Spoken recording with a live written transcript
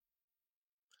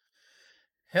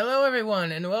Hello,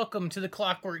 everyone, and welcome to the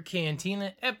Clockwork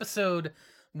Cantina, episode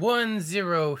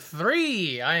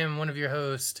 103. I am one of your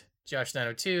hosts,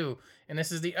 Josh902, and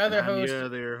this is the And other I'm host. the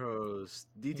other host,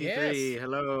 DT3. Yes.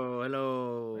 Hello.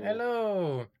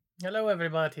 Hello,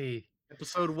 everybody.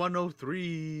 Episode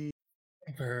 103.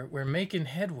 We're making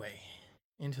headway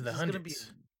into the This is gonna be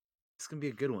hundreds. it's gonna be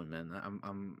a good one, man.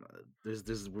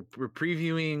 We're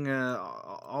previewing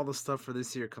all the stuff for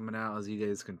this year coming out, as you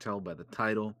guys can tell by the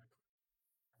title.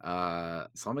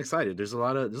 So I'm excited. There's a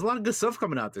lot of good stuff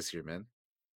coming out this year, man.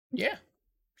 Yeah,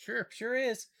 sure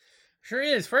is. Sure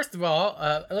is. First of all,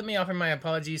 let me offer my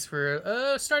apologies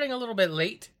for starting a little bit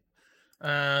late.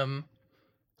 And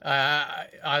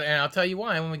I'll tell you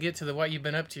why when we get to the what you've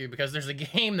been up to, because there's a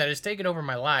game that has taken over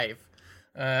my life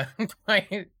uh,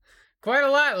 quite, quite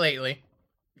a lot lately.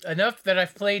 Enough that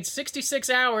I've played 66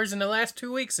 hours in the last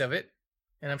 2 weeks of it,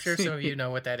 and I'm sure some of you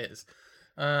know what that is.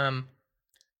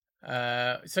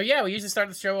 So yeah, we usually start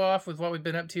the show off with what we've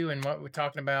been up to and what we're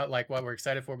talking about, like what we're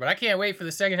excited for. But I can't wait for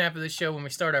the second half of the show when we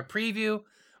start our preview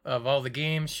of all the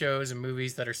games, shows, and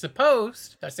movies that are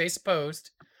supposed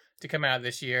to come out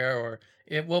this year, or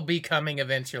it will be coming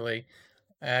eventually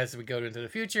as we go into the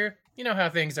future. You know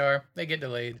how things are; they get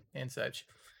delayed and such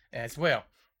as well.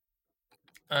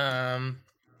 So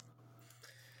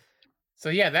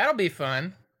yeah, that'll be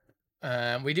fun.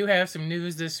 We do have some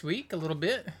news this week, a little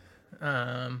bit.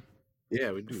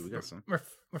 Yeah, we do. We got some.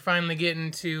 We're finally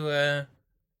getting to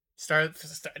start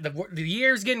the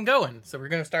year's getting going, so we're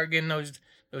gonna start getting those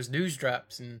news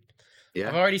drops, and Yeah.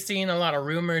 I've already seen a lot of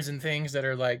rumors and things that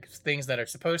are like things that are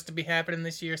supposed to be happening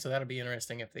this year, so that'll be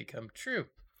interesting if they come true.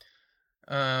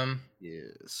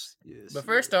 Yes. But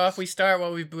first off, we start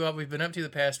what we've been up to the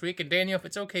past week, and Daniel, if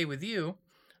it's okay with you,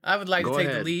 I would like to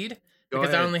take the lead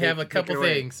because I only have a couple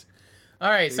things. All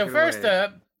right, so first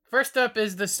up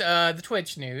is this the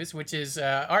Twitch news, which is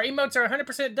our emotes are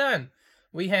 100% done.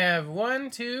 We have 1,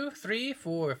 2, 3,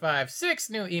 4, 5, 6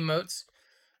 new emotes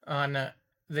on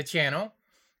the channel.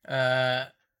 I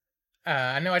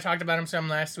know I talked about them some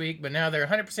last week, but now they're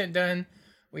 100% done.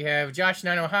 We have Josh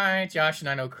Nano High, Josh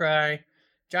Nano Cry,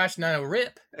 Josh Nano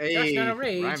Rip, Josh Nano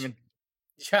Rage, rhyming.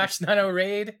 Josh Nano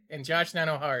Raid, and Josh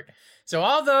Nano Heart. So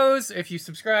all those, if you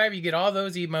subscribe, you get all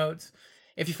those emotes.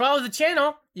 If you follow the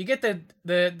channel, you get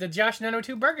the Josh Nano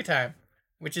 2 Burger Time,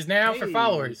 which is now for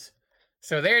followers.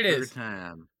 So there it is. Burger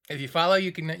Time. If you follow,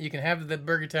 you can have the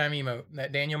Burger Time emote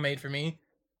that Daniel made for me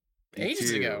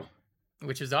ages ago,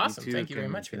 which is awesome. Thank you very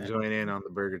much for that. Join in on the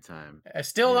Burger Time. I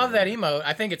still love that emote.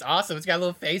 I think it's awesome. It's got a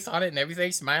little face on it and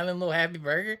everything, smiling, little happy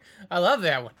burger. I love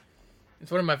that one.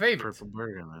 It's one of my favorites. Purple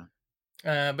burger,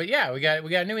 man. But yeah, we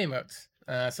got new emotes.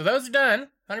 So those are done,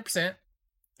 100%,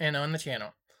 and on the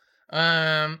channel.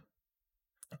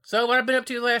 So what I've been up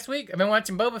to last week, I've been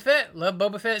watching Boba Fett. Love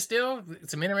Boba Fett still.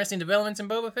 Some interesting developments in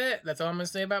Boba Fett. That's all I'm gonna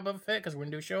say about Boba Fett because we're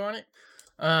gonna do a show on it.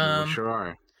 We sure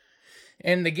are.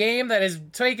 And the game that has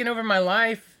taken over my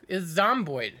life is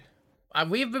Zomboid.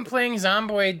 We've been playing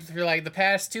Zomboid for like the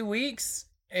past 2 weeks,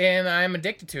 and I'm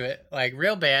addicted to it, like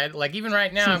real bad. Like even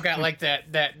right now, I've got like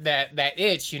that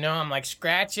itch, you know. I'm like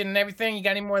scratching and everything. You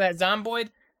got any more of that Zomboid,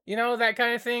 you know, that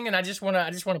kind of thing? And I just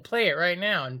wanna play it right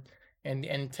now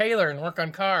and tailor and work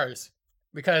on cars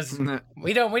because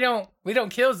we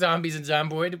don't kill zombies in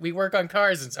Zomboid. We work on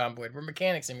cars in Zomboid. We're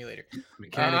mechanic simulator.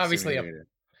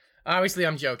 Obviously,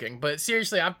 I'm joking, but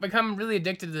seriously, I've become really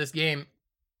addicted to this game.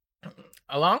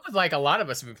 Along with like a lot of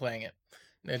us have been playing it.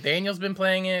 Daniel's been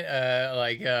playing it.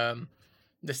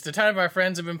 Just a ton of our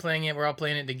friends have been playing it. We're all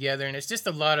playing it together, and it's just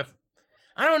a lot of,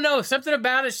 I don't know, something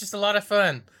about it's just a lot of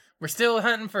fun. We're still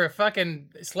hunting for a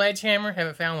fucking sledgehammer.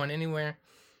 Haven't found one anywhere.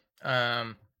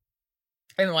 And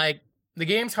like the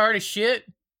game's hard as shit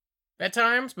at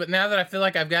times, but now that I feel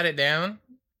like I've got it down,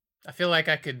 I feel like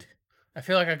I could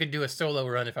do a solo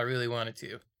run if I really wanted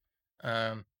to.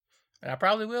 And I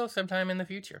probably will sometime in the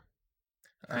future.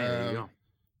 There you go.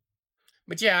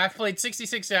 But yeah, I've played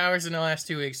 66 hours in the last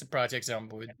 2 weeks of Project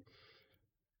Zomboid.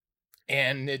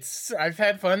 And I've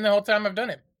had fun the whole time I've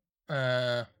done it.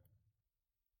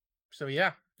 So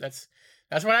yeah, that's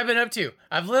what I've been up to.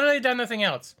 I've literally done nothing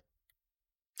else.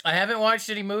 I haven't watched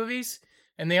any movies,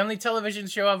 and the only television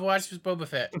show I've watched was Boba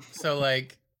Fett. So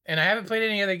like, and I haven't played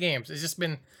any other games. It's just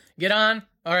been get on.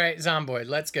 All right, Zomboid,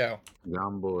 let's go.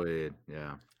 Zomboid,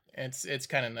 yeah. It's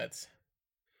kind of nuts.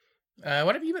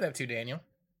 What have you been up to, Daniel?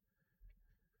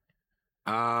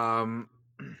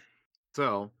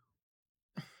 So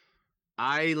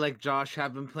I, like Josh,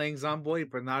 have been playing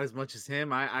Zomboid, but not as much as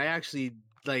him. I actually,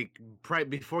 like, right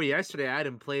before yesterday, I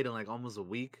hadn't played in like almost a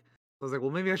week. I was like,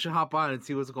 well, maybe I should hop on and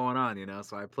see what's going on, you know?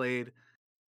 So I played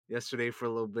yesterday for a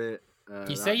little bit.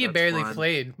 You say you That's barely fun.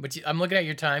 played, but I'm looking at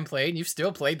your time played, and you've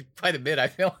still played quite a bit. I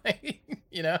feel like,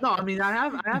 you know. No, I mean I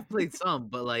have played some,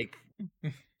 but like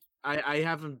I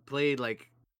haven't played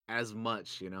like as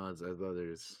much, as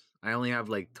others. I only have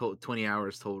like 20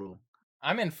 hours total,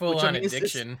 I'm in full which I on mean it's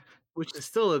addiction. which is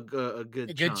still a A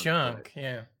good good chunk, chunk,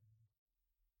 yeah.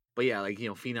 but yeah, like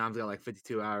Phenom's got like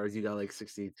 52 hours, you got like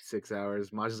 66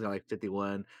 hours, Maj's got like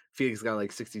 51, Felix got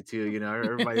like 62.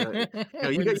 Everybody, We're in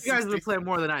the you guys have been 60s. playing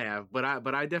more than I have, but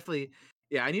I definitely,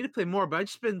 yeah, I need to play more. But I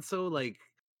just been so like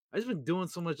I just been doing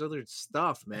so much other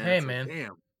stuff, man. Hey, It's like man,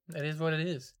 damn. that is what it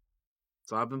is.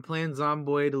 So I've been playing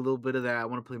Zomboid, a little bit of that. I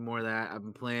want to play more of that. I've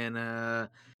been playing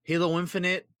Halo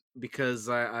Infinite because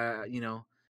I've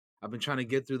been trying to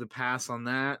get through the pass on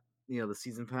that, the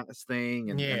season pass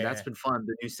thing, and that's Yeah. been fun.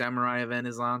 The new samurai event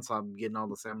is on, so I'm getting all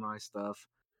the samurai stuff.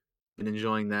 Been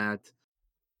enjoying that.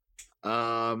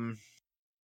 Um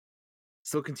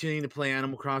Still continuing to play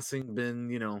Animal Crossing,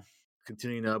 been,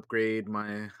 continuing to upgrade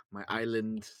my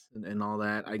island and all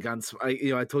that. I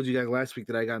told you guys last week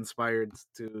that I got inspired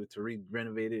to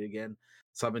renovate it again.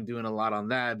 So I've been doing a lot on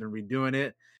that. I've been redoing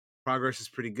it. Progress is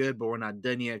pretty good, but we're not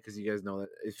done yet because you guys know that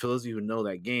for those of you who know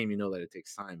that game, you know that it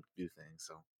takes time to do things.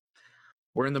 So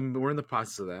we're in the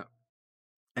process of that.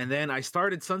 And then I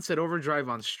started Sunset Overdrive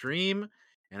on stream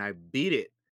and I beat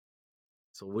it.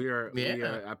 So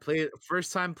Yeah. I played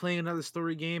first time playing another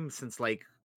story game since like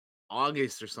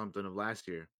August or something of last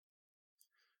year.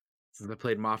 Since I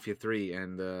played Mafia 3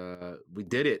 and we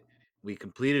did it. We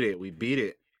completed it. We beat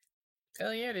it.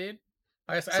 Hell yeah, dude.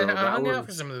 So I that hung out was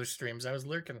for some of those streams. I was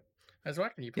lurking. I was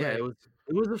watching you yeah, play.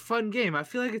 it was a fun game. I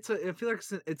feel like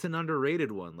it's an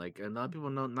underrated one. Like a lot of people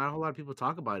know not a whole lot of people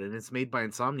talk about it. And it's made by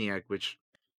Insomniac, which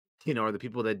are the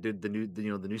people that did the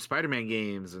new Spider-Man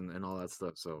games and all that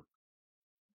stuff. So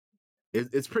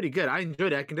it's pretty good. I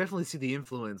enjoyed it. I can definitely see the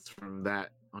influence from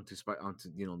that onto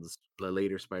the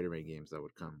later Spider-Man games that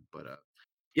would come. But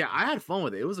yeah, I had fun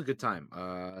with it. It was a good time.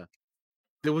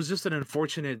 There was just an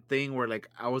unfortunate thing where like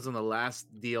I was on the last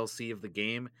DLC of the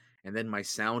game and then my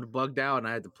sound bugged out and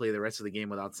I had to play the rest of the game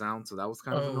without sound, so that was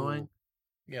kind of annoying. Oh,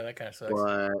 yeah, that kind of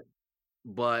sucks.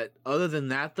 But other than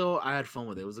that though, I had fun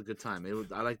with it. It was a good time.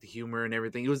 I like the humor and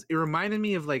everything. It reminded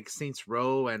me of like Saints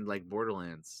Row and like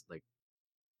Borderlands, like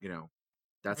you know,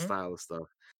 that Mhm. style of stuff.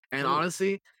 And Ooh.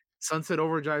 honestly, Sunset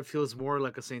Overdrive feels more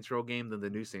like a Saints Row game than the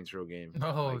new Saints Row game.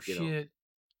 Oh Like, shit.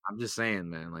 I'm just saying,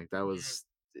 man, like that Mm. was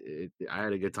I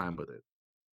had a good time with it.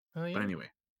 Oh But yeah.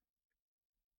 anyway,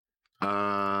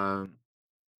 um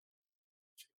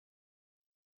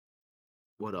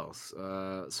what else?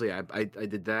 So yeah, I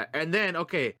did that. And then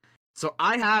okay, so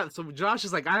Josh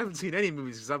is like, I haven't seen any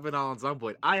movies because I've been all on some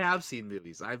point. I have seen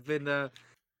movies.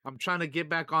 I'm trying to get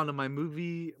back onto my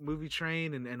movie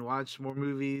train and watch more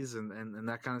movies and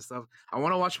that kind of stuff. I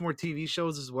want to watch more TV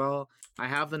shows as well. I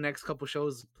have the next couple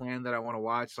shows planned that I want to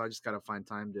watch, so I just gotta find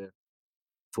time to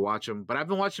watch them. But I've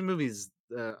been watching movies.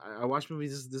 I watched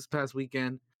movies this past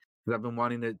weekend because I've been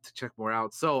wanting to check more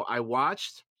out. So I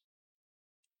watched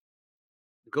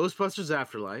Ghostbusters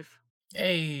Afterlife, and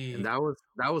Hey. that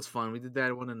was fun. We did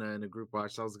that one in a group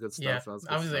watch. That was good Yeah, stuff. That was I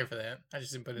good was there stuff. for that. I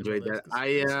just didn't put it in the Enjoyed list that. because I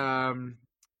didn't see it.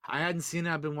 I hadn't seen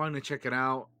it. I've been wanting to check it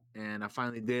out, and I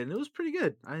finally did, and it was pretty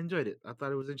good. I enjoyed it. I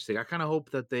thought it was interesting. I kind of hope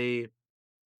that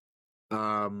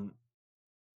um,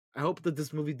 I hope that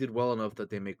this movie did well enough that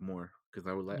they make more because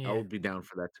I Yeah. would be down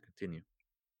for that to continue.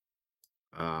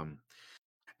 Um,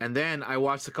 and then I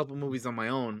watched a couple movies on my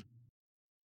own.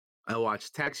 I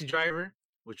watched Taxi Driver,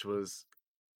 which was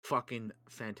fucking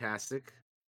fantastic.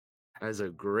 That's a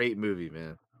great movie,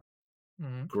 man.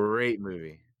 Hmm. Great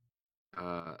movie.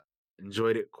 Uh,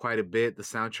 Enjoyed it quite a bit. The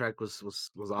soundtrack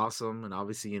was awesome, and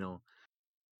obviously,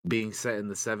 being set in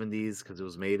the 70s because it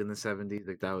was made in the 70s,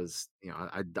 like that was,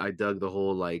 I dug the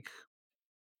whole like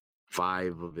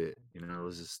vibe of it. It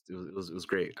was just it was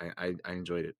great. I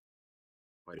enjoyed it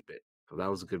quite a bit. So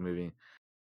that was a good movie.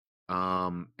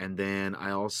 And then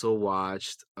I also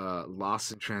watched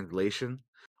Lost in Translation,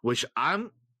 which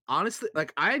I'm honestly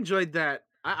like I enjoyed that.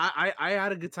 I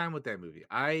had a good time with that movie.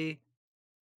 I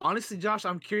honestly, Josh,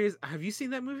 I'm curious. Have you seen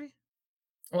that movie?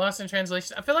 Lost in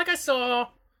translation. I feel like I saw.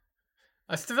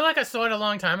 I still feel like I saw it a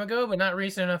long time ago, but not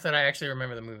recent enough that I actually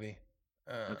remember the movie.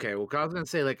 Okay, well, 'cause I was gonna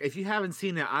say, like, if you haven't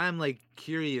seen it, I'm like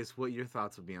curious what your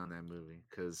thoughts would be on that movie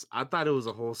because I thought it was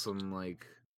a wholesome, like,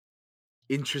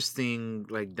 interesting,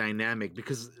 like, dynamic.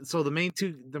 Because so the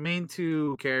main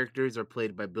two characters are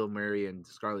played by Bill Murray and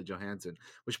Scarlett Johansson,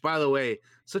 which, by the way,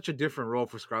 such a different role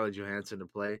for Scarlett Johansson to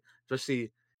play,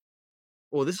 especially.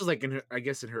 Well, this was like in her, I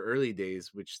guess, in her early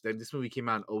days, which then this movie came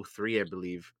out in '03, I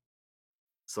believe.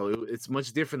 So it's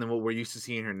much different than what we're used to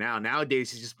seeing her now. Nowadays,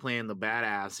 she's just playing the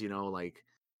badass, like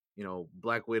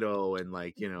Black Widow and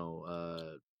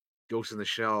Ghost in the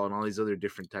Shell and all these other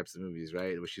different types of movies,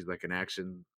 right? Where she's like an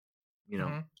action, you know,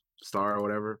 Hmm. star or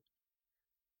whatever.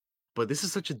 But this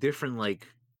is such a different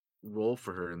role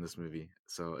for her in this movie.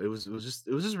 So it was just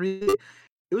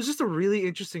a really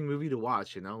interesting movie to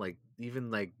watch, like even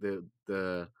like the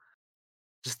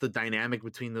just the dynamic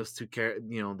between those two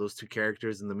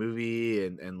characters in the movie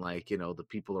and the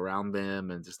people around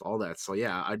them and just all that. So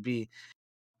yeah,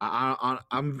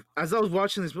 I'm as I was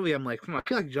watching this movie, I'm like, I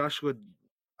feel like Josh would.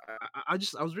 I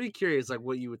was really curious, like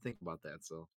what you would think about that.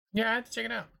 So Yeah, I have to check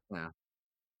it out. yeah,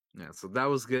 yeah. So that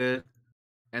was good.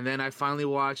 And then I finally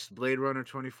watched Blade Runner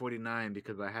 2049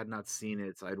 because I had not seen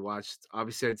it. So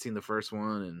obviously I'd seen the first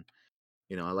one,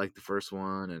 and I liked the first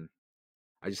one, and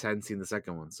I just hadn't seen the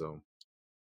second one. So You know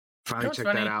finally what's checked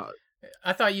that funny? out.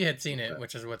 I thought you had seen it,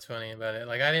 which is what's funny about it.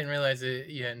 Like I didn't realize that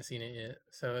you hadn't seen it yet.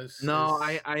 So No,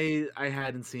 I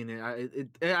hadn't seen it.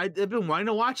 I've been wanting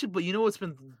to watch it, but what's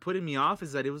been putting me off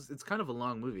is that it's kind of a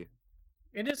long movie.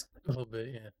 it is a little bit,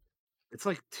 yeah. It's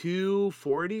like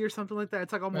 240 or something like that.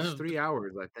 It's like This almost is a 3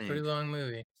 hours, I pretty think. long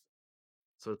movie.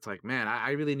 So it's like, man,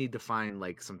 I really need to find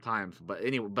some time. But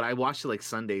anyway, but I watched it like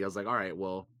Sunday. I was like, all right,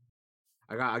 well,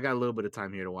 I got a little bit of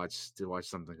time here to watch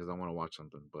something because I want to watch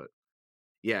something. But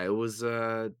yeah, it was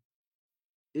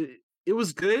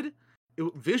good.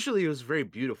 Visually, it was very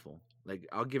beautiful. Like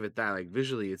I'll give it that. Like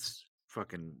visually, it's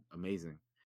fucking amazing.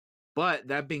 But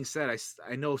that being said,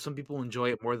 I know some people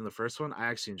enjoy it more than the first one. I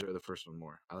actually enjoy the first one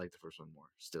more. I like the first one more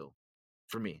still,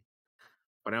 for me.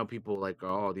 But I know people like,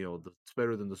 oh, it's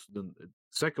better than the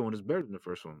second one is better than the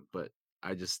first one. But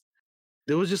I just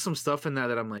there was just some stuff in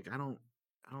that I'm like, I don't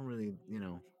really,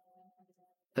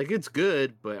 like it's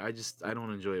good, but I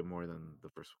don't enjoy it more than the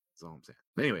first one. That's all I'm saying.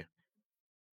 But anyway,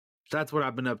 that's what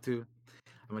I've been up to.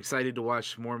 I'm excited to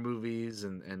watch more movies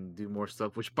and do more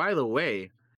stuff. Which, by the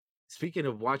way, speaking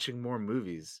of watching more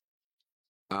movies,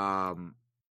 um,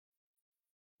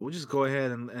 we'll just go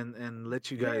ahead and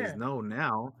let you guys Yeah. know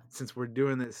now, since we're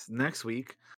doing this next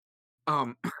week.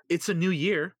 It's a new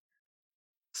year,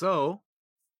 so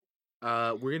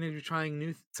we're gonna be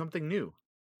trying something new.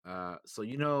 So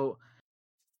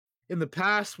in the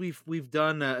past we've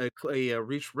done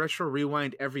retro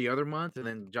rewind every other month, and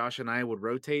then Josh and I would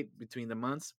rotate between the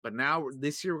months. But now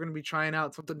this year we're gonna be trying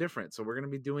out something different. So we're gonna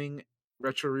be doing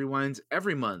retro rewinds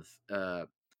every month,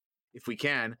 if we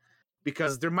can,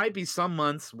 because there might be some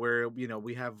months where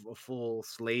we have a full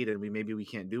slate and maybe we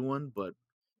can't do one, but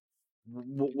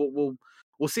we'll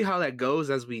see how that goes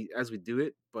as we do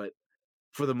it. But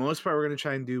for the most part, we're gonna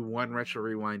try and do one retro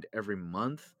rewind every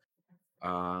month.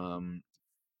 Um,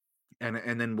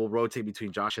 and then we'll rotate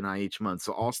between Josh and I each month.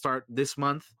 So I'll start this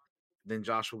month, then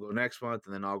Josh will go next month,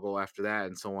 and then I'll go after that,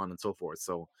 and so on and so forth.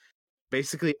 So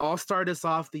basically, I'll start us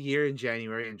off the year in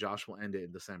January, and Josh will end it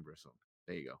in December. So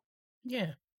there you go.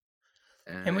 Yeah.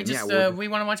 And we And yeah, just we'll just we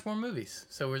want to watch more movies.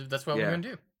 So that's what we're yeah, going to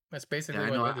do. That's yeah. basically I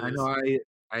what know, it I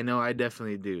know, is. I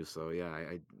definitely do. So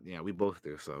yeah, yeah, we both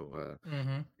do. So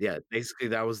Mhm. yeah, basically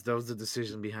that was the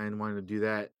decision behind wanting to do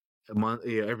that a month,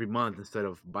 every month instead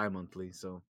of bi-monthly.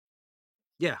 So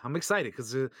yeah, I'm excited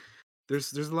because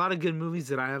there's a lot of good movies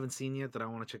that I haven't seen yet that I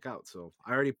want to check out. So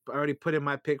I already put in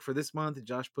my pick for this month.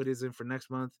 Josh put his in for next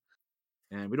month,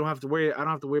 and we don't have to worry. I don't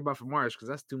have to worry about for March because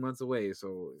that's 2 months away.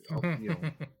 So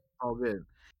all good.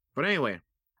 But anyway,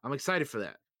 I'm excited for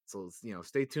that. So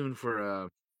stay tuned for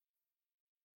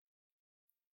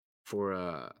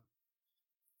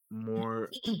more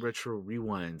retro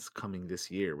rewinds coming this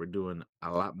year. We're doing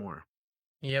a lot more.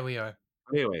 Yeah, we are.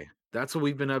 Anyway, that's what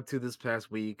we've been up to this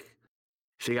past week.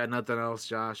 If you got nothing else,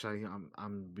 Josh,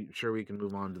 sure we can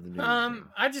move on to the news.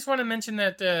 I just want to mention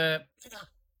that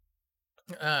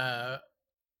uh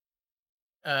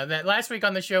that last week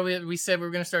on the show we said we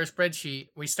were going to start a spreadsheet.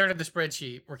 We started the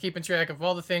spreadsheet. We're keeping track of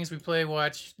all the things we play,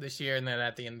 watch this year, and then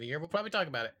at the end of the year we'll probably talk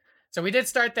about it. So we did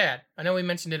start that. I know we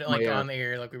mentioned it Oh like yeah, on the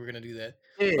air, like we were going to do that,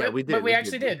 yeah, we but did, we we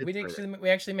actually did, we did. did start it. We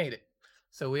actually made it.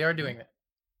 So we are Mhm. doing it.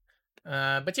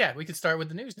 But yeah, we could start with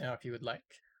the news now if you would like.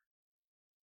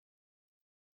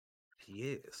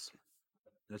 Yes.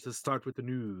 Let's just start with the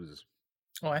news.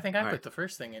 Oh, I think I All right. put the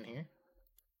first thing in here.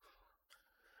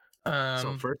 So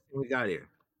Um, first thing we got here.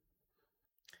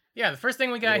 yeah, the first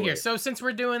thing we Take it got here. away. So since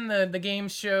we're doing the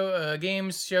games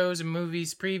shows and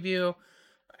movies preview,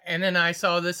 and then I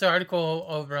saw this article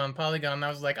over on Polygon, and I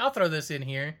was like, I'll throw this in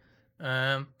here,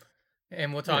 um,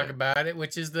 and we'll talk Yeah. about it,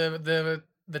 which is the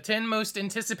 10 most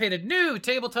anticipated new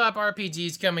tabletop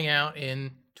RPGs coming out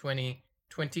in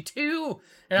 2022.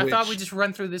 And I thought we'd Which just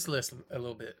run through this list a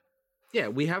little bit. Yeah,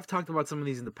 we have talked about some of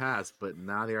these in the past, but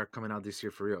now they are coming out this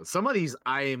year for real. Some of these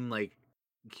I am like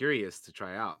curious to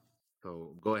try out.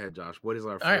 So go ahead, Josh. What is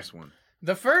our All right. first one?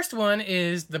 The first one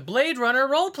is the Blade Runner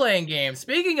role-playing game.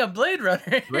 Speaking of Blade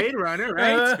Runner, Blade Runner,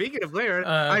 right? uh, Speaking of Blade Runner,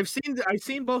 uh, I've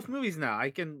seen both movies now. I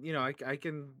can, I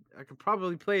can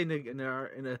probably play in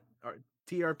a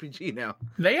TRPG now.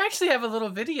 they actually have a little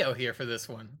video here for this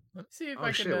one. Let me see if Oh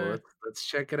I can. shit! Well, let's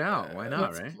check it out. Why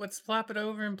not, right? Let's flop it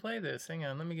over and play this. Hang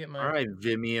on, let me get All my right,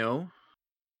 Vimeo.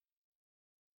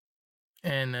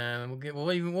 and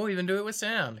we'll even do it with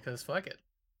sound because fuck it.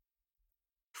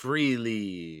 Free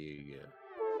League.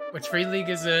 Which Free League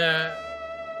is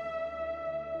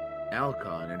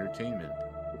Alcon Entertainment.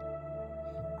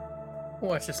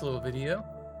 watch this little video.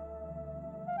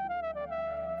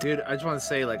 Dude, I just want to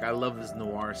say, like, I love this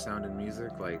noir sound and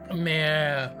music.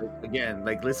 Man, Again,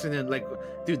 like, listening, like,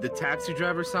 dude, the Taxi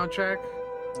Driver soundtrack.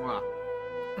 Mwah,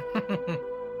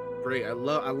 great. I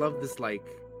love this, like,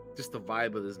 just the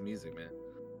vibe of this music, man.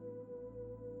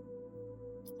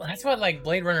 that's what like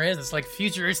Blade Runner is. It's like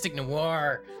futuristic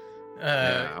noir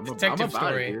I'm detective about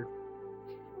story. it, dude.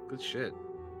 Good shit.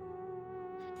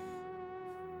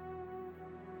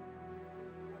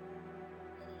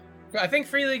 I think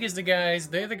Free League is the guys.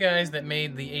 They're the guys that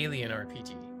made the Alien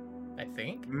RPG. I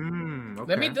think. Okay.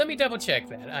 Let me double check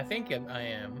that. I think I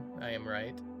am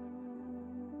right.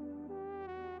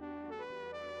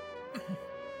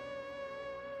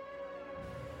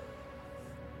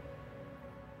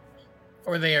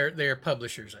 Or they are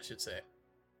publishers, I should say.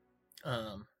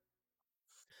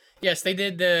 Yes, they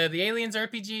did the Aliens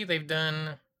RPG. They've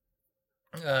done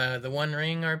the One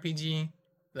Ring RPG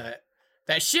that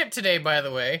shipped today, by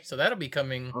the way. So that'll be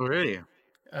coming. Oh, really?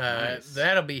 Nice.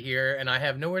 That'll be here, and I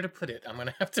have nowhere to put it. I'm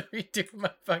gonna have to redo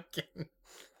my fucking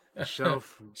Shelves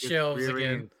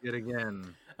again. Yet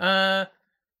again.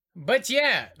 But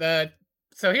yeah,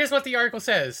 so here's what the article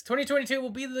says: 2022 will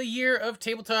be the year of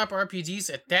tabletop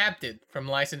RPGs adapted from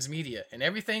licensed media, and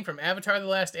everything from Avatar: The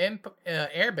Last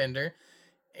Airbender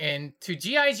and to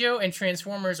G.I. Joe and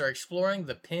Transformers are exploring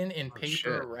the pen and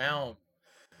paper realm.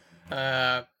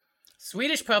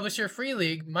 Swedish publisher Free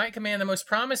League might command the most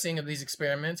promising of these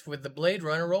experiments with the Blade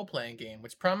Runner role-playing game,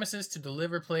 which promises to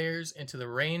deliver players into the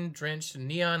rain-drenched,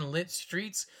 neon-lit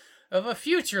streets of a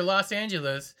future Los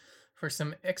Angeles for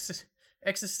some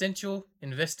existential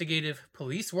investigative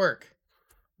police work.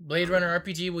 Blade Runner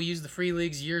RPG will use the Free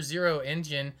League's Year Zero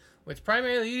engine, which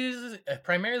primarily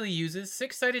uses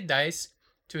six-sided dice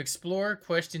to explore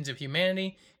questions of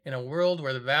humanity in a world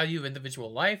where the value of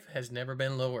individual life has never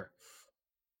been lower.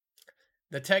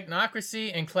 The technocracy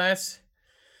and class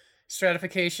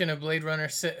stratification of Blade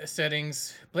Runner's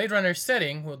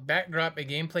setting will backdrop a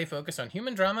gameplay focus on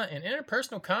human drama and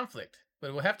interpersonal conflict, but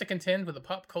it will have to contend with a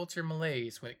pop culture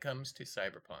malaise when it comes to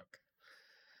cyberpunk.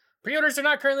 Pre-orders are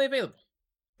not currently available,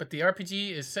 but the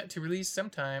RPG is set to release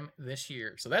sometime this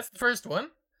year. So that's the first one.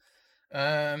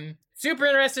 Super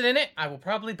interested in it. I will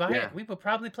probably buy it. We will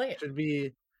probably play it.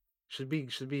 Should be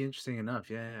interesting enough.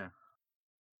 Yeah.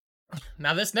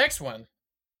 Now this next one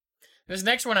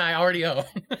I already own.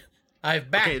 I've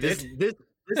backed it.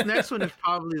 This next one is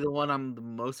probably the one I'm the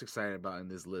most excited about in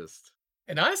this list.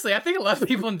 And honestly, I think a lot of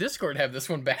people in Discord have this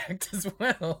one backed as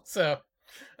well. So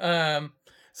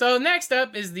next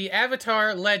up is the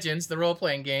Avatar Legends, the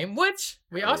role-playing game, which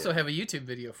we also have a YouTube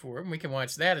video for, and we can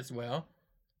watch that as well.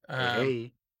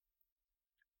 Hey.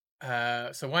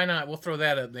 So why not? We'll throw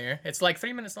that up there. It's like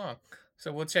 3 minutes long.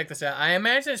 So we'll check this out. I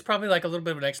imagine it's probably like a little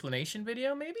bit of an explanation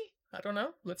video, maybe? I don't know.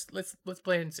 Let's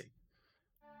play it and see.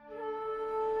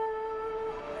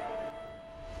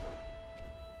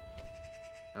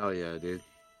 Oh yeah, dude.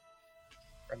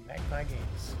 From Magpie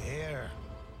Games. Air.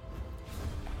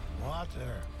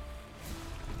 Water.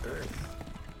 Earth.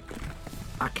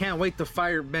 I can't wait to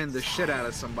fire bend the shit out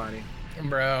of somebody.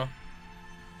 Bro.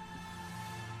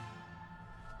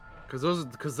 Cause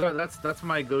that's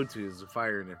my go-to is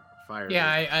fire. Yeah,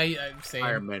 I same.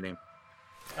 Firebending.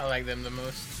 I like them the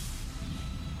most.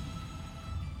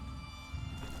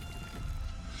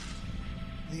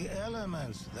 The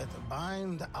elements that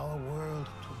bind our world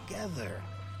together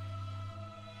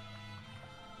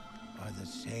are the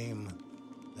same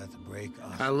that break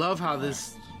us. I love how apart.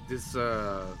 this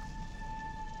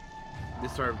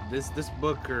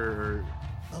book or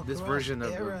this version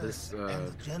of this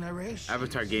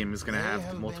Avatar game is gonna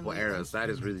have multiple eras. That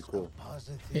is really cool.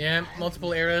 Yeah,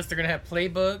 multiple eras. They're gonna have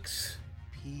playbooks.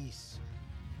 Peace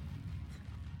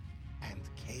and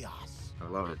chaos. I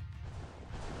love it.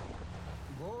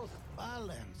 Both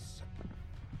balance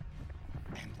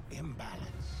and imbalance.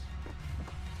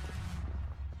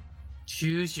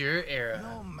 Choose your era.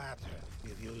 No matter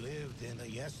if you lived in the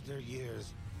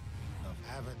yesteryears of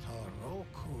Avatar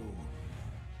Roku,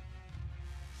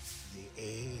 the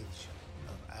age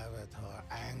of Avatar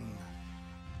Aang,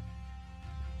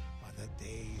 or the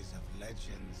days of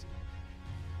legends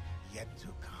yet to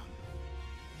come.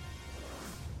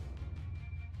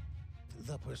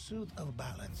 The pursuit of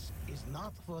balance is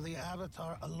not for the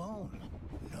Avatar alone.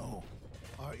 No,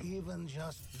 or even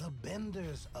just the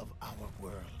benders of our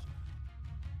world.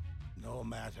 No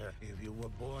matter if you were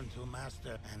born to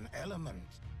master an element,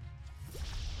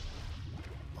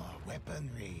 or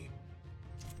weaponry,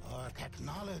 or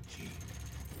technology,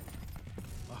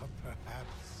 or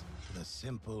perhaps the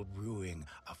simple brewing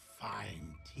of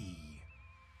fine tea.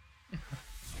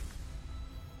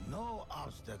 No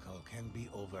obstacle can be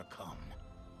overcome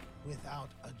without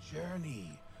a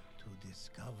journey to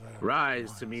discover.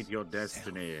 Rise to meet your oneself.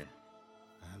 destiny.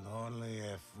 And only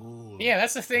a fool. Yeah,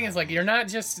 that's the thing, is like you're not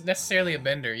just necessarily a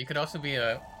bender. You could also be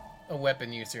a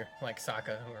weapon user, like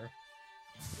Sokka or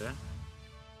Yeah.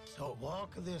 So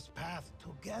walk this path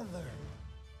together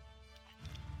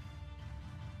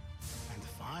and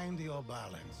find your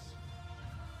balance.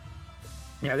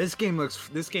 Yeah, this game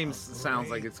sounds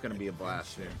like it's gonna be a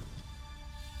blast here.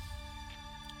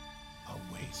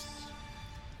 Awaits.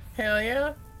 Hell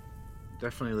yeah.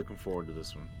 Definitely looking forward to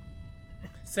this one.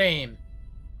 Same.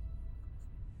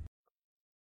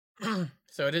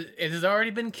 So it has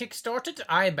already been kickstarted.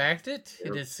 I backed it. It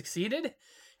Yep. has succeeded.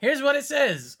 Here's what it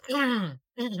says. Let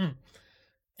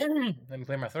me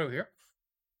clear my throat here.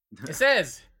 It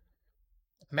says,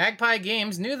 Magpie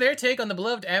Games knew their take on the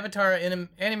beloved Avatar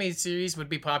animated series would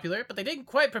be popular, but they didn't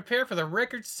quite prepare for the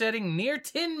record-setting near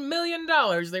 $10 million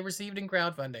they received in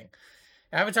crowdfunding.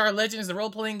 Avatar Legends, the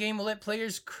role-playing game, will let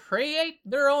players create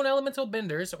their own elemental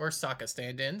benders, or Sokka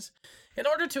stand-ins, in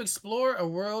order to explore a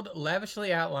world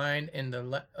lavishly outlined in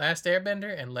The Last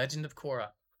Airbender and Legend of Korra.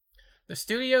 The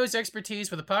studio's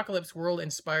expertise with Apocalypse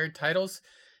World-inspired titles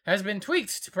has been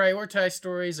tweaked to prioritize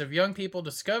stories of young people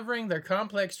discovering their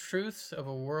complex truths of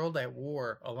a world at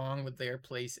war, along with their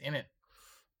place in it.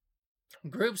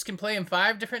 Groups can play in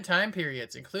 5 different time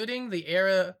periods, including the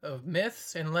era of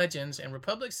myths and legends and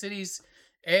Republic City's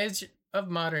edge of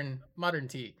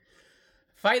modernity.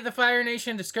 Fight the Fire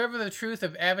Nation, discover the truth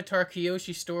of Avatar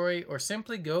Kyoshi's story, or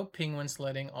simply go penguin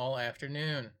sledding all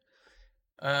afternoon.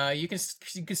 You can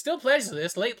still pledge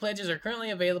this. Late pledges are currently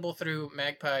available through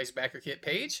Magpie's Backer Kit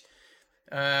page.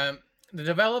 The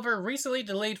developer recently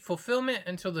delayed fulfillment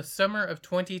until the summer of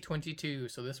 2022,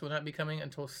 so this will not be coming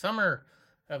until summer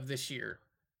of this year.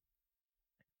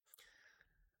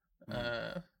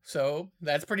 So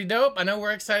that's pretty dope. I know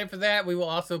we're excited for that. We will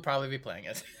also probably be playing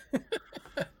it.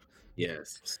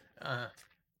 Yes.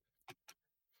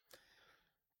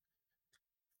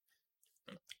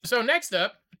 So next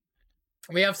up,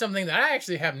 we have something that I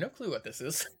actually have no clue what this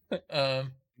is. But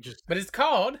it's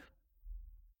called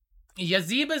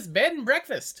Yaziba's Bed and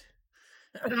Breakfast.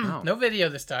 No video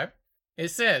this time. It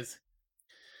says,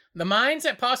 the minds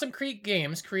at Possum Creek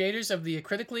Games, creators of the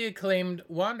critically acclaimed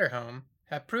Wanderhome,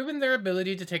 have proven their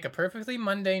ability to take a perfectly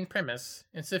mundane premise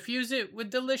and suffuse it with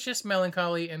delicious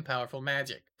melancholy and powerful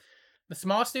magic. The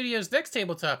small studio's next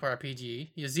tabletop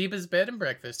RPG, Yaziba's Bed and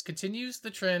Breakfast, continues the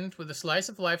trend with a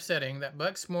slice-of-life setting that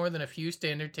bucks more than a few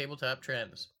standard tabletop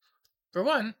trends. For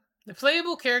one, the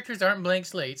playable characters aren't blank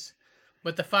slates,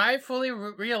 but the 5 fully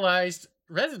realized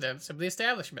residents of the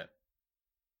establishment.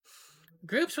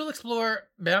 Groups will explore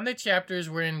bounded chapters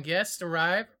wherein guests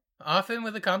arrive, often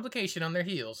with a complication on their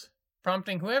heels,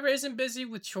 prompting whoever isn't busy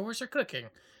with chores or cooking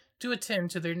to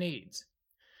attend to their needs.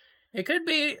 It could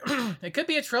be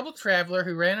a troubled traveler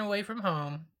who ran away from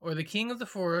home, or the king of the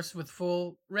forest with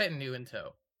full retinue in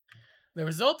tow. The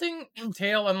resulting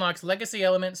tale unlocks legacy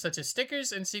elements such as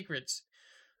stickers and secrets.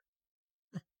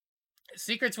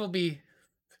 Secrets will be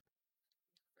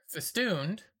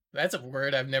festooned, that's a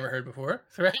word I've never heard before,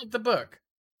 throughout the book.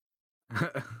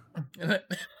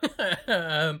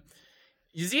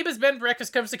 Yaziba's Bed and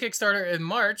Breakfast comes to Kickstarter in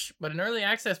March, but an early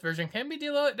access version can be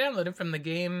downloaded from the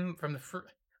game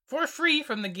for free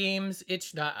from the game's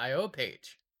itch.io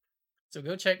page. So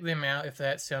go check them out if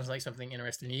that sounds like something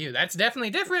interesting to you. That's definitely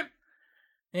different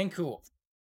and cool.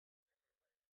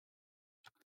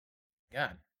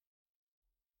 God.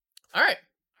 All right.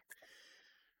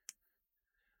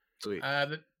 Sweet.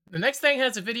 The next thing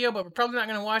has a video, but we're probably not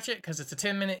going to watch it because it's a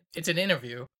 10-minute. It's an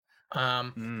interview.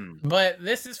 But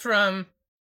this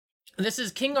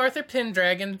is King Arthur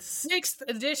Pendragon 6th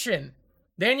edition.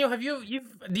 Daniel, do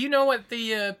you know what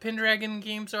the Pendragon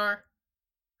games are?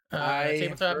 I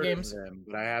Tabletop heard games. of them,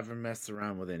 but I haven't messed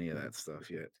around with any of that stuff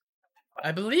yet.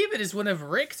 I believe it is one of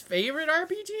Rick's favorite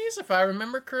RPGs, if I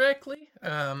remember correctly.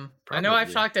 I know I've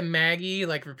Probably. talked to Maggie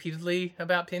like repeatedly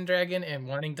about Pendragon and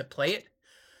wanting to play it.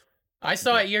 I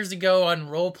saw Yeah. it years ago on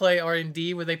Roleplay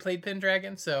R&D where they played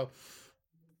Pendragon. So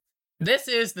this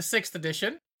is the 6th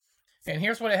edition, and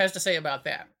here's what it has to say about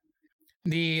that.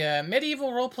 The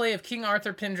medieval roleplay of King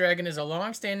Arthur Pendragon is a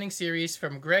long-standing series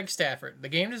from Greg Stafford, the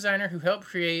game designer who helped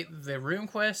create the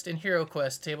RuneQuest and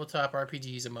HeroQuest tabletop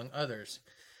RPGs, among others.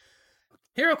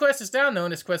 HeroQuest is now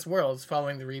known as Quest Worlds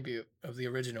following the reboot of the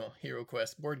original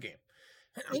HeroQuest board game.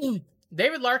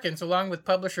 David Larkins, along with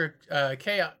publisher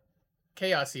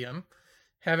Chaosium,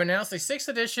 have announced a 6th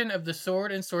edition of the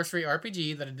Sword and Sorcery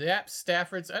RPG that adapts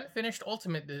Stafford's unfinished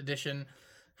Ultimate Edition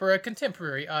for a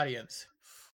contemporary audience.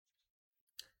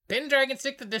 Pendragon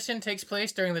 6th edition takes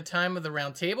place during the time of the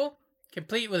Round Table,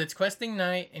 complete with its questing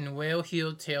knight and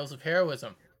whale-heeled tales of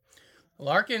heroism.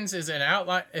 Larkins is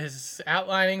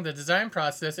outlining the design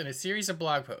process in a series of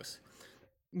blog posts,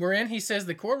 wherein he says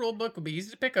the core rulebook will be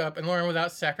easy to pick up and learn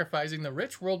without sacrificing the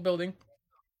rich world building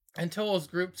and tools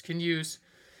groups can use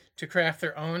to craft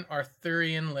their own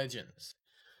Arthurian legends.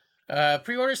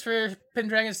 Pre-orders for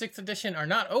Pendragon 6th edition are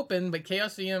not open, but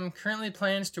Chaosium currently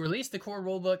plans to release the core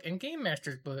rulebook and Game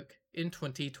Master's book in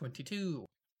 2022.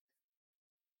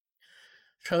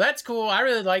 So that's cool. I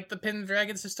really like the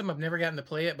Pendragon system. I've never gotten to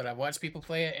play it, but I've watched people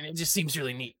play it, and it just seems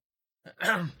really neat.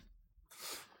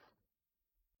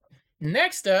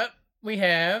 Next up, we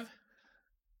have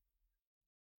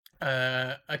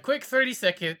a quick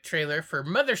 30-second trailer for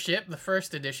Mothership, the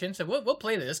 1st edition. So we'll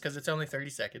play this because it's only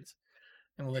 30 seconds,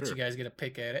 and we'll let you guys get a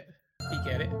peek at it.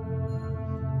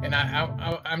 And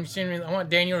I'm genuinely, I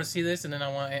want Daniel to see this, and then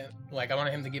I want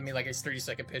him to give me like his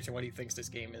 30-second pitch of what he thinks this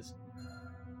game is.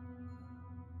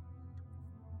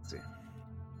 Let's see.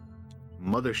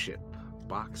 Mothership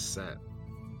box set.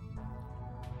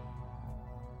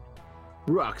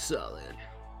 Rock solid.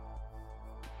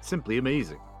 Simply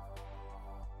amazing.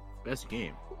 Best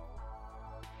game.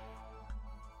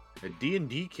 A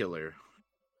D&D killer.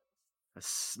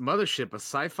 Mothership, a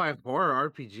sci-fi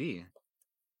horror RPG.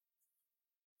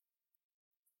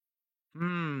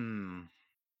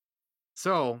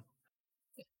 So,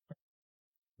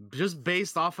 just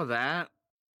based off of that,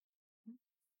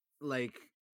 like,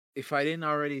 if I didn't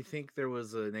already think there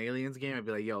was an Aliens game, I'd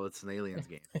be like, yo, it's an Aliens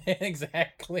game.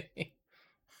 Exactly.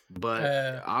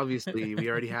 But obviously, we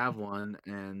already have one,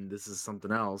 and this is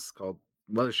something else called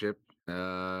Mothership.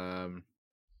 Yeah,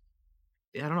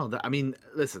 I don't know. I mean,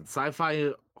 listen,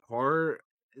 sci-fi horror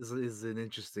is an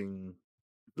interesting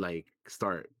like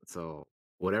start. So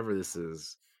whatever this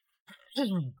is,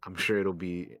 I'm sure it'll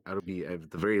be at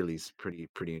the very least pretty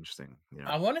interesting. You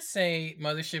I know. want to say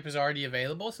Mothership is already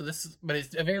available, but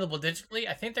it's available digitally.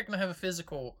 I think they're going to have a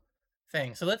physical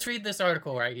thing. So let's read this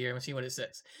article right here and see what it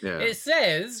says. Yeah. It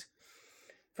says,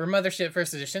 for Mothership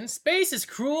 1st edition, space is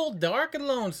cruel, dark, and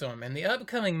lonesome, and the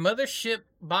upcoming Mothership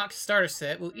box starter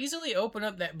set will easily open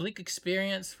up that bleak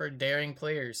experience for daring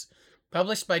players.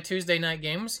 Published by Tuesday Night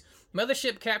Games,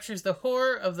 Mothership captures the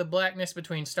horror of the blackness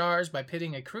between stars by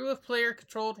pitting a crew of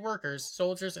player-controlled workers,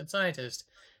 soldiers, and scientists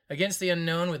against the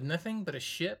unknown with nothing but a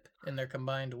ship and their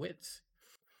combined wits.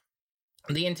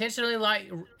 The intentionally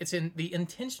light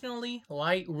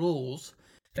rules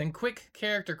and quick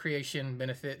character creation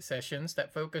benefit sessions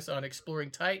that focus on exploring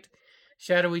tight,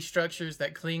 shadowy structures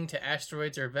that cling to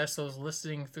asteroids or vessels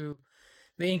listening through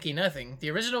the inky nothing. The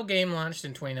original game launched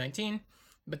in 2019,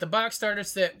 but the box starter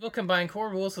set will combine core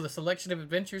rules with a selection of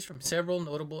adventures from several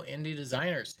notable indie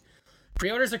designers.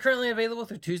 Pre-orders are currently available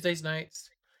through Tuesday's night's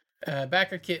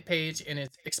backer kit page, and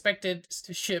it's expected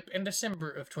to ship in December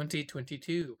of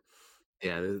 2022.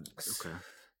 Yeah. Okay.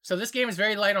 So this game is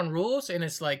very light on rules, and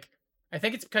it's like, I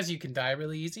think it's because you can die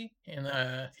really easy, and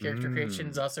character creation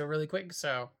is also really quick.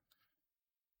 So,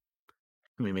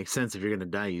 I mean, it makes sense if you're gonna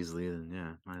die easily, then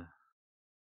yeah,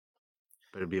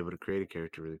 better be able to create a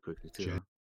character really quickly too. Huh?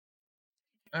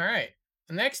 All right.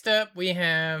 Next up, we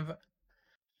have.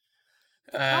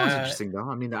 That was interesting though.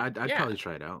 I mean, I'd yeah. probably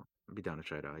try it out. I'd be down to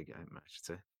try it out. I should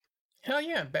say. Hell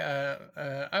yeah!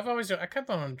 I kind of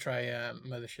want to try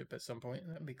Mothership at some point.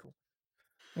 That'd be cool.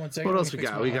 1 second. What else we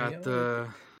got? We got the.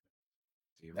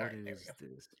 What right, is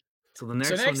this? So the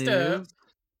next one is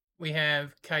we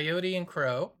have Coyote and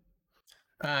Crow.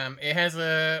 It has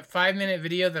a 5-minute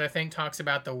video that I think talks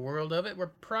about the world of it.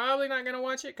 We're probably not gonna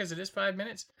watch it because it is 5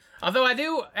 minutes. Although I'm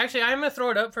gonna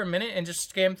throw it up for a minute and just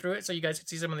scan through it so you guys can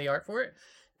see some of the art for it.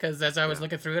 Because as I was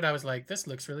looking through it, I was like, this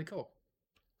looks really cool.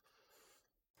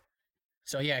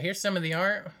 So yeah, here's some of the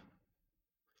art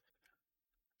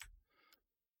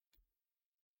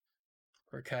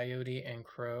for Coyote and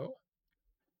Crow.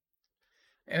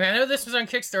 And I know this was on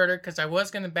Kickstarter because I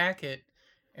was going to back it,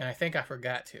 and I think I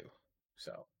forgot to.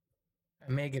 So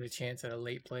I may get a chance at a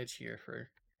late pledge here for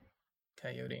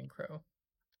Coyote and Crow.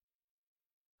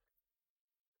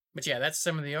 But yeah, that's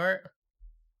some of the art.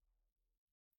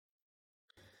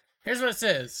 Here's what it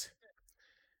says.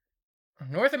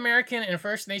 North American and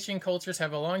First Nation cultures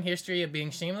have a long history of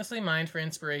being shamelessly mined for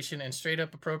inspiration and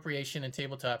straight-up appropriation in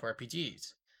tabletop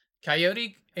RPGs.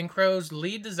 Coyote and Crow's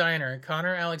lead designer,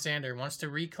 Connor Alexander, wants to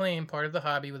reclaim part of the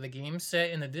hobby with a game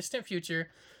set in the distant future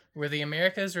where the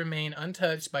Americas remain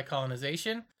untouched by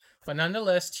colonization, but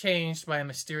nonetheless changed by a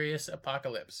mysterious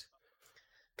apocalypse.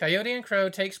 Coyote and Crow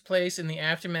takes place in the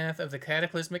aftermath of the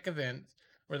cataclysmic event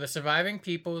where the surviving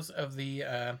peoples of the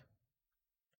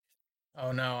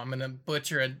oh no, I'm gonna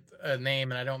butcher a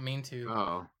name and I don't mean to.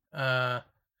 Oh, Uh,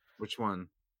 which one?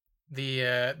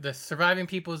 the surviving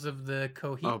peoples of the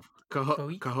Oh,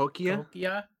 Cahokia?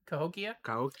 Cahokia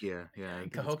Cahokia. Yeah, I think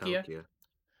it's Cahokia Cahokia.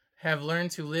 have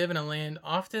learned to live in a land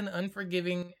often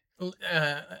unforgiving.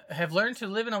 Have learned to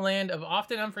live in a land of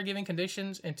often unforgiving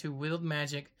conditions and to wield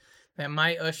magic that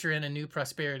might usher in a new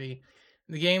prosperity.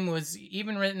 The game was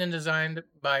even written and designed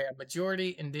by a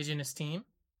majority indigenous team.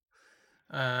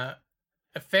 A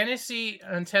fantasy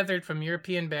untethered from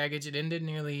European baggage, it ended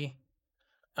nearly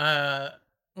 1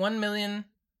 million,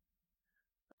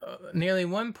 nearly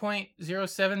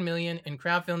 1.07 million in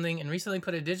crowdfunding, and recently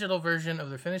put a digital version of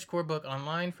their finished core book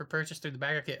online for purchase through the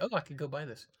Bagger Kit. Oh, I could go buy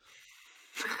this.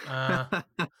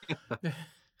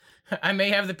 I may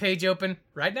have the page open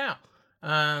right now.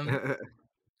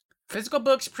 Physical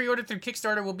books pre-ordered through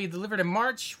Kickstarter will be delivered in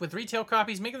March, with retail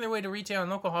copies making their way to retail and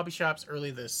local hobby shops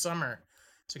early this summer.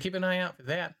 So keep an eye out for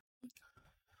that.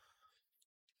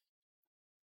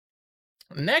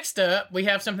 Next up, we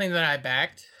have something that I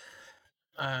backed.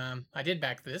 I did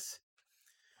back this.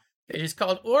 It is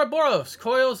called Ouroboros,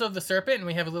 Coils of the Serpent, and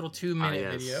we have a little 2-minute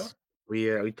video.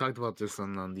 We talked about this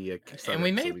on the Kickstarter and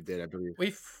we episode we did, I believe.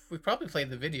 We probably played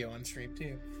the video on stream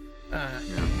too.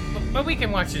 But we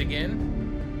can watch it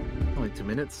again. Only 2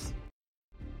 minutes.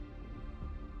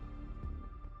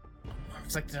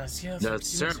 It's like the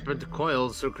serpent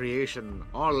coils through creation,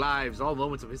 all lives, all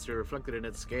moments of history reflected in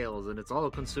its scales, and it's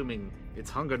all-consuming. Its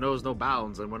hunger knows no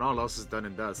bounds, and when all else is done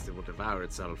in dust, it will devour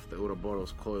itself. The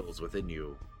Ouroboros coils within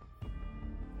you.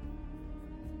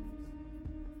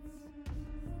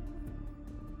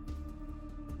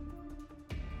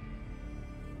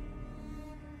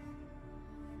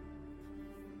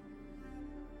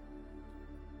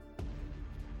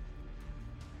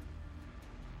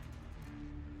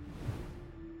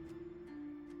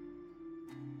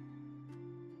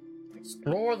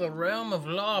 Explore the realm of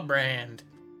Lawbrand.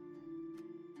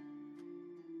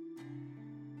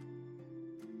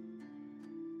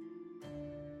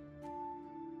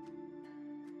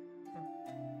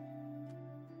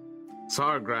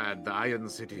 Sargrad, the Iron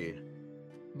City.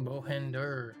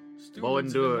 Bohendur.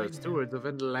 Stewards of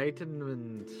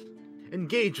Enlightenment.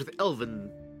 Engage with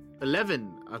 11.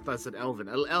 I thought I said Elven.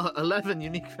 11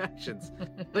 unique factions.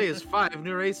 Play as 5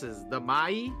 new races. The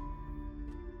Mai.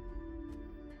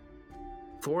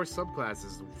 4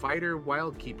 subclasses: Fighter,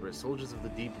 Wildkeeper, Soldiers of the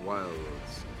Deep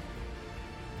Wilds.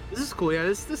 This is cool, yeah.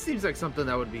 This seems like something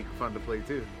that would be fun to play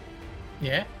too.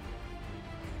 Yeah.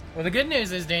 Well, the good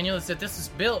news is, Daniel, is that this is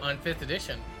built on 5th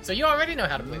edition, so you already know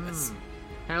how to play this.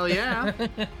 Hell yeah!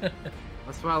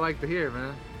 That's what I like to hear,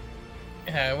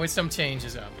 man. With some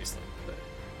changes, obviously. But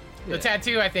Yeah. the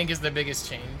tattoo, I think, is the biggest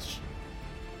change.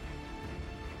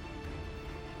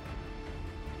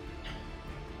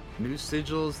 New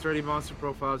sigils, 30 monster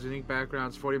profiles, unique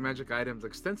backgrounds, 40 magic items,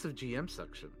 extensive GM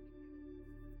section.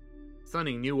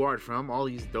 Stunning new art from all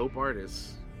these dope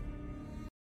artists.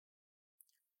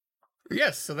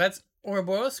 Yes, so that's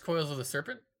Ouroboros, Coils of the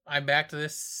Serpent. I backed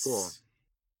this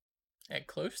at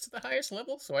close to the highest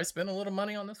level, so I spent a little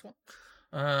money on this one.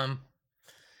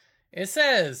 It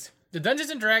says, the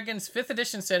Dungeons & Dragons 5th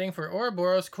edition setting for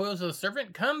Ouroboros, Coils of the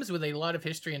Serpent comes with a lot of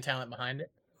history and talent behind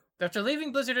it. After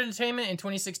leaving Blizzard Entertainment in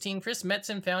 2016, Chris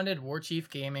Metzen founded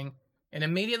Warchief Gaming and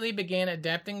immediately began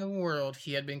adapting the world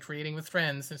he had been creating with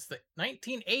friends since the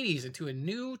 1980s into a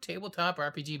new tabletop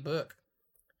RPG book.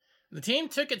 The team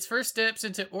took its first steps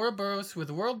into Ouroboros with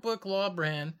World Book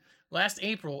Lawbrand last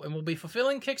April and will be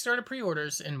fulfilling Kickstarter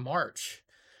pre-orders in March.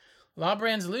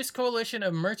 Lawbrand's loose coalition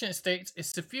of merchant states is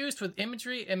suffused with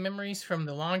imagery and memories from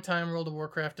the longtime World of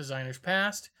Warcraft designers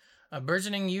past, a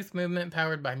burgeoning youth movement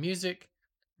powered by music,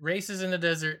 races in the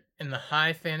desert, and the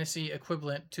high fantasy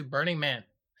equivalent to Burning Man.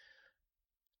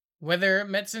 Whether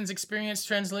Metzen's experience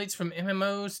translates from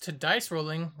MMOs to dice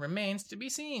rolling remains to be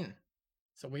seen.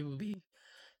 So we will be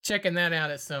checking that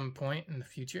out at some point in the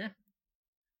future.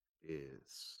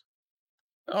 is.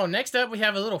 Oh, next up we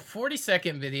have a little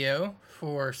 40-second video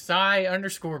for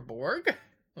Psy_Borg.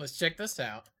 Let's check this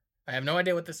out. I have no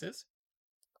idea what this is.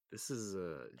 This is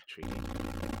intriguing.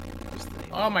 Just the name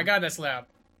Oh my alone. god, that's loud.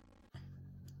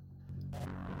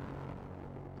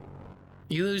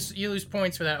 You lose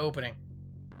points for that opening.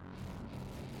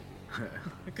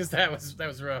 Because that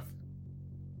was rough.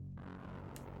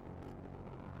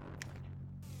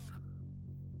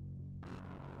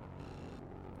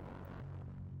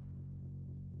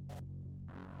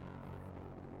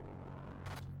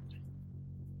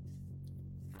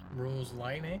 Rules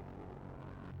lightning.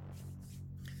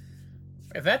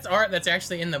 If that's art that's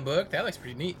actually in the book, that looks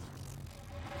pretty neat.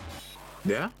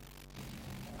 Yeah.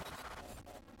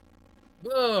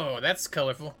 Whoa, that's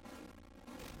colorful.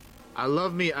 I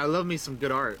love me some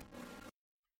good art.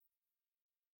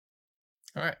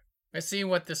 All right, let's see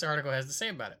what this article has to say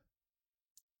about it.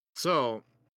 So,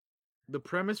 the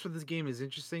premise for this game is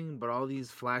interesting, but all these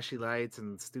flashy lights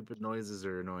and stupid noises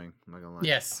are annoying. I'm not gonna lie.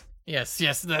 Yes.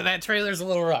 That trailer's a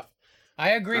little rough.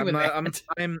 I agree with that.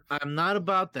 I'm not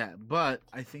about that, but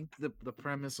I think the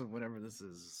premise of whatever this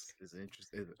is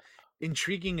interesting,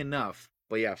 intriguing enough.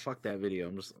 But yeah, fuck that video.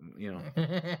 I'm just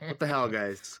what the hell,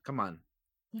 guys? Come on.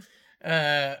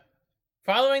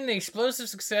 Following the explosive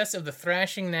success of the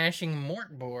thrashing, gnashing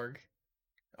Mortborg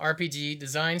RPG,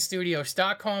 design studio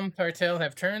Stockholm Cartel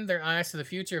have turned their eyes to the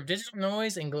future of digital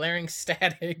noise and glaring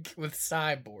static with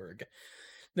Cyborg.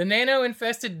 The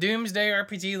nano-infested Doomsday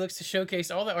RPG looks to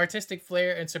showcase all the artistic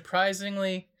flair and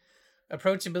surprisingly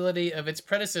approachability of its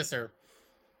predecessor.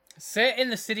 Set in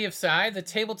the city of Psy, the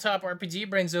tabletop RPG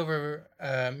brings over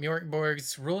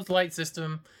Mjorkborg's rules light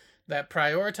system that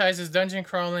prioritizes dungeon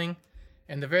crawling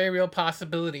and the very real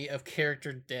possibility of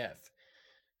character death.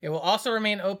 It will also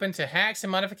remain open to hacks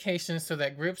and modifications so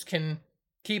that groups can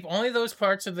keep only those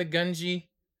parts of the grungy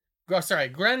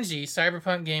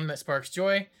cyberpunk game that sparks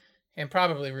joy and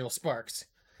probably real sparks.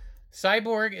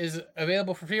 Cyborg is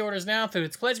available for pre-orders now through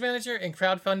its pledge manager, and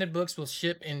crowdfunded books will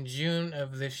ship in June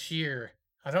of this year.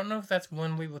 I don't know if that's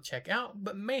one we will check out,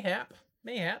 but mayhap.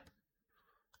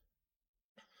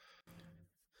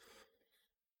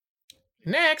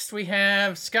 Next, we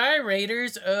have Sky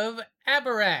Raiders of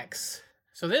Abarax.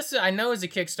 So this, I know, is a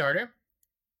Kickstarter.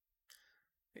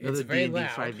 It's very D&D loud.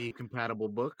 5e compatible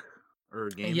book or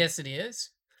game. Yes, it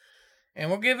is. And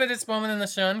we'll give it its moment in the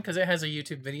sun because it has a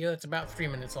YouTube video. It's about 3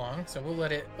 minutes long, so we'll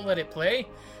let it play.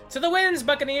 To the winds,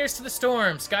 buccaneers, to the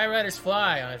storm. Sky Riders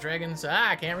fly on a dragon's...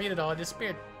 I can't read it all. It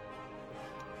disappeared.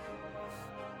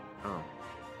 Oh.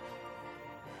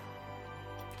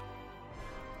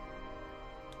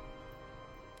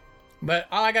 But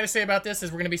all I got to say about this is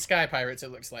we're going to be sky pirates,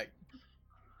 it looks like.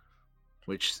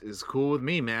 Which is cool with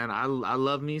me, man. I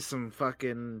love me some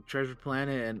fucking Treasure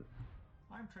Planet and...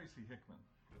 I'm Tracy Hickman.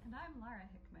 And I'm Lara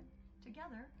Hickman.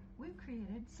 Together, we've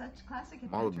created such classic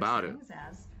All adventure about settings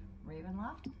as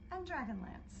Ravenloft and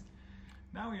Dragonlance.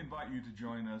 Now we invite you to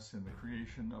join us in the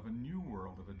creation of a new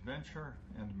world of adventure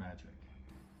and magic.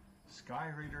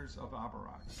 Sky Raiders of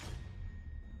Abarax.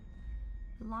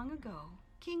 Long ago,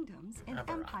 kingdoms and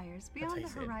empires beyond the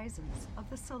horizons of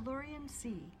the Silurian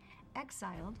Sea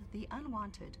exiled the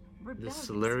unwanted, rebellious,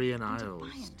 Silurian and Isles.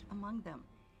 defiant among them,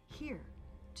 here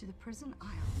to the prison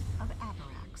isle of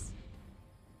Abarax.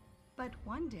 But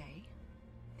one day,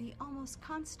 the almost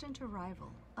constant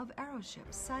arrival of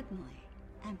aeroships suddenly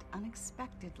and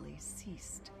unexpectedly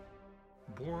ceased.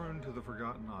 Born to the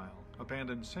Forgotten Isle,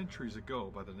 abandoned centuries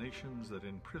ago by the nations that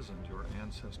imprisoned your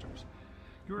ancestors,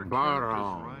 your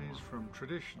characters rise from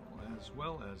traditional as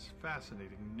well as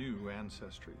fascinating new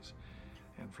ancestries,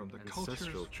 and from the cultures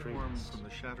formed from the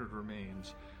shattered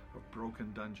remains of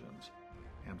broken dungeons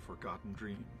and forgotten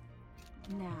dreams.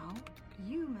 Now,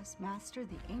 you must master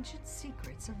the ancient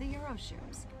secrets of the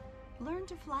aeroships, learn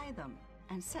to fly them,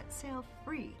 and set sail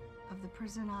free of the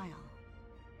prison isle.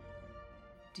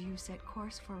 Do you set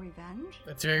course for revenge?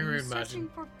 That's very rude, searching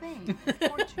for fame and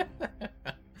fortune?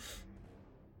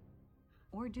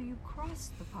 Or do you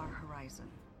cross the far horizon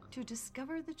to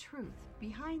discover the truth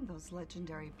behind those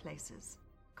legendary places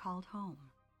called home?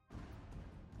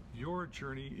 Your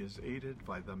journey is aided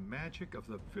by the magic of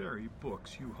the very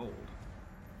books you hold.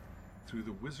 Through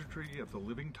the wizardry of the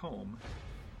living tome,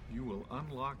 you will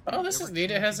unlock the this is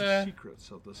neat. It has a... secrets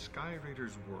of the Sky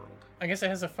Raiders world. I guess it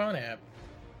has a phone app.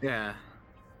 Yeah.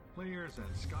 Players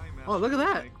and Sky Masters look at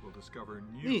that. will discover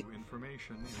new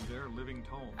information in their living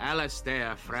tome.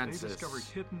 Alastair Francis. They discover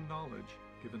hidden knowledge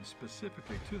given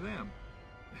specifically to them,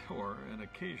 or an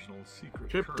occasional secret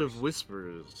Crypt curse. of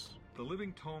Whispers. The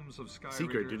living tomes of Sky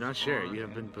Secret, do Raiders not share. are You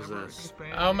have been an possessed.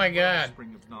 ever-expanding Oh my god.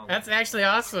 wellspring of knowledge, That's actually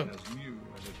awesome. as new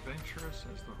and adventurous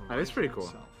as the That is pretty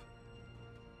horizon cool. itself.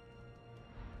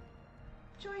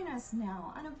 Join us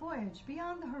now on a voyage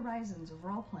beyond the horizons of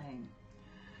role-playing.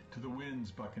 To the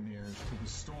winds, Buccaneers, to the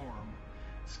storm,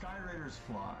 Sky Raiders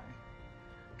fly.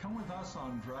 Come with us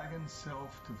on Dragon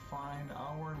Sylph to find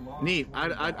our lost Neat. way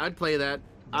I'd back play that.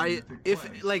 to the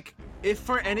mythic place. If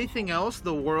for anything else,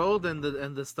 the world and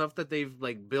the stuff that they've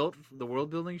like built, the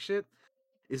world building shit,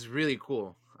 is really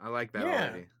cool. I like that Yeah.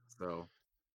 already. So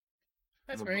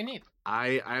That's very neat.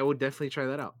 I would definitely try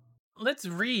that out. Let's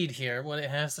read here what it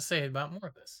has to say about more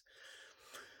of this.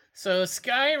 So,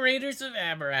 Sky Raiders of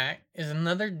Abarak is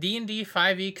another D&D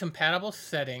 5e compatible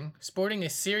setting, sporting a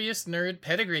serious nerd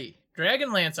pedigree.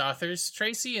 Dragonlance authors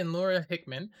Tracy and Laura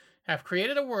Hickman have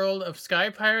created a world of sky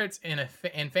pirates and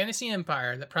fantasy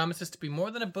empire that promises to be more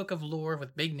than a book of lore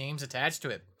with big names attached to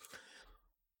it.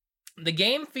 The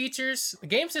game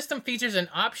system features an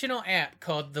optional app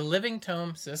called the Living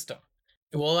Tome System.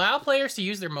 It will allow players to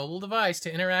use their mobile device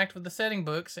to interact with the setting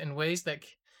books in ways that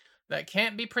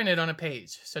can't be printed on a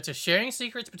page, such as sharing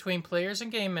secrets between players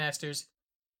and game masters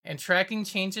and tracking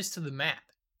changes to the map.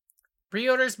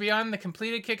 Pre-orders beyond the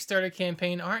completed Kickstarter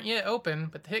campaign aren't yet open,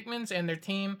 but the Hickmans and their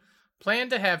team plan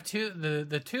to have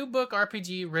the two-book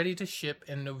RPG ready to ship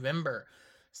in November.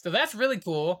 So that's really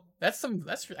cool. That's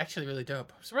actually really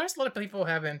dope. I'm surprised a lot of people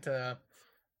haven't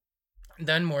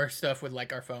done more stuff with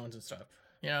like our phones and stuff.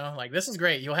 You know, like this is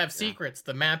great. You'll have secrets.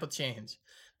 The map will change.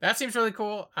 That seems really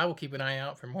cool. I will keep an eye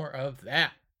out for more of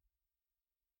that.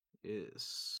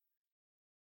 Yes.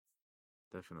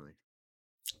 Definitely.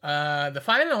 The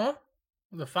final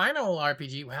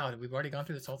RPG. Wow, we've already gone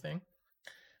through this whole thing.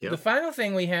 Yep. The final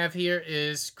thing we have here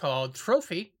is called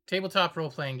Trophy, tabletop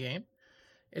role-playing game.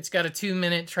 It's got a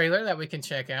 2-minute trailer that we can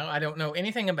check out. I don't know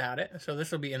anything about it, so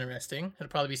this will be interesting. It'll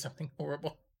probably be something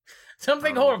horrible.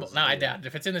 Something horrible. No, I doubt it.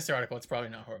 If it's in this article, it's probably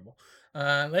not horrible.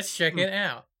 Let's check it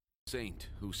out. Saint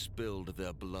who spilled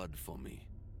their blood for me,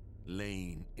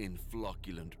 lain in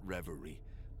flocculent reverie,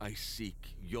 I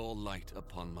seek your light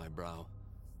upon my brow.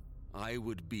 I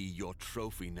would be your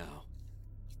trophy now,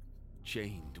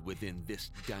 chained within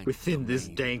this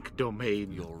dank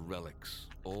domain. Your relics,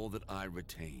 all that I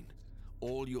retain,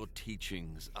 all your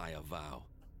teachings I avow.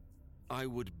 I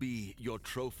would be your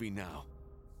trophy now,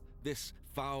 this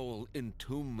foul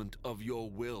entombment of your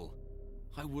will.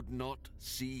 I would not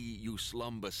see you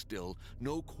slumber still,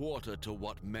 no quarter to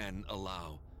what men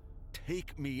allow.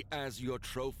 Take me as your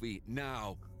trophy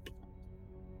now.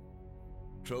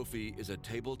 Trophy is a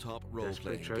tabletop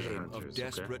role-playing game of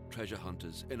desperate treasure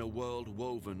hunters in a world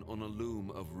woven on a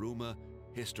loom of rumor,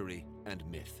 history, and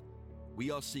myth. We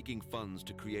are seeking funds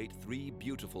to create 3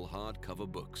 beautiful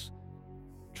hardcover books.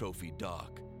 Trophy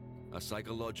Dark, a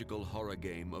psychological horror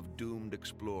game of doomed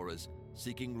explorers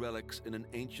seeking relics in an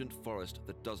ancient forest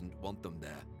that doesn't want them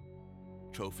there.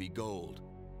 Trophy Gold,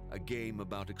 a game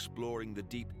about exploring the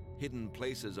deep, hidden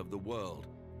places of the world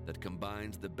that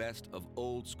combines the best of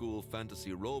old-school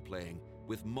fantasy role-playing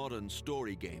with modern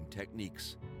story game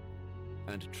techniques.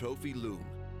 And Trophy Loom,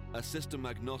 a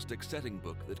system-agnostic setting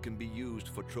book that can be used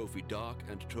for Trophy Dark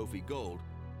and Trophy Gold,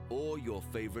 or your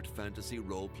favorite fantasy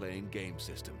role-playing game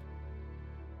system.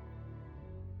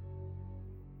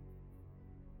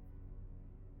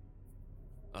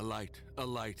 Alight,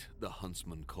 the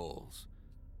huntsman calls,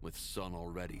 with sun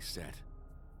already set.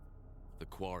 The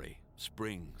quarry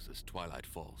springs as twilight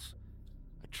falls,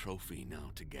 a trophy now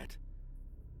to get.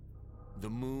 The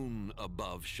moon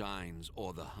above shines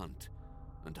o'er the hunt,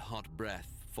 and hot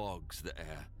breath fogs the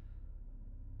air.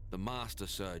 The master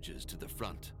surges to the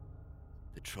front,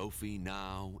 the trophy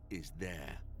now is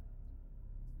there.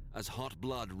 As hot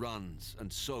blood runs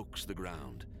and soaks the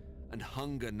ground, and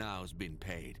hunger now's been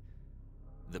paid,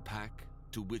 the pack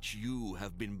to which you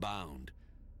have been bound,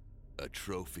 a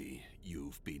trophy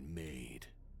you've been made.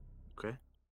 Okay.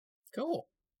 Cool.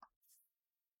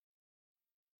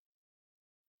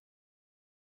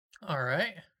 All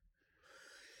right.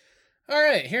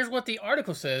 Here's what the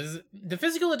article says. The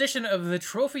physical edition of the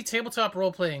Trophy tabletop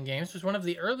role-playing games was one of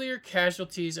the earlier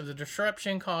casualties of the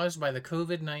disruption caused by the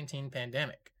COVID-19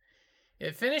 pandemic.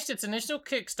 It finished its initial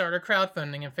Kickstarter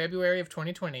crowdfunding in February of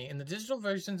 2020, and the digital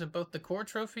versions of both the core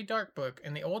Trophy Dark book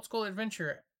and the old school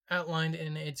adventure outlined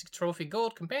in its Trophy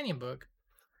Gold companion book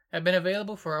have been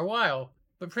available for a while,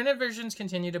 but printed versions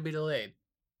continue to be delayed.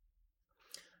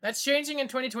 That's changing in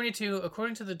 2022,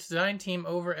 according to the design team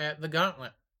over at The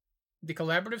Gauntlet. The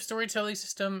collaborative storytelling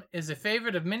system is a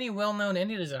favorite of many well-known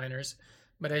indie designers,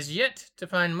 but has yet to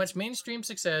find much mainstream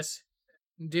success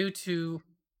due to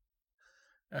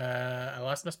I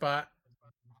lost my spot.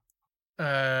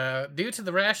 Due to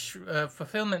the rash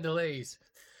fulfillment delays,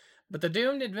 but the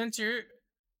doomed adventure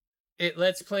it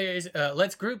lets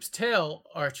groups tell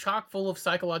are chock full of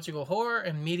psychological horror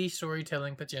and meaty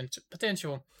storytelling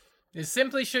potential. It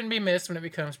simply shouldn't be missed when it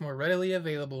becomes more readily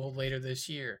available later this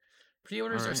year.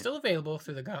 Pre-orders are still available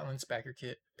through the Gauntlets Backer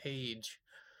Kit page.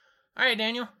 All right,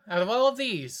 Daniel. Out of all of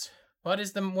these, what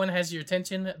is the one has your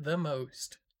attention the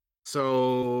most?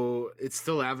 So it's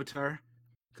still Avatar,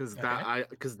 because Okay.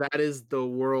 that is the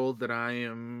world that I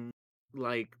am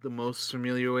like the most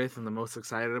familiar with and the most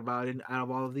excited about out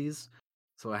of all of these.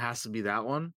 So it has to be that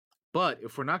one. But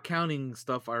if we're not counting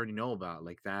stuff I already know about,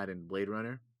 like that and Blade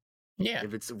Runner, Yeah.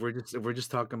 if we're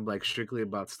just talking like strictly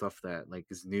about stuff that like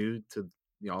is new to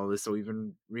all this that we've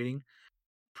been reading,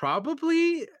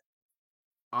 probably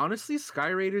honestly Sky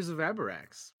Raiders of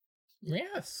Abarax.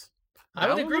 Yes. I would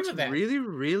That one agree looks with that. really,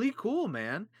 really cool,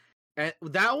 man. And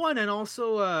that one and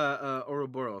also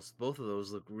Ouroboros, both of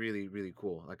those look really, really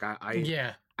cool. Like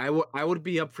Yeah. I would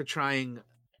be up for trying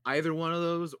either one of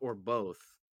those or both.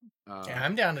 Yeah,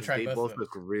 I'm down to Because try both of those.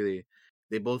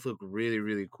 they both look really,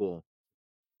 really cool.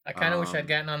 I kind of wish I'd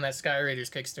gotten on that Sky Raiders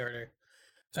Kickstarter.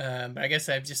 But I guess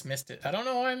I've just missed it. I don't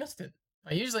know why I missed it.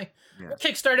 I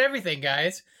kickstart everything,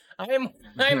 guys. I am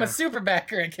a super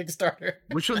backer at Kickstarter.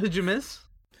 Which one did you miss?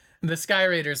 The Sky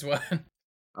Raiders one.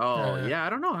 Oh yeah, I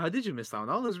don't know. How did you miss that one?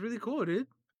 That looks really cool, dude.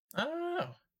 I don't know.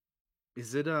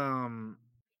 Is it It's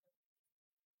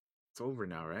over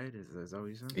now, right? Is that what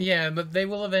you said? Yeah, but they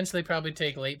will eventually probably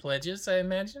take late pledges, I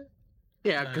imagine.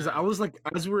 Yeah, because I was like,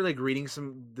 as we were like reading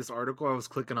this article, I was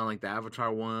clicking on like the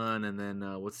Avatar one, and then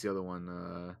what's the other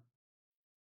one?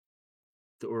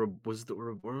 Was it the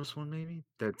Ouroboros one maybe?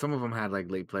 That some of them had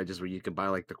like late pledges where you could buy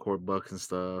like the core books and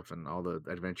stuff, and all the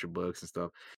adventure books and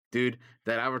stuff. Dude,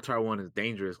 that Avatar one is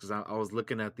dangerous because I was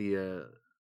looking at the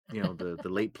the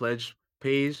late pledge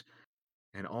page,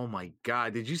 and oh my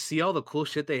god, did you see all the cool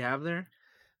shit they have there?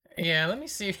 Yeah, let me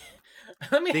see.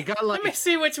 They got let me like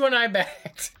see which one I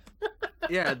backed.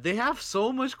 yeah, they have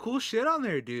so much cool shit on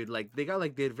there, dude. Like they got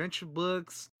like the adventure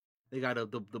books, they got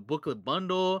the booklet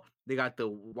bundle, they got the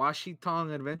Washi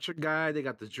Tong adventure guide, they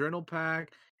got the journal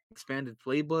pack, expanded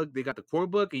playbook, they got the core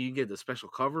book, and you get the special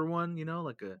cover one,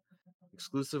 like a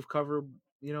exclusive cover,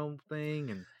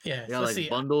 thing, and they Yes, got let's like see.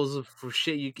 bundles for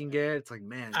shit you can get. It's like,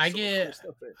 man, there's so much cool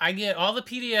stuff there. I get all the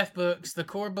PDF books, the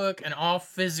core book, and all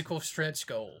physical stretch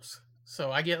goals.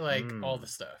 So I get like all the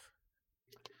stuff.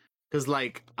 Cause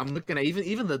like I'm looking at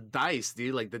even the dice,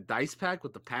 dude. Like the dice pack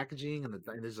with the packaging and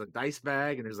there's a dice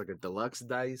bag and there's like a deluxe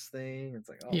dice thing. It's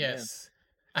like, oh yes,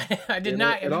 man, I did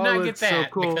not all get looks so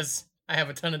that cool. because I have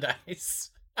a ton of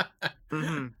dice.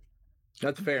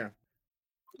 That's fair,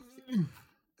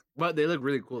 but they look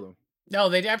really cool though. No,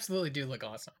 they absolutely do look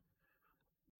awesome.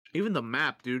 Even the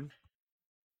map, dude.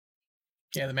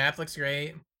 Yeah, the map looks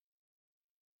great.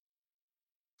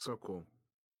 So cool.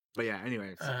 But yeah,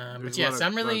 anyway. But yes,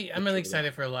 I'm really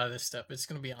excited for a lot of this stuff. It's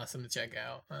gonna be awesome to check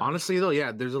out. Honestly, though,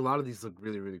 yeah, there's a lot of these look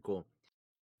really, really cool.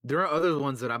 There are other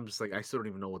ones that I'm just like, I still don't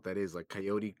even know what that is, like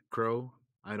Coyote Crow.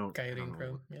 Coyote and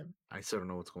Crow. Yeah. I still don't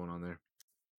know what's going on there.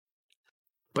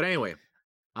 But anyway,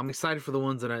 I'm excited for the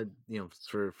ones that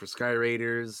for Sky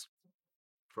Raiders,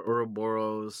 for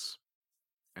Ouroboros,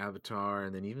 Avatar,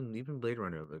 and then even Blade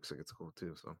Runner looks like it's cool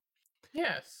too. So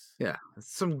yes, yeah,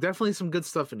 definitely some good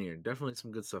stuff in here.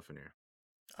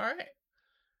 All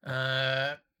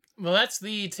right. Well, that's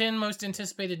the 10 most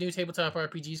anticipated new tabletop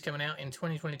RPGs coming out in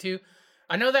 2022.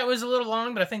 I know that was a little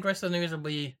long, but I think the rest of the news will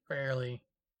be fairly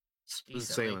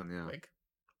sailing, yeah. quick.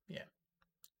 Yeah.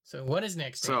 So what is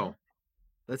next? So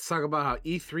let's talk about how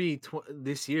E3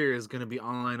 this year is going to be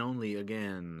online only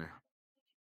again.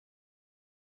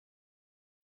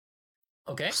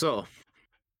 Okay. So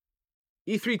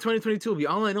E3 2022 will be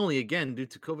online only again due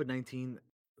to COVID-19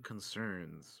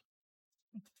 concerns.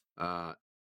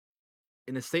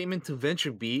 In a statement to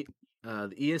VentureBeat,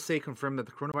 the ESA confirmed that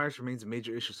the coronavirus remains a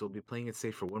major issue, so we'll be playing it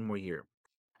safe for one more year.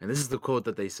 And this is the quote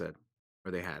that they said,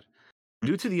 or they had.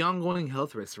 Due to the ongoing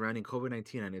health risks surrounding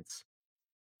COVID-19 and its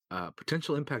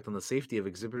potential impact on the safety of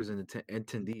exhibitors and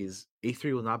attendees,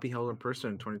 E3 will not be held in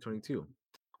person in 2022.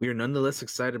 We are nonetheless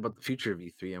excited about the future of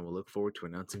E3 and we'll look forward to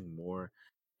announcing more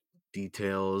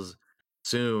details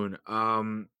soon.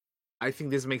 I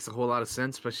think this makes a whole lot of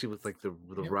sense, especially with like the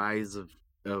rise of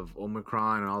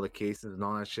Omicron and all the cases and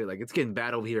all that shit. Like it's getting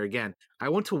bad over here again.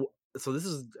 So this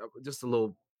is just a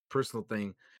little personal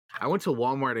thing. I went to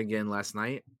Walmart again last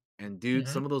night, and dude,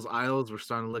 some of those aisles were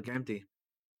starting to look empty.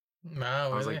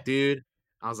 Wow, I was like, dude,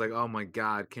 oh my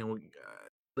god, can we?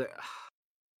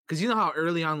 because you know how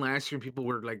early on last year people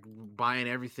were like buying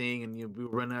everything and we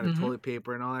were running out of toilet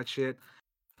paper and all that shit.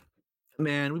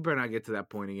 Man, we better not get to that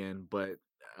point again. But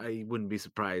I wouldn't be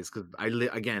surprised because I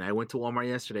went to Walmart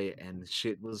yesterday and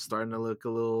shit was starting to look a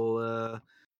little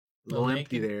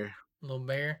empty naked, there. little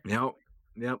bare.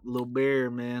 Yep, little bare,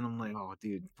 man. I'm like, oh,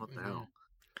 dude, what the hell?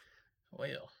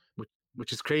 Well,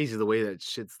 which is crazy the way that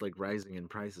shit's like rising in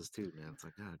prices too, man. It's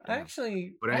like, God damn.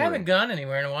 Actually, But I anyway, haven't gone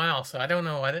anywhere in a while, so I don't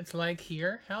know what it's like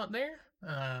here out there.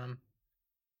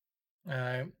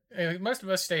 Most of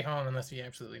us stay home unless we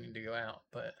absolutely need to go out.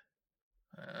 But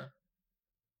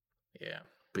yeah,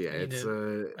 but yeah, I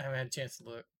haven't had a chance to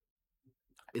look.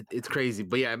 It's crazy,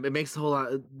 but yeah, it makes a whole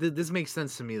lot. This makes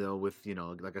sense to me though, with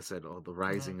like I said, all the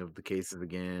rising of the cases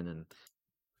again and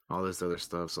all this other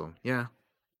stuff. So yeah,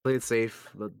 play it safe,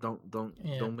 but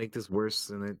don't make this worse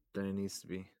than it needs to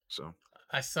be. So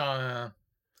I saw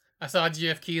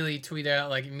Jeff Keighley tweet out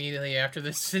like immediately after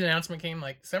this announcement came,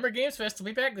 like Summer Games Fest will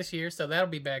be back this year, so that'll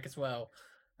be back as well.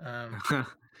 all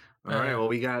right, well,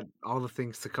 we got all the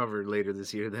things to cover later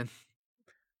this year then.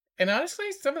 And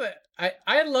honestly, some of the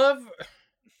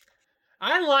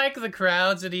I like the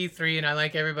crowds at E3, and I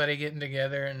like everybody getting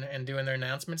together and doing their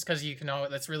announcements because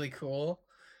that's really cool.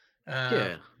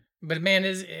 Yeah. But man,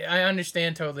 I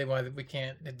understand totally why we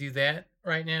can't do that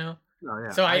right now. Oh,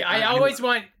 yeah. So I always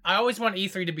want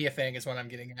E3 to be a thing is what I'm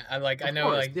getting at.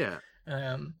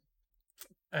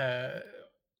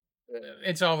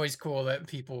 It's always cool that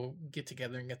people get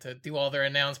together and get to do all their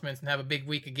announcements and have a big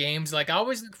week of games. Like I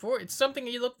always look forward. It's something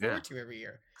you look forward to every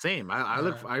year. Same. I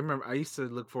remember I used to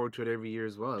look forward to it every year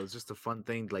as well. It was just a fun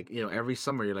thing. Like every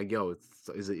summer you're like, yo,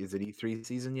 is it E3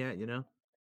 season yet?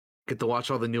 Get to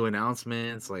watch all the new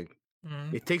announcements. Like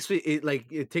it takes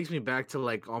me back to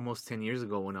like almost 10 years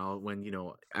ago when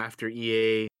after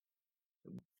EA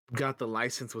got the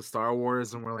license with Star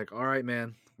Wars and we're like, all right,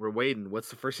 man, we're waiting. What's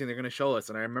the first thing they're gonna show us?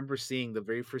 And I remember seeing the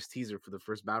very first teaser for the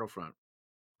first Battlefront,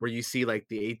 where you see like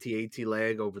the AT-AT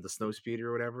leg over the snow speeder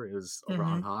or whatever. It was over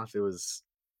on Hoth. It was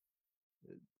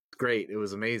great. It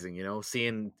was amazing,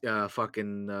 seeing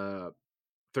fucking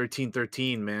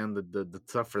 1313, man. The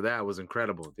stuff for that was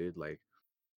incredible, dude. Like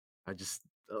I just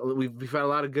we've had a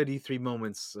lot of good E3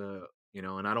 moments, and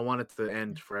I don't want it to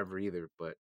end forever either,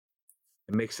 but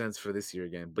it makes sense for this year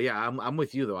again. But yeah, I'm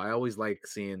with you though. I always like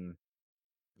seeing,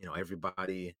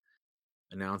 everybody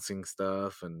announcing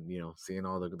stuff and seeing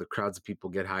all the crowds of people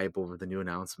get hype over the new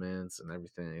announcements and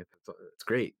everything. It's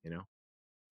great,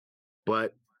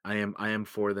 But I am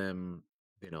for them,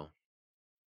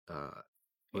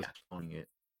 postponing it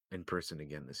in person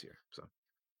again this year. So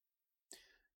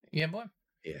yeah, boy.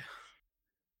 Yeah.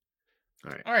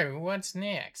 All right. What's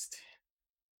next?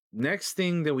 Next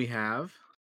thing that we have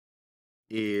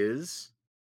is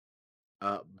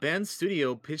Bend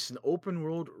Studio pitched an open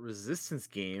world Resistance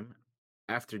game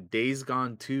after Days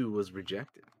Gone 2 was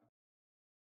rejected.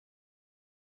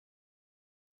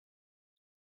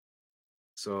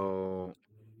 So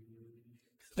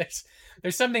there's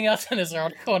something else in this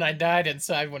article, and I died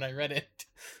inside when I read it.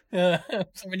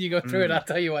 So when you go through it, I'll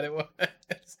tell you what it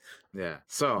was. Yeah.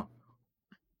 So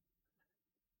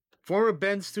former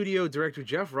Bend Studio director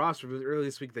Jeff Ross revealed earlier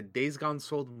this week that Days Gone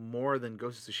sold more than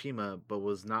Ghost of Tsushima, but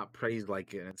was not praised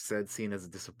like it, and instead seen as a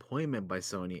disappointment by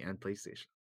Sony and PlayStation.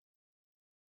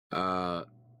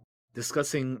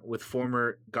 Discussing with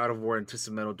former God of War and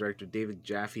Twisted Metal director David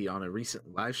Jaffe on a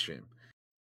recent live stream,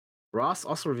 Ross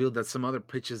also revealed that some other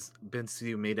pitches Bend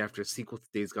Studio made after a sequel to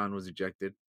Days Gone was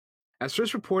rejected. As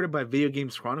first reported by Video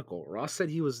Games Chronicle, Ross said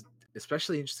he was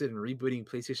especially interested in rebooting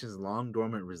PlayStation's long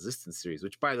dormant Resistance series,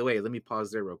 which, by the way, let me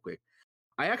pause there real quick.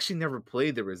 I actually never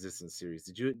played the Resistance series.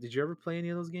 Did you ever play any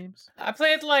of those games? I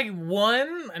played like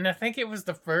one, and I think it was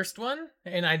the first one,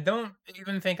 and I don't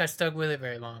even think I stuck with it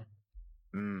very long.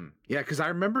 Yeah, because I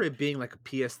remember it being like a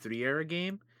PS3 era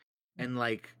game, and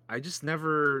like I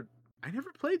never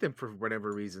played them for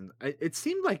whatever reason. It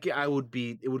seemed like it would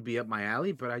be up my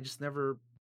alley, but I just never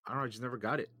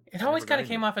got it. It always kind of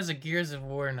came off as a Gears of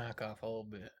War knockoff a little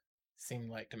bit. Seemed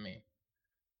like to me.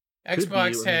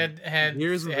 Xbox had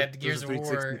Gears of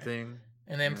War thing,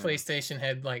 and then PlayStation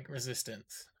had like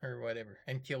Resistance or whatever,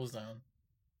 and Killzone.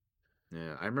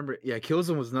 Yeah, I remember. Yeah,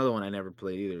 Killzone was another one I never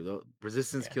played either. Though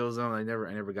Resistance, Killzone, I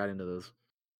never got into those.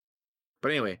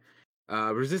 But anyway,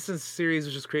 Resistance series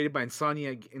was just created by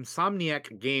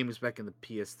Insomniac Games back in the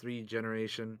PS3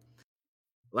 generation.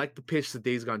 Like the pitch to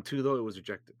Days Gone 2, though, it was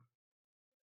rejected.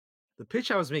 The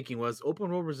pitch I was making was open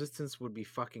world Resistance would be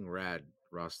fucking rad,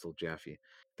 Ross told Jaffe.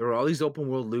 There were all these open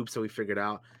world loops that we figured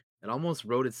out. It almost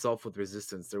wrote itself with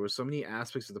Resistance. There were so many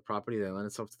aspects of the property that lent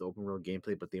itself to the open world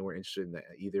gameplay, but they weren't interested in that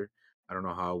either. I don't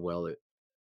know how well it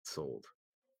sold.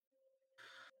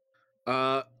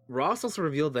 Ross also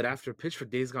revealed that after a pitch for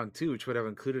Days Gone 2, which would have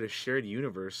included a shared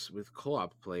universe with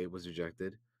co-op play, was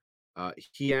rejected.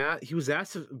 He was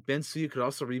asked if Ben Studio could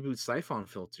also reboot Siphon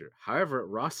Filter. However,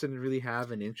 Ross didn't really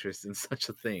have an interest in such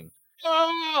a thing. That's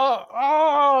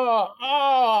How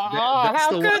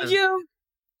the could one. you?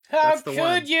 How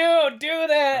could you do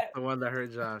that? That's the one that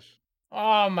hurt Josh.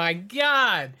 Oh my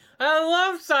god. I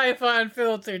love Siphon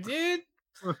Filter, dude.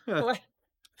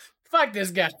 Fuck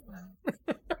this guy.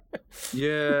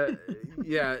 Yeah.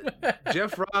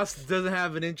 Jeff Ross doesn't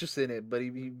have an interest in it, but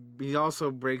he also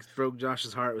broke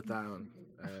Josh's heart with that one.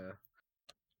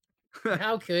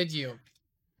 How could you?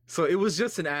 So it was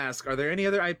just an ask. Are there any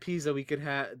other IPs that we can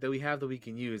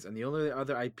use? And the only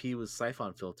other IP was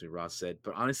Siphon Filter, Ross said.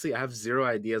 But honestly, I have zero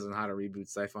ideas on how to reboot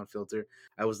Siphon Filter.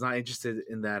 I was not interested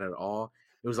in that at all.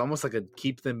 It was almost like a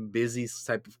keep them busy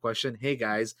type of question. Hey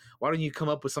guys, why don't you come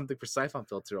up with something for Siphon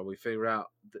Filter while we figure out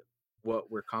what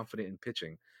we're confident in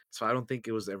pitching? So I don't think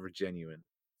it was ever genuine.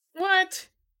 What?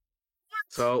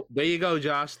 So there you go,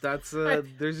 Josh. That's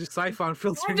there's your Siphon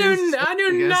Filter. I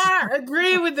do not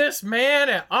agree with this man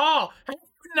at all. I do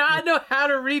not know how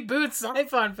to reboot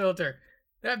Siphon Filter.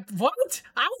 What?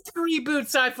 I can reboot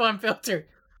Siphon Filter.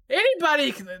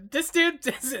 Anybody? This dude.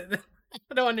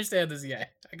 I don't understand this guy.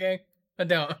 Okay, I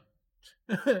don't.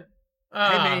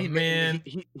 Hey man,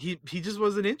 he just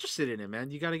wasn't interested in it,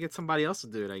 man. You got to get somebody else to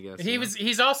do it, I guess.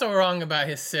 He's also wrong about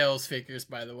his sales figures,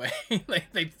 by the way.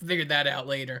 Like they figured that out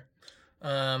later.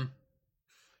 And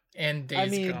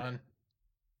Days Gone.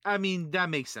 I mean, that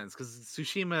makes sense because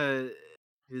Tsushima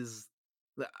is.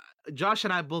 Josh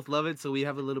and I both love it, so we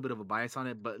have a little bit of a bias on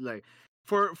it. But like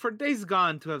for Days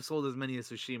Gone to have sold as many as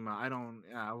Tsushima,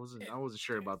 I wasn't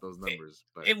sure about those numbers.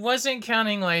 But it wasn't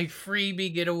counting like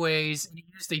freebie getaways. He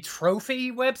used a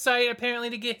trophy website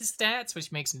apparently to get his stats,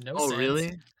 which makes no sense. Oh,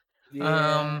 really?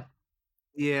 Yeah.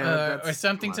 Or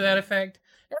something to that effect.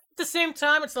 At the same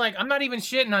time, it's like I'm not even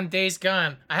shitting on Days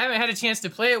Gone. I haven't had a chance to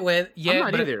play it with yet.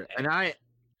 I'm not either,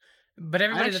 but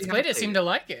everybody that's played it seemed to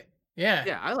like it. Yeah.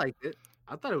 Yeah, I liked it.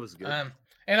 I thought it was good.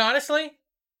 And honestly,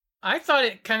 I thought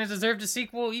it kind of deserved a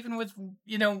sequel, even with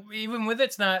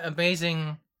it's not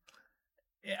amazing.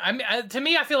 I mean, to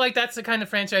me, I feel like that's the kind of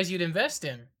franchise you'd invest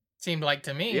in. Seemed like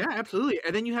to me. Yeah, absolutely.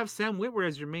 And then you have Sam Witwer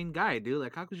as your main guy, dude.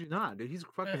 Like, how could you not, dude? He's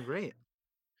fucking great.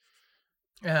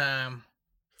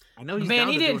 I know he's down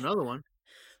to do another one.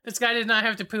 This guy did not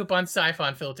have to poop on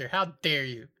Siphon Filter. How dare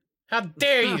you? How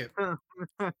dare you?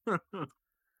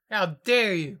 How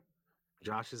dare you?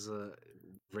 Josh is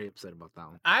very upset about that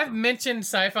one. I've mentioned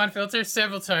Siphon Filter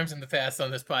several times in the past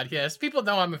on this podcast. People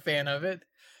know I'm a fan of it.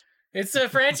 It's a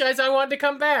franchise I wanted to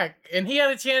come back, and he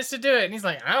had a chance to do it, and he's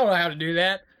like, I don't know how to do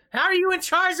that. How are you in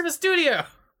charge of a studio?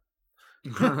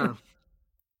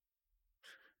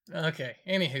 Okay,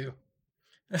 anywho.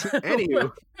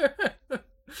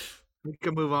 We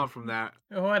can move on from that.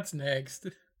 What's next?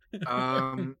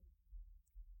 The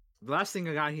last thing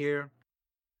I got here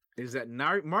is that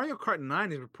Mario Kart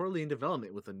 9 is reportedly in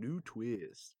development with a new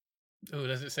twist. Oh,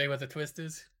 does it say what the twist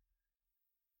is?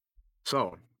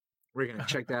 So, we're going to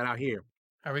check that out here.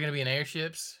 Are we going to be in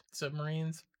airships,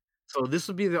 submarines? So this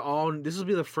will be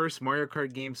the first Mario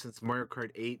Kart game since Mario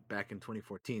Kart 8 back in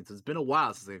 2014. So it's been a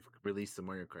while since they've released a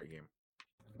Mario Kart game.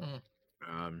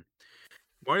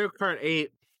 Mario Kart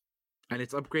 8 and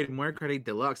its upgraded Mario Kart 8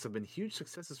 Deluxe have been huge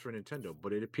successes for Nintendo,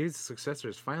 but it appears the successor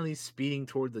is finally speeding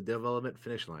toward the development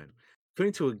finish line,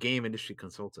 according to a game industry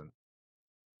consultant.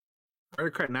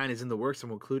 Mario Kart 9 is in the works and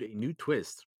will include a new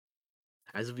twist,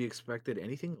 as if we expected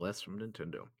anything less from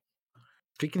Nintendo.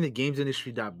 Speaking to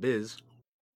GamesIndustry.biz,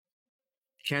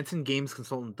 Canton Games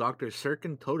consultant Dr.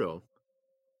 Serkan Toto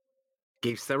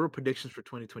gave several predictions for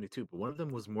 2022, but one of them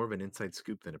was more of an inside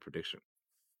scoop than a prediction.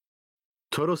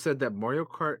 Toto said that Mario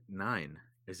Kart 9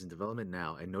 is in development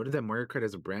now and noted that Mario Kart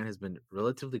as a brand has been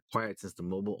relatively quiet since the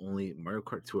mobile-only Mario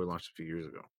Kart Tour launched a few years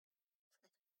ago.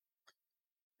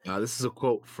 This is a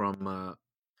quote from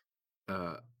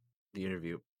the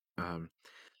interview. I'm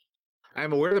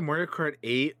aware that Mario Kart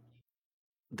 8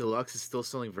 Deluxe is still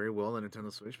selling very well on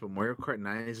Nintendo Switch, but Mario Kart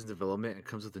 9 is in development and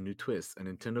comes with a new twist, and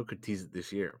Nintendo could tease it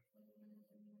this year.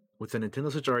 With the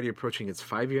Nintendo Switch already approaching its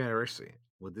 5-year anniversary,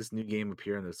 would this new game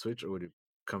appear on the Switch, or would it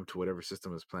come to whatever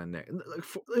system is planned next? You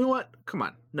know what? Come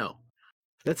on, no.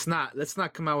 Let's not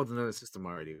come out with another system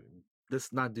already.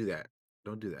 Let's not do that.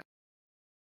 Don't do that.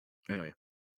 Anyway.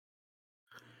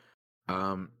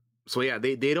 So yeah,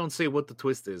 they don't say what the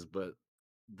twist is, but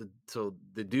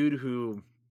the dude who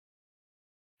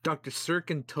Dr.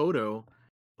 Serkan Toto,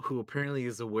 who apparently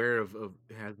is aware of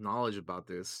has knowledge about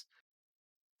this,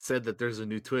 said that there's a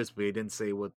new twist, but he didn't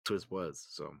say what the twist was.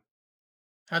 So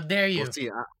How dare you? we'll see.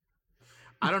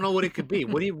 I don't know what it could be.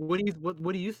 What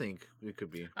do you think it could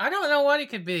be? I don't know what it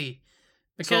could be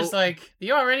because So, like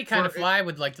you already kind of fly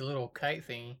with like the little kite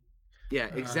thingy. Yeah,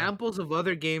 examples of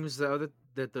other games that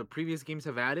the previous games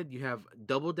have added. You have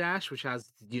Double Dash, which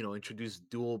has introduced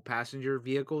dual passenger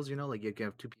vehicles. Like you can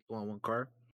have two people on one car.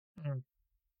 Mm.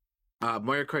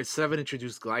 Mario Kart 7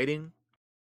 introduced gliding,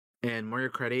 and Mario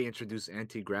Kart 8 introduced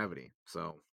anti-gravity.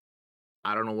 So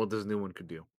I don't know what this new one could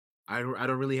do. I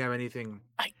don't really have anything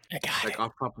I got like it.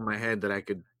 off the top of my head that I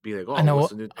could be like, oh, I know what's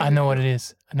the new thing? I know what it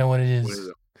is. I know what it is. What is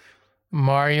it?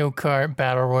 Mario Kart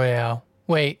Battle Royale.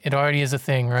 Wait, it already is a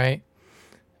thing, right?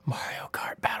 Mario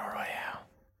Kart Battle Royale.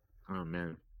 Oh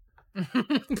man.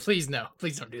 Please no.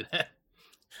 Please don't do that.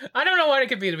 I don't know what it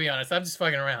could be, to be honest. I'm just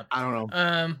fucking around. I don't know.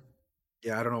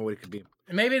 Yeah, I don't know what it could be.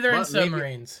 Maybe they're in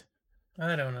submarines.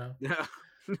 I don't know. Yeah.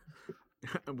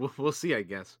 we'll see, I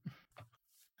guess.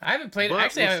 I haven't played.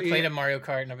 Actually, I haven't played a Mario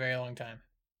Kart in a very long time.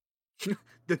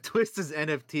 The twist is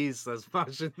NFTs, says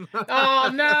Fashion.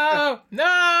 Oh no,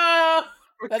 no!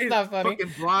 That's not funny.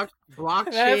 Fucking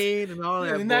blockchain and all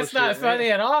that. And that's bullshit, not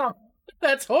funny at all.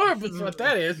 That's horrible. Is what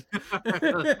that is.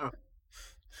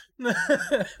 Don't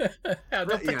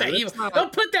put that evil.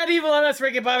 Don't put that evil on us,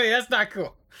 Ricky Bobby. That's not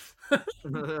cool.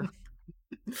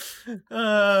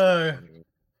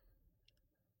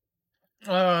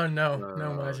 Oh no,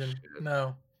 no, Margin,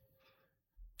 no.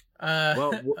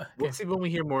 Well, we'll see when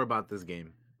we hear more about this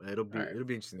game. It'll be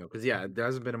interesting though, because there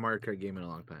hasn't been a Mario Kart game in a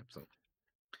long time, so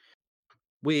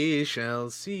we shall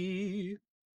see.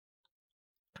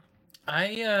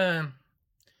 I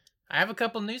have a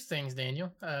couple news things,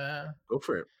 Daniel. Go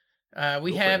for it.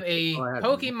 We have a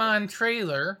Pokemon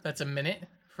trailer that's a minute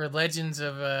for Legends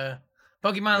of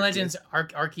Pokemon Arceus. Legends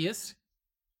Arceus.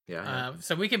 Yeah.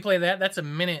 So we can play that. That's a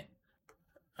minute.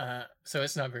 So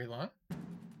it's not very long.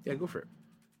 Yeah, go for it.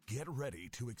 Get ready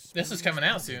to experience. This is coming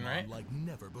out soon, right? Like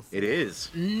never before. It is.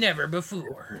 Never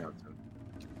before.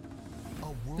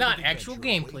 Not actual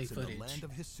gameplay footage. Land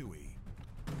of Hisui.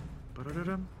 A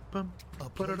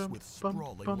place with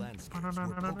sprawling landscapes where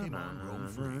Pokemon roam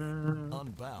free,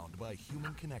 unbound by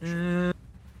human connection.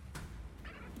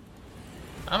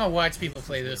 I'm gonna watch people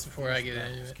play this before I get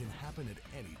into it. Can happen at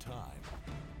any time.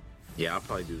 Yeah, I'll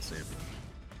probably do the same.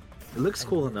 It looks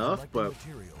cool enough, but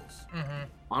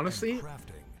honestly,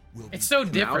 it's so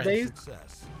different. Nowadays,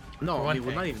 no, I mean,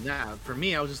 well, not even that. For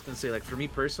me, I was just gonna say, like, for me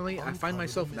personally, I find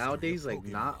myself nowadays like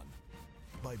not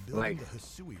like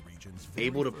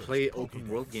able to play open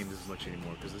world games as much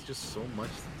anymore because there's just so much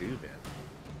to do, man.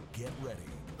 Get ready.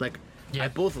 Like, I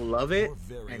both love it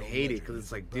and hate it because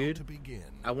it's like, dude,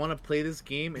 I want to play this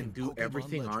game and do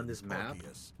everything on this map,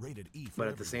 but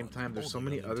at the same time, there's so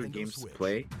many other games to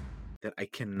play that I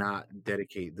cannot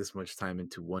dedicate this much time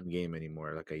into one game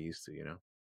anymore like I used to, Yeah.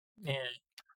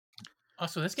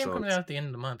 Also, this game comes out at the end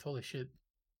of the month. Holy shit.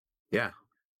 Yeah.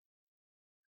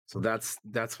 So that's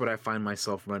what I find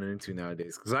myself running into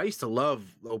nowadays. Because I used to love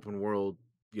open world,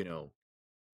 games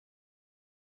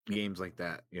like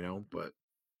that, but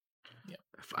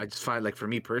I just find, like, for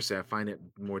me personally, I find it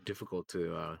more difficult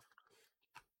to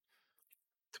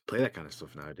play that kind of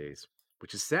stuff nowadays,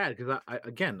 which is sad because I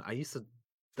used to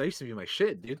be my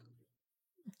shit, dude.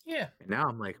 Yeah. And now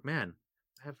I'm like, man,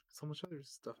 I have so much other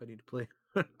stuff I need to play.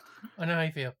 I know how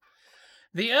you feel.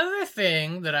 The other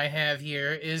thing that I have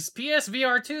here is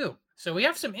PSVR 2. So we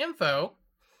have some info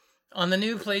on the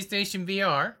new PlayStation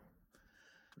VR.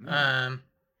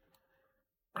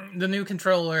 The new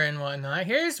controller and whatnot.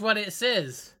 Here's what it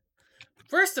says.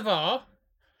 First of all,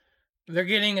 they're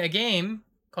getting a game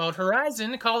called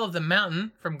Horizon Call of the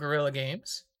Mountain from Guerrilla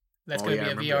Games. That's going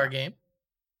to be a VR game.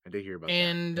 I did hear about that.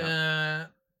 And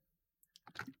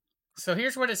so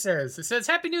here's what it says. It says,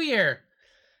 Happy New Year,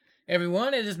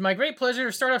 everyone. It is my great pleasure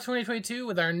to start off 2022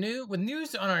 with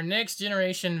news on our next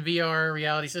generation VR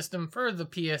reality system for the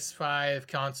PS5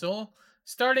 console,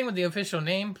 starting with the official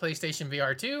name, PlayStation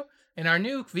VR 2, and our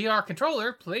new VR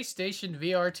controller, PlayStation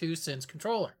VR 2 Sense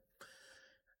Controller.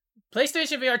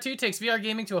 PlayStation VR 2 takes VR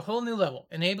gaming to a whole new level,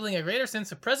 enabling a greater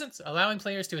sense of presence, allowing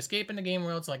players to escape into game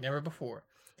worlds like never before.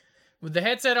 With the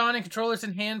headset on and controllers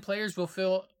in hand, players will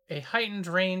feel a heightened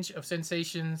range of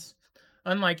sensations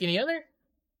unlike any other,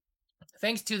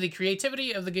 thanks to the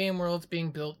creativity of the game worlds being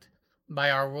built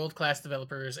by our world-class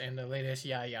developers and the latest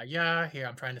Here,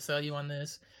 I'm trying to sell you on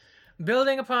this.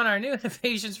 Building upon our new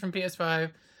innovations from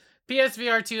PS5,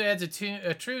 PSVR 2 adds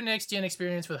a true next-gen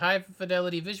experience with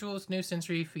high-fidelity visuals, new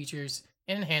sensory features,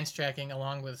 and enhanced tracking,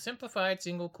 along with a simplified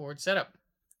single-cord setup.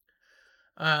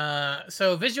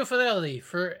 So visual fidelity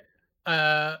for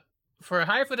For a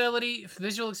high fidelity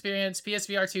visual experience,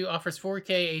 PSVR 2 offers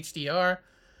 4K HDR,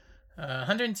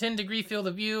 110 degree field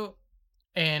of view,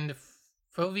 and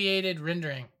foveated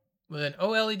rendering. With an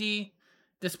OLED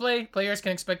display, players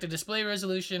can expect a display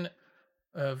resolution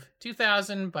of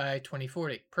 2000 by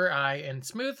 2040 per eye and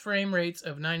smooth frame rates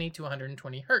of 90 to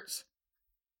 120 hertz.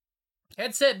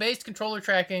 Headset-based controller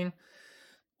tracking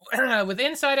with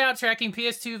inside-out tracking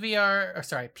PSVR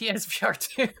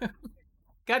 2.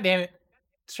 God damn it.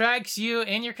 Tracks you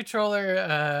and your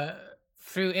controller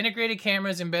through integrated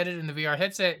cameras embedded in the VR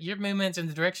headset. Your movements and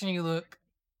the direction you look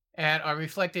at are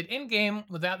reflected in-game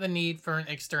without the need for an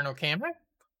external camera.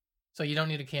 So you don't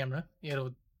need a camera.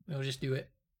 It'll just do it.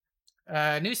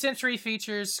 New sensory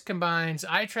features combines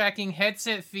eye tracking,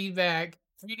 headset feedback,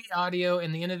 3D audio,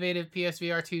 and the innovative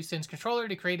PSVR 2 Sense controller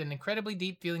to create an incredibly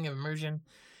deep feeling of immersion.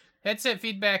 Headset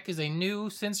feedback is a new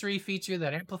sensory feature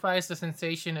that amplifies the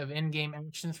sensation of in-game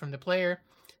actions from the player.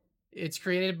 It's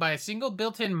created by a single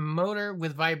built-in motor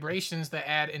with vibrations that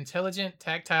add intelligent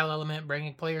tactile element,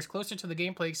 bringing players closer to the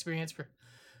gameplay experience.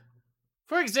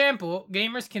 For example,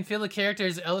 gamers can feel the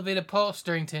character's elevated pulse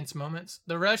during tense moments,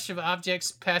 the rush of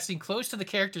objects passing close to the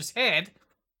character's head,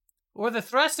 or the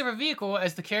thrust of a vehicle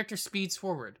as the character speeds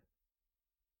forward.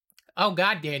 Oh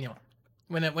God, Daniel.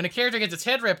 When a character gets its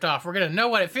head ripped off, we're going to know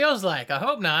what it feels like. I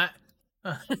hope not.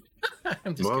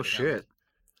 I'm just kidding. Shit.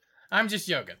 I'm just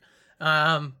joking.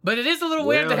 But it is a little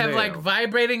weird to have like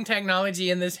vibrating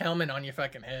technology in this helmet on your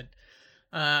fucking head.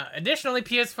 Additionally,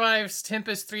 PS5's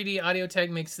Tempest 3D audio tech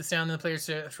makes the sound of the player's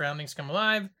surroundings come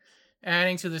alive,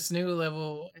 adding to this new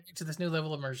level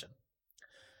of immersion.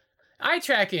 Eye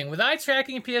tracking. With eye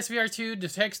tracking, PSVR 2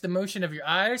 detects the motion of your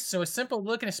eyes, so a simple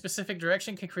look in a specific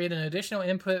direction can create an additional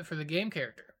input for the game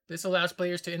character. This allows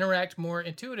players to interact more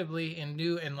intuitively in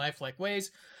new and lifelike ways,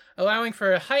 allowing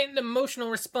for a heightened emotional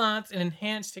response and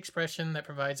enhanced expression that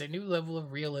provides a new level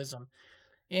of realism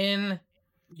in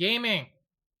gaming.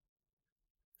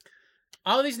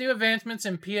 All of these new advancements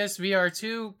in PSVR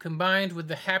 2, combined with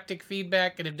the haptic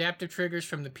feedback and adaptive triggers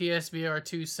from the PSVR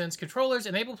 2 Sense controllers,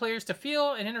 enable players to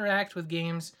feel and interact with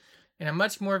games in a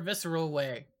much more visceral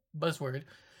way. Buzzword.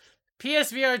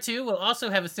 PSVR 2 will also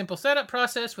have a simple setup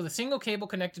process with a single cable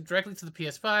connected directly to the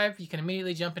PS5. You can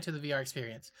immediately jump into the VR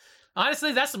experience.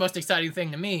 Honestly, that's the most exciting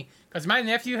thing to me, because my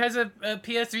nephew has a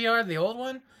PSVR, the old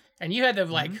one, and you had to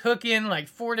like hook in like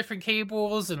 4 different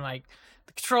cables and like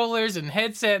the controllers and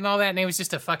headset and all that, and it was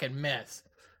just a fucking mess.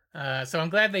 So I'm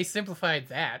glad they simplified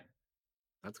that.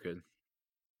 That's good.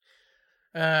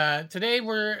 Today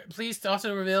we're pleased to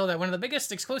also reveal that one of the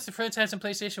biggest exclusive franchises in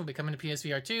PlayStation will be coming to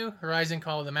PSVR 2, Horizon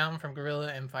Call of the Mountain from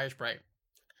Guerrilla and Firesprite.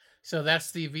 So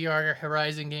that's the VR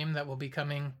Horizon game that will be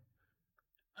coming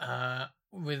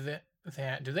with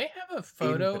that. Do they have a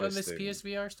photo of this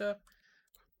PSVR stuff?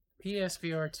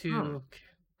 PSVR 2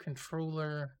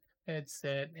 controller,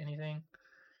 headset, anything?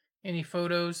 Any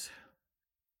photos?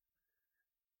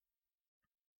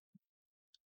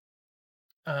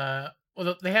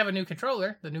 Well, they have a new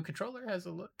controller. The new controller has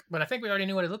a look, but I think we already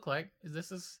knew what it looked like.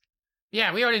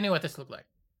 Yeah, we already knew what this looked like.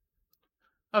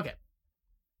 Okay.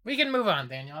 We can move on,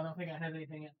 Daniel. I don't think I have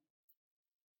anything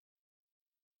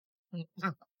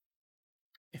in.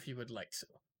 If you would like so.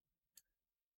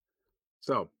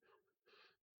 So,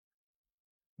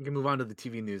 you can move on to the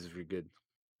TV news if you're good.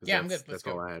 Yeah, I'm good. That's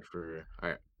all I had for. All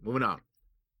right, moving on.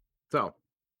 So,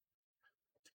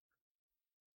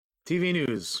 TV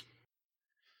news.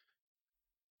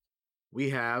 We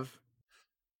have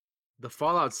the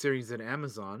Fallout series at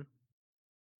Amazon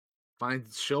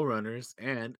finds showrunners,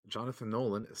 and Jonathan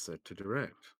Nolan is set to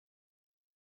direct.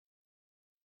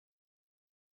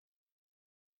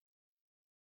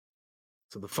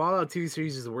 So the Fallout TV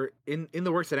series is in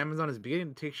the works at Amazon is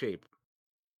beginning to take shape.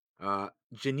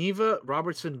 Geneva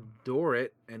Robertson Dorrit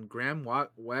and Graham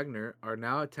Wagner are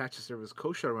now attached to serve as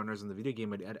co-showrunners on the video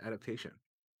game adaptation.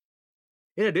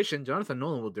 In addition, Jonathan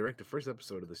Nolan will direct the first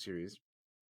episode of the series.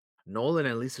 Nolan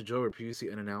and Lisa Joy were previously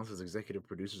unannounced as executive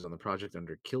producers on the project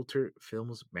under Kilter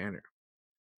Films banner.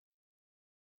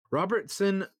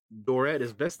 Robertson Dorrit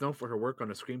is best known for her work on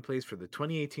the screenplays for the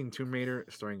 2018 Tomb Raider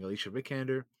starring Alicia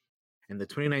Vikander and the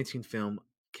 2019 film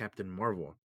Captain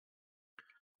Marvel.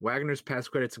 Wagner's past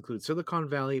credits include Silicon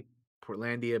Valley,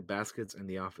 Portlandia, Baskets, and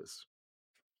The Office.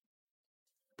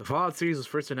 The Fallout series was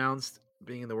first announced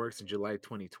being in the works in July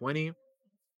 2020.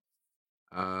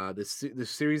 The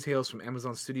series hails from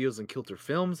Amazon Studios and Kilter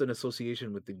Films in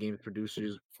association with the game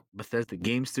producers Bethesda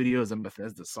Game Studios and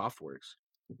Bethesda Softworks.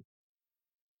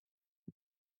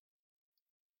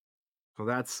 So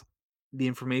that's the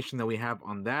information that we have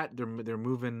on that. They're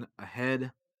moving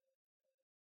ahead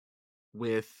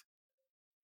with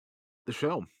the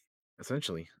show.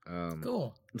 essentially.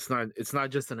 Cool. It's not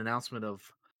just an announcement of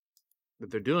that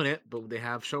they're doing it, but they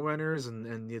have showrunners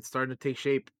and it's starting to take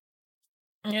shape.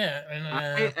 Yeah, and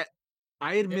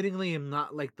I admittingly am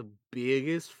not like the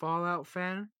biggest Fallout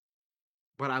fan,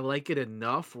 but I like it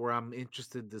enough where I'm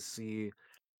interested to see,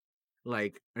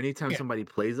 like, anytime yeah, somebody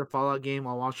plays a Fallout game,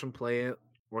 I'll watch them play it.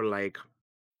 Or like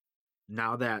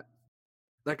now that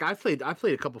like I played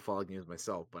a couple Fallout games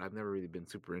myself, but I've never really been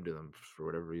super into them for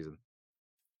whatever reason.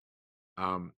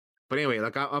 Um, but anyway,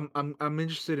 like I'm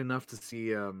interested enough to see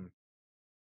you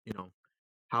know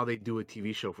how they do a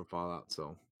TV show for Fallout.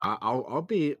 So I'll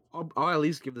at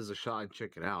least give this a shot and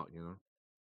check it out. You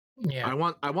know, yeah,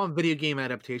 I want video game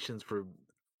adaptations for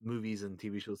movies and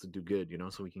TV shows to do good. You know,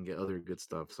 so we can get other good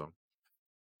stuff. So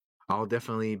I'll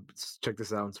definitely check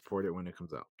this out and support it when it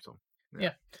comes out. So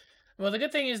yeah. Well, the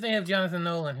good thing is they have Jonathan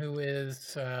Nolan, who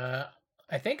is,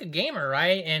 I think, a gamer,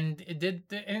 right? And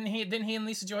didn't he and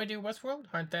Lisa Joy do Westworld?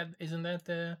 Isn't that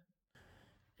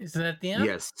them?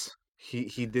 yes,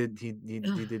 he did he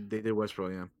did they did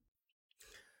Westworld, yeah.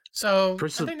 So I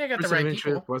Person think they got the Person right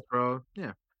Adventure, people. Westworld,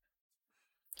 yeah.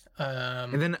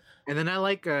 Um, And then I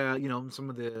like you know some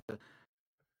of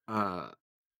uh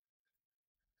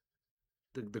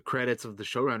the credits of the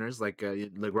showrunners like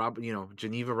Rob you know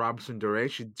Geneva Robinson Dore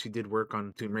she did work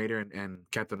on Tomb Raider and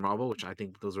Captain Marvel, which I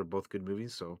think those are both good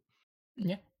movies, so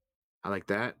yeah, I like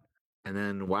that. And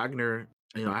then Wagner,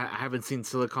 you know, I haven't seen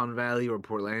Silicon Valley or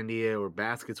Portlandia or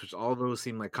Baskets, which all those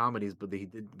seem like comedies, but he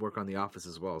did work on The Office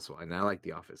as well, so and I like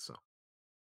The Office, so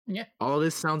yeah, all of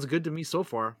this sounds good to me so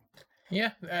far.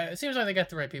 yeah. It seems like they got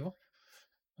the right people.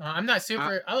 I'm not I,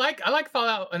 super. I like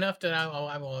Fallout enough that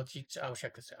I'll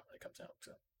check this out when it comes out.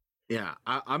 So yeah,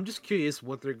 I'm just curious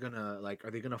what they're gonna like. Are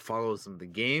they gonna follow some of the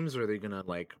games, or are they gonna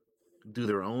like do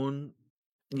their own,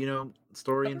 you know,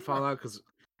 story in Fallout? Because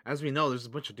as we know, there's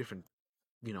a bunch of different,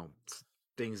 you know,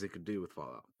 things they could do with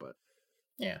Fallout. But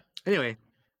yeah. anyway,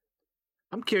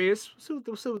 I'm curious.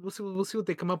 We'll see what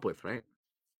they come up with, right?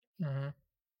 Mm-hmm.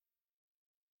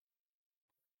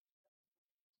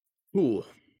 Cool.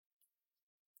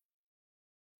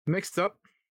 Next up,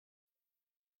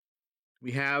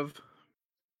 we have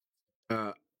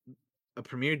uh, a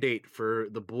premiere date for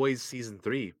The Boys season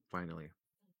 3 finally,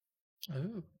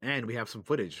 Ooh, and we have some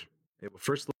footage. We have a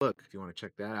first look if you want to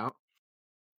check that out.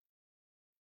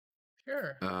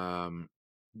 sure.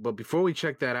 But before we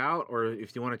check that out, or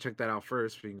if you want to check that out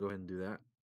first, we can go ahead and do that.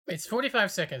 It's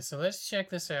 45 seconds, so let's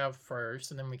check this out first,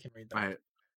 and then we can read All that. right,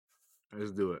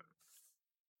 let's do it.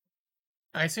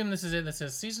 I assume this is it. That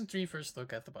says season 3 first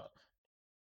look at the bottom.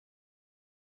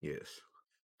 Yes.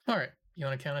 All right, you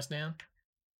want to count us down?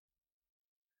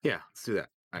 Yeah, let's do that.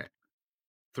 All right.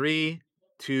 3,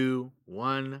 2,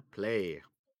 1, play.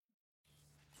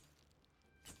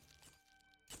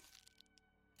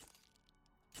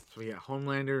 So we got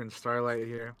Homelander and Starlight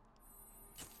here.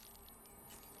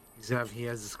 He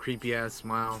has this creepy ass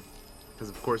smile, because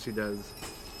of course he does.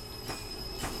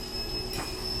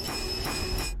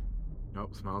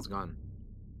 Nope, smile's gone.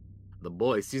 The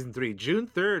Boys season 3, June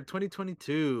 3rd,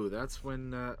 2022. That's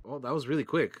when. Oh, that was really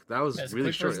quick. That was That's a really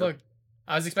quick short. first look.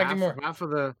 I was expecting more. Half of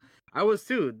the. I was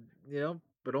too. You know,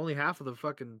 but only half of the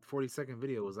fucking 40-second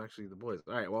video was actually The Boys.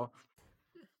 All right, well.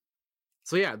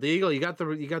 So yeah, there you go. You got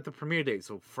the premiere date.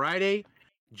 So Friday,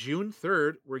 June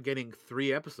 3rd, we're getting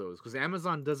 3 episodes because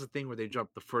Amazon does a thing where they drop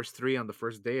the first 3 on the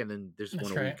first day, and then there's That's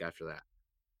one a right. week after that.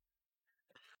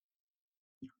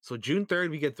 So June 3rd,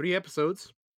 we get 3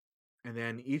 episodes, and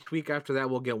then each week after that,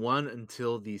 we'll get one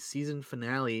until the season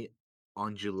finale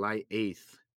on July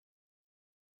 8th,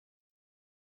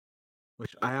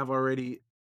 which I have already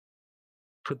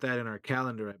put that in our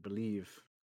calendar, I believe.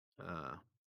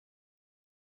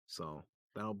 So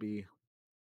that'll be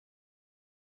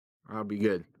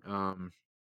good. I'm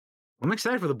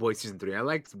excited for The Boys season 3. I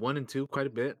liked 1 and 2 quite a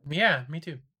bit. Yeah, me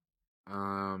too.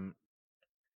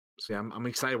 So yeah, I'm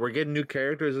excited. We're getting new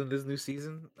characters in this new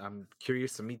season. I'm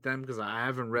curious to meet them because I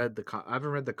haven't read the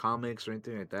comics or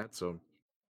anything like that. So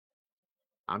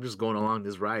I'm just going along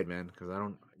this ride, man. Because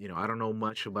I don't know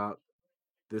much about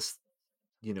this,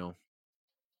 you know,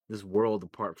 this world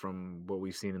apart from what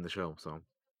we've seen in the show. So,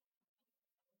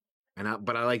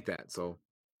 but I like that. So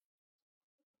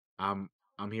I'm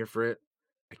I'm here for it.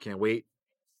 I can't wait.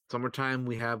 Summertime,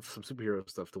 we have some superhero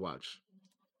stuff to watch.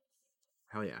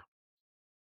 Hell yeah.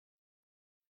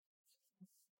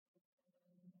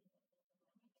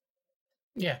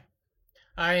 Yeah,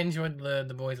 I enjoyed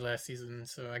the Boys last season,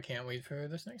 so I can't wait for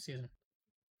this next season.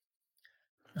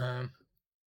 Yeah.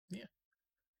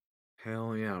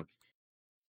 Hell yeah. All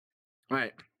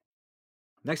right.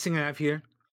 Next thing I have here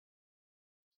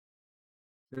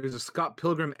There's a Scott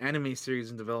Pilgrim anime series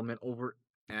in development over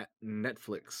at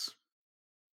Netflix.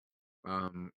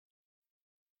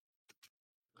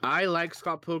 I like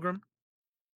Scott Pilgrim.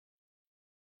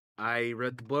 I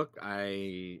read the book.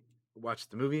 I watched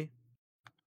the movie.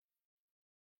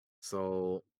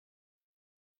 So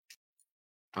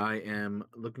I am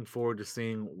looking forward to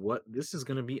seeing what this is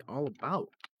going to be all about.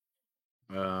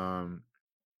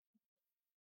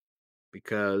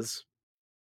 Because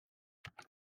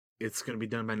it's going to be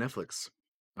done by Netflix.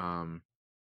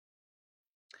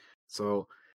 So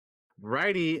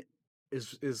Variety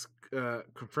is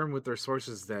confirmed with their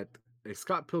sources that a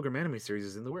Scott Pilgrim anime series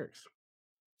is in the works.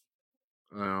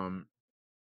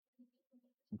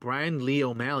 Brian Lee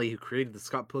O'Malley, who created the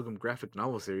Scott Pilgrim graphic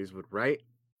novel series, would write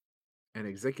and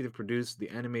executive produce the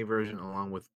anime version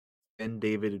along with Ben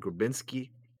David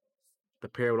Grabinski. The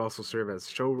pair would also serve as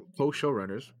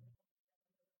co-showrunners.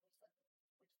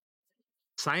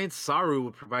 Science Saru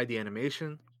would provide the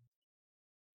animation.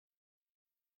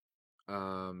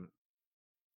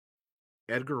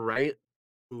 Edgar Wright,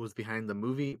 who was behind the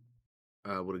movie,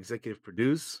 would executive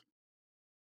produce.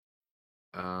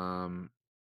 And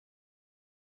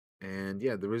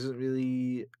yeah, there isn't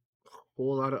really a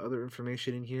whole lot of other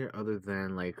information in here other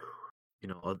than like, you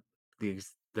know,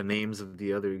 the names of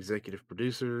the other executive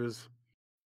producers.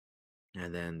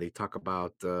 And then they talk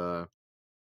about the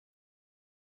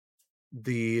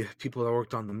people that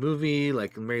worked on the movie,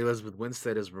 like Mary Elizabeth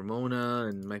Winstead as Ramona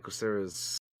and Michael Cera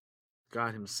as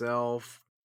Scott himself,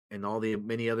 and all the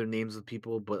many other names of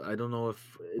people. But I don't know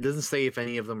if it doesn't say if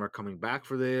any of them are coming back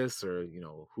for this, or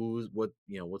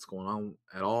what's going on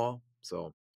at all.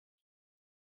 So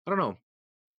I don't know.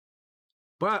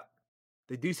 But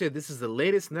they do say this is the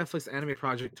latest Netflix anime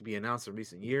project to be announced in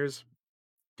recent years.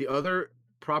 The other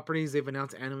properties they've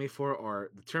announced anime for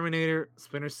are The Terminator,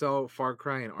 Splinter Cell, Far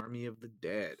Cry, and Army of the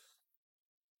Dead.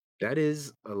 That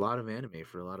is a lot of anime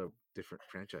for a lot of different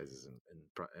franchises and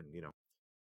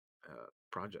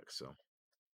projects. So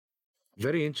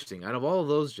very interesting. Out of all of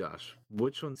those, Josh,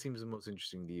 which one seems the most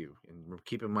interesting to you? And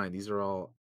keep in mind, these are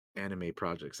all anime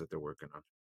projects that they're working on.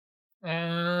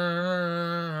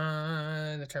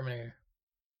 The Terminator.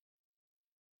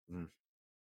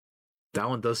 That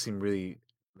one does seem really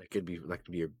like it'd be like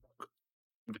to be a,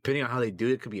 depending on how they do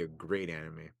it, could be a great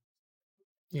anime.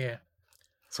 Yeah.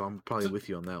 So I'm probably with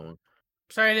you on that one.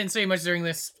 Sorry I didn't say much during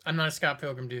this. I'm not a Scott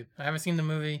Pilgrim dude. I haven't seen the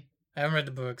movie. I haven't read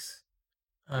the books.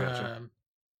 Gotcha.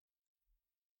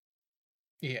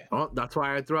 Yeah. Oh, that's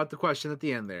why I threw out the question at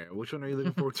the end there. Which one are you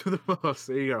looking forward to the most?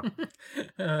 There you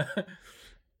go.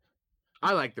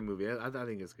 I like the movie. I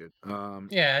think it's good.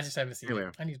 Yeah, I just haven't seen anyway.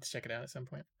 it. I need to check it out at some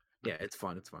point. Yeah, it's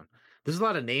fun. It's fun. There's a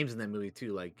lot of names in that movie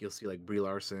too. Like you'll see like Brie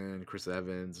Larson, Chris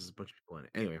Evans. There's a bunch of people in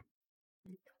it. Anyway,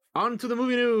 on to the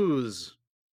movie news.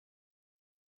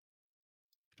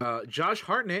 Josh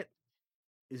Hartnett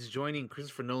is joining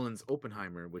Christopher Nolan's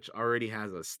Oppenheimer, which already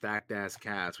has a stacked ass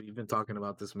cast. We've been talking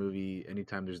about this movie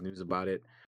anytime there's news about it,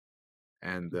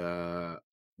 and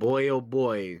boy oh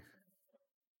boy,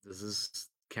 does this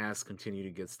cast continue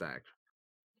to get stacked.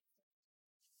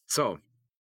 So,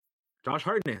 Josh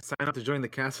Hartnett signed up to join the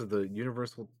cast of the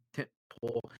Universal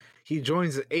tentpole. He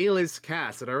joins the A-list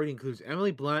cast that already includes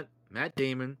Emily Blunt, Matt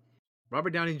Damon,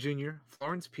 Robert Downey Jr.,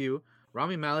 Florence Pugh,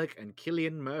 Rami Malek, and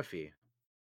Cillian Murphy.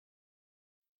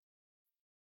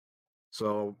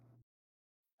 So,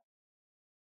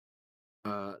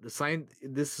 this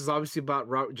is obviously about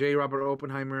J. Robert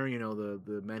Oppenheimer,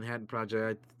 the Manhattan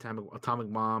Project,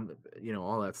 atomic bomb,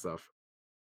 all that stuff.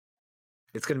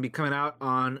 It's going to be coming out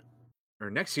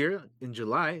next year in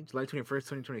July 21st,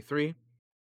 2023,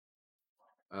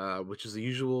 which is the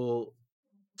usual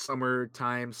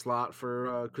summertime slot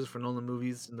for Christopher Nolan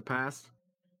movies in the past.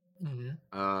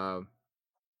 Mm-hmm.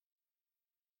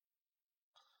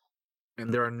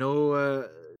 And there are no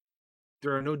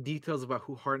details about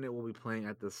who Hartnett will be playing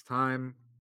at this time,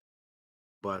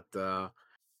 but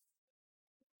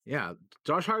yeah,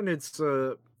 Josh Hartnett's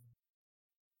I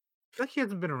feel like he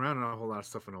hasn't been around on a whole lot of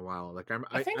stuff in a while. Like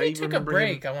I think he took a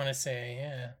break. I want to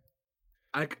say,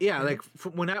 yeah. Like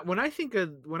when I think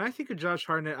of Josh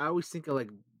Hartnett, I always think of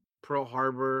like Pearl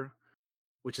Harbor,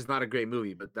 which is not a great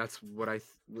movie, but that's what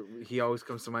he always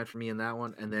comes to mind for me in that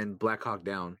one, and then Black Hawk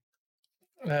Down.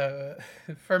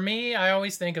 For me, I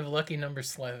always think of Lucky Number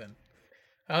 11.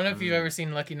 I don't know if you've ever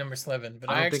seen Lucky Number 11, but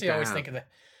I actually always think of that.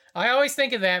 I always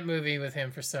think of that movie with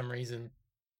him for some reason.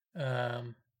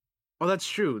 Oh, that's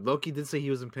true. Loki did say he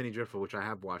was in Penny Dreadful, which I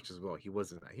have watched as well. He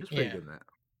was in that. He was pretty good in that.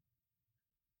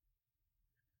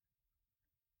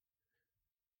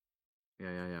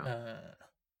 Yeah.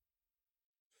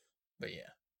 But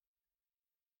yeah.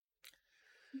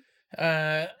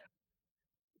 Cool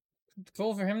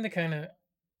for him to kind of,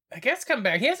 I guess, come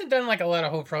back. He hasn't done like a lot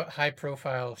of high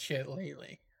profile shit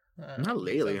lately. Not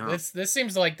lately, So huh? this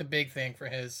seems like the big thing for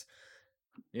his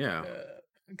Yeah.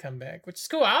 comeback, which is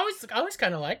cool. I always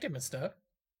kind of liked him and stuff.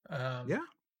 Yeah.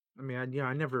 I mean,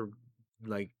 I never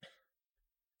like.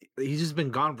 He's just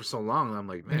been gone for so long. And I'm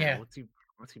like, man, Yeah. what's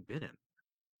he been in?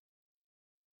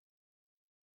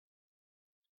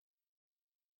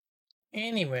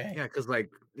 Anyway. Yeah, because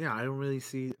like, yeah, I don't really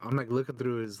see. I'm like looking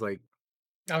through his like.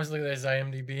 I was looking at his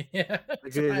IMDb. Yeah.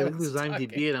 Like I look at his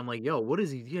IMDb and I'm like, yo, what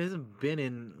is he? He hasn't been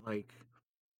in like.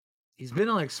 He's been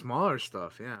in like smaller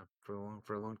stuff, yeah, for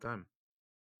a long time.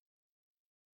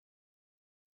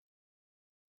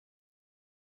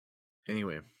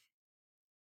 Anyway,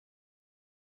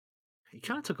 he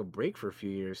kind of took a break for a few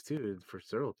years too, for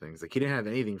several things. Like he didn't have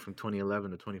anything from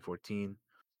 2011 to 2014.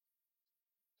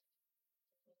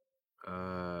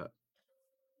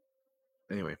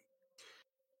 Anyway,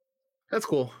 that's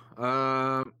cool.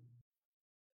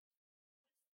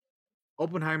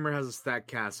 Oppenheimer has a stacked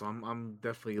cast, so I'm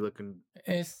definitely looking.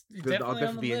 It's I'll definitely on the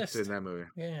definitely be list. interested in that movie.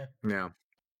 Yeah. Yeah.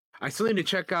 I still need to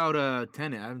check out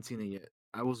Tenet. I haven't seen it yet.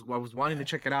 I was wanting to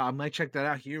check it out. I might check that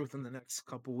out here within the next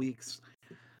couple weeks,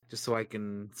 just so I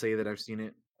can say that I've seen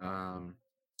it. And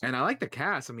I like the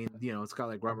cast. I mean, it's got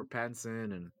like Robert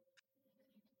Pattinson and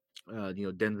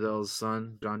Denzel's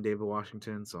son, John David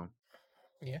Washington. So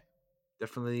yeah,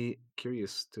 definitely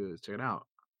curious to check it out.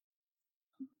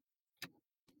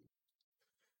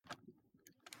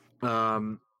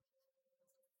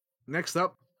 Next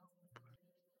up,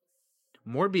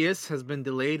 Morbius has been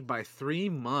delayed by 3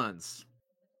 months.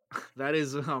 That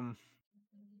is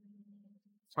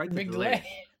quite the big delay.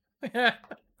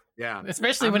 Yeah,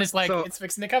 especially when it's like it's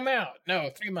fixing to come out. No,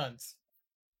 3 months.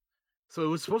 So it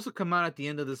was supposed to come out at the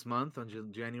end of this month on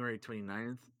January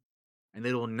 29th, and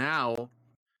it will now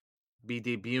be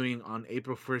debuting on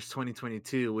April 1st,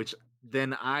 2022, which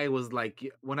then I was like,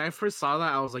 when I first saw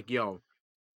that, I was like, yo,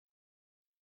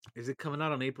 is it coming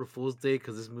out on April Fool's Day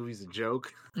because this movie's a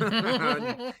joke?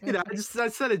 I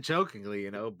said it jokingly,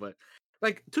 but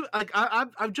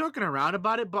I'm joking around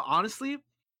about it, but honestly,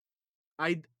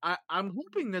 I'm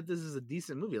hoping that this is a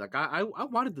decent movie. Like I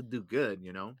wanted to do good,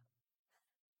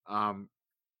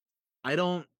 I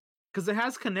don't, because it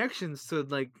has connections to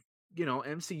like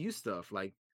MCU stuff.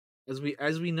 Like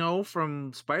as we know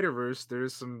from Spider-Verse,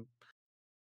 there's some,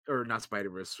 or not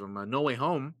Spider-Verse, from No Way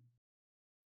Home,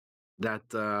 that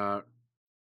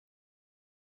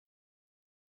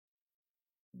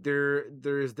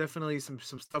there is definitely some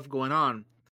stuff going on.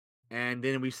 And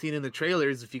then we've seen in the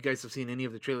trailers, if you guys have seen any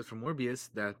of the trailers from Morbius,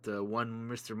 that one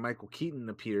Mr. Michael Keaton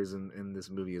appears in this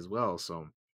movie as well. So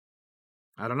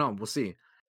I don't know, we'll see.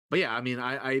 But yeah, I mean,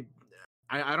 I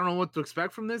don't know what to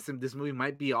expect from this, and this movie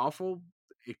might be awful.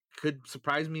 It could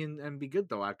surprise me and be good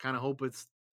though. I kind of hope it's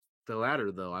the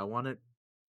latter though. I want it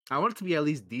to be at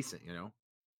least decent,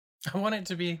 I want it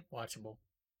to be watchable.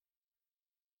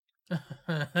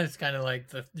 It's kind of like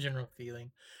the general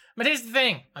feeling. But here's the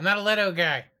thing: I'm not a Leto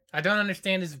guy. I don't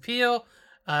understand his appeal.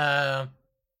 I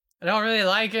don't really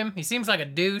like him. He seems like a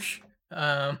douche. So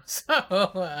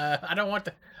I don't want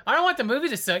the movie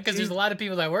to suck because there's a lot of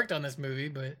people that worked on this movie,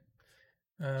 but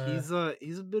he's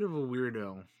a bit of a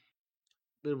weirdo.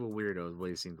 Bit of a weirdo is what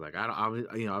he seems like.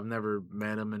 I've never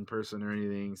met him in person or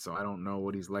anything, so I don't know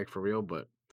what he's like for real. But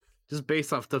just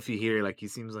based off stuff you hear, like he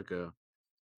seems like a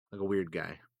weird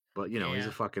guy. But he's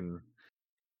a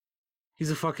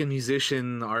fucking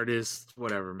musician, artist,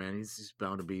 whatever, man. He's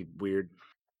bound to be weird,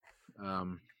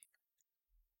 in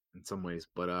some ways.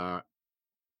 But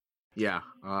yeah.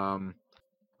 I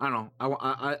don't know.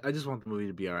 I just want the movie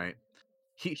to be all right.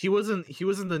 He was in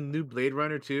the new Blade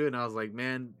Runner too, and I was like,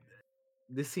 man,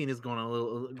 this scene is going on a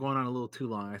little too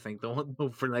long. I think the one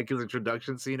for like his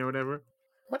introduction scene or whatever.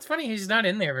 What's funny, he's not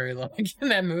in there very long in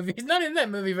that movie. He's not in that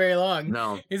movie very long.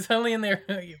 No, he's only in there.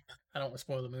 I don't want to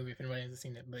spoil the movie if anybody hasn't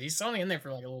seen it, but he's only in there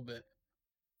for like a little bit.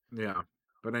 Yeah,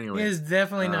 but anyway, he is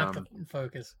definitely not the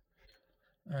focus.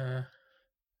 Yeah.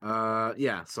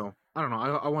 So I don't know.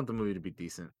 I want the movie to be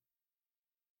decent.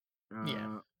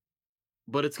 Yeah,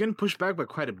 but it's getting pushed back by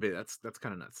quite a bit. That's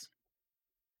kind of nuts.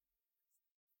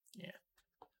 Yeah.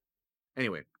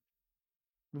 Anyway,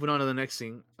 moving on to the next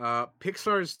thing.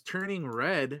 Pixar's Turning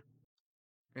Red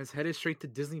is headed straight to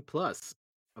Disney Plus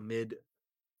amid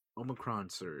Omicron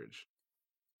surge.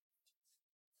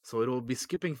 So it'll be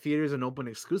skipping theaters and open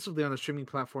exclusively on the streaming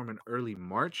platform in early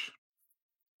March.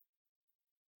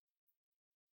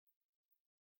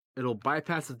 It'll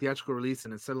bypass the theatrical release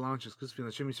and instead launch exclusively on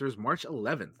the streaming service March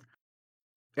 11th.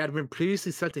 It had been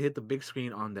previously set to hit the big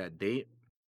screen on that date.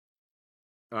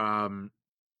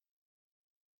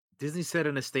 Disney said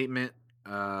in a statement,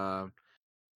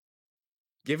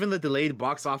 given the delayed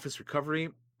box office recovery,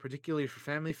 particularly for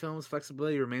family films,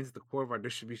 flexibility remains at the core of our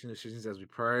distribution decisions as we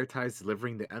prioritize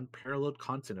delivering the unparalleled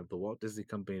content of the Walt Disney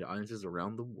Company to audiences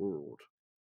around the world.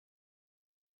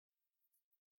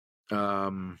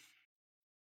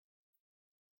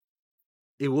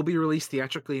 It will be released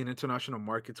theatrically in international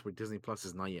markets where Disney Plus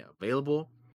is not yet available,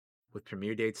 with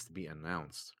premiere dates to be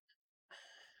announced.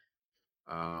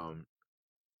 So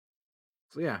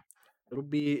yeah, it'll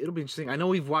be interesting. I know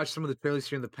we've watched some of the trailers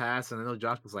here in the past, and I know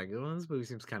Josh was like, "Oh, this movie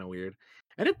seems kind of weird,"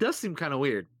 and it does seem kind of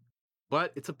weird,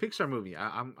 but it's a Pixar movie.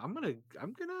 I'm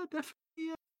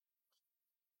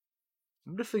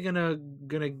definitely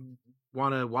gonna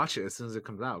want to watch it as soon as it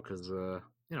comes out because I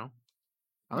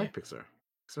like Pixar.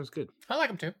 Sounds good. I like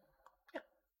them too. Yeah,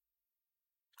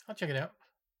 I'll check it out.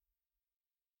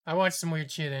 I watch some weird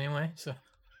shit anyway, so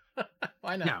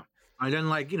why not? Yeah, and then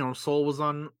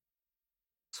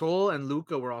Soul and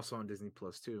Luca were also on Disney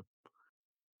Plus too,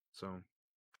 so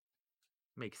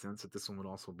makes sense that this one would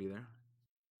also be there.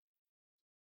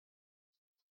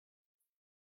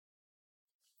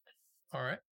 All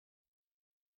right.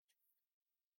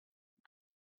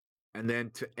 And then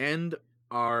to end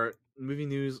our movie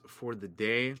news for the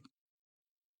day,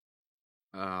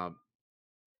 Ben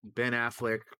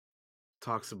Affleck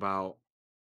talks about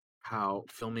how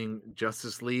filming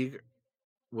Justice League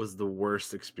was the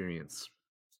worst experience.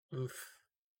 Oof.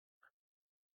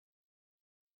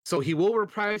 So he will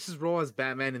reprise his role as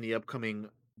Batman in the upcoming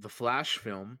The Flash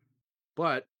film,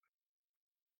 but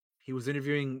he was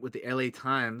interviewing with the LA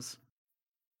Times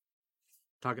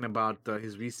talking about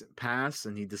his recent past,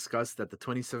 and he discussed that the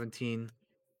 2017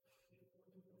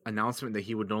 announcement that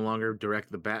he would no longer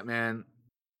direct the Batman,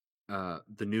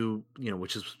 the new,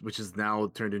 which is now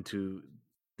turned into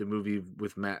the movie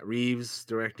with Matt Reeves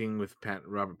directing with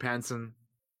Robert Pattinson.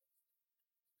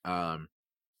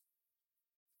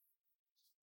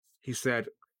 He said,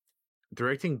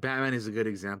 directing Batman is a good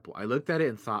example. I looked at it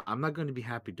and thought, I'm not going to be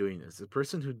happy doing this. The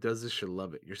person who does this should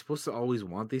love it. You're supposed to always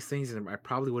want these things, and I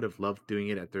probably would have loved doing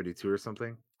it at 32 or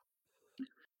something.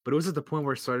 But it was at the point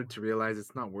where I started to realize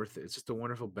it's not worth it. It's just a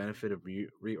wonderful benefit of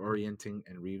reorienting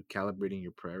and recalibrating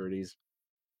your priorities.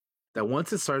 That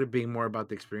once it started being more about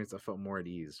the experience, I felt more at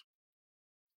ease.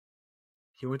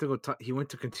 He went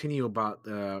to continue about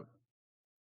the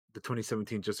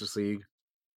 2017 Justice League,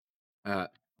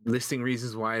 listing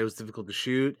reasons why it was difficult to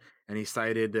shoot, and he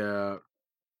cited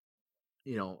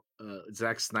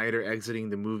Zack Snyder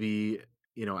exiting the movie,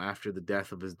 after the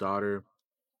death of his daughter,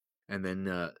 and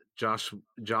then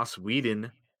Joss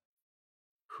Whedon,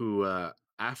 who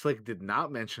Affleck did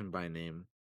not mention by name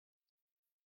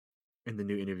in the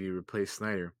new interview, replaced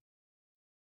Snyder.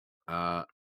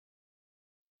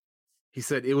 He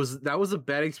said that was a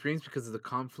bad experience because of the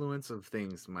confluence of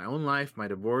things: my own life, my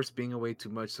divorce, being away too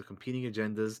much, the competing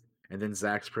agendas, and then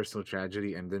Zach's personal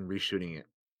tragedy, and then reshooting it.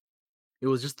 It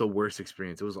was just the worst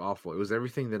experience. It was awful. It was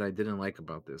everything that I didn't like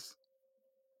about this.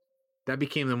 That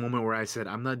became the moment where I said,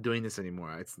 I'm not doing this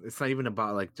anymore. It's not even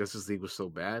about like Justice League was so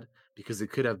bad, because it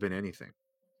could have been anything.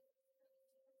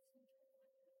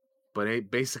 But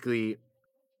basically,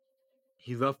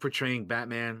 he loved portraying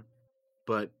Batman,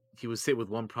 but he would sit with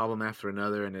one problem after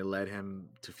another, and it led him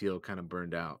to feel kind of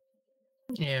burned out.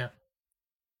 Yeah.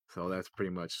 So that's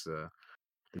pretty much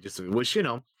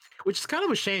which is kind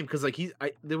of a shame, because like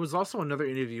there was also another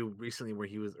interview recently where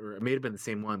he was, or it may have been the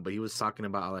same one, but he was talking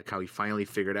about like how he finally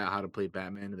figured out how to play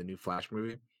Batman in the new Flash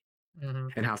movie,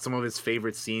 and how some of his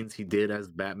favorite scenes he did as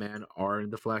Batman are in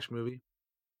the Flash movie.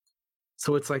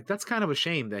 So it's like, that's kind of a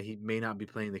shame that he may not be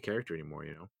playing the character anymore,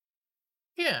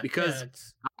 Yeah,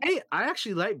 because I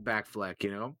actually like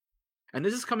Batfleck, and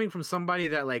this is coming from somebody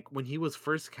that, like, when he was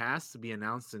first cast to be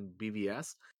announced in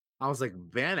BVS, I was like,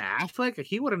 Ben Affleck? Like,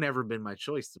 he would have never been my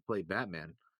choice to play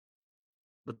Batman.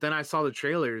 But then I saw the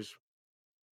trailers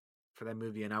for that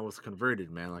movie, and I was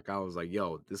converted, man. Like, I was like,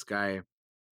 yo, this guy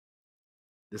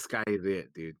is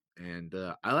it, dude. And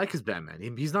I like his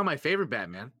Batman. He's not my favorite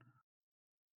Batman,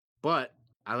 but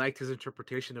I liked his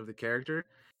interpretation of the character,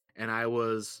 and I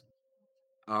was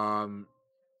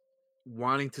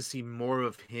wanting to see more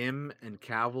of him and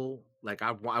Cavill. Like,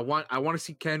 I want to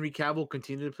see Henry Cavill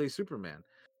continue to play Superman,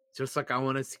 just like I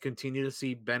want to continue to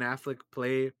see Ben Affleck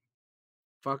play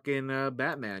fucking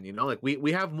Batman. Like,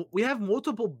 we have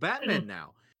multiple Batmen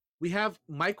now. We have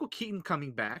Michael Keaton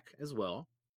coming back as well,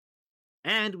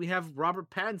 and we have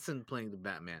Robert Pattinson playing the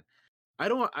Batman. I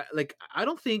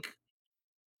don't think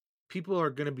people are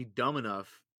gonna be dumb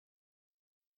enough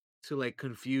to like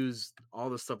confuse all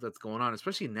the stuff that's going on,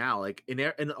 especially now. Like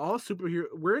in all superhero,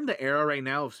 we're in the era right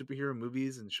now of superhero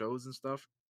movies and shows and stuff.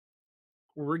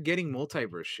 Where we're getting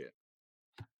multiverse shit.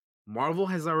 Marvel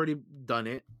has already done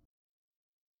it.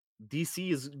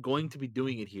 DC is going to be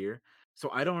doing it here. So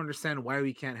I don't understand why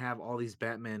we can't have all these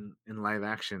Batman in live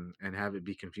action and have it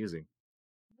be confusing.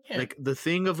 Yeah. Like the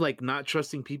thing of like not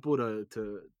trusting people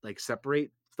to like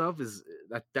separate stuff is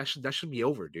that should be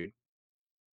over, dude.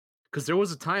 Because there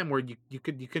was a time where you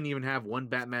couldn't even have one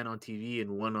Batman on TV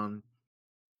and one on,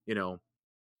 you know,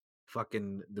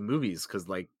 fucking the movies, because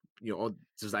like, you know,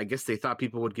 just I guess they thought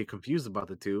people would get confused about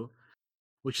the two,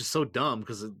 which is so dumb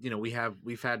because, you know,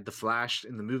 we've had the Flash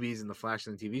in the movies and the Flash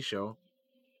in the TV show.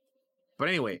 But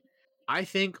anyway, I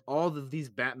think all of these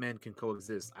Batman can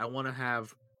coexist. I want to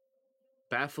have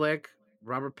Batfleck,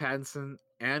 Robert Pattinson,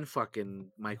 and fucking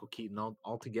Michael Keaton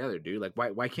all together, dude. Like,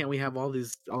 why can't we have all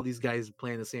these guys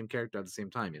playing the same character at the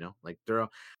same time? You know, like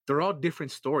they're all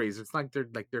different stories. It's not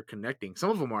like they're connecting.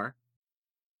 Some of them are,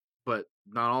 but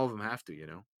not all of them have to. You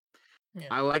know, Yeah.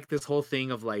 I like this whole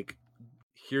thing of like,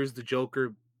 here's the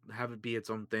Joker, have it be its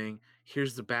own thing.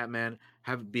 Here's the Batman,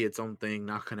 have it be its own thing,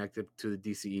 not connected to the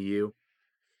DCEU.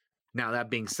 Now that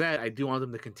being said, I do want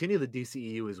them to continue the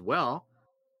DCEU as well,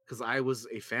 because I was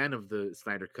a fan of the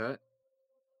Snyder Cut,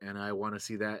 and I want to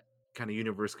see that kind of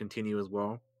universe continue as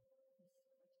well.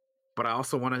 But I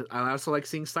also like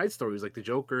seeing side stories like the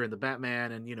Joker and the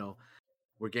Batman, and, you know,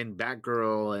 we're getting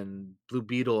Batgirl and Blue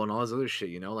Beetle and all this other shit.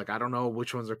 You know, like I don't know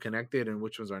which ones are connected and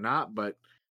which ones are not, but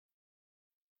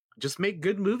just make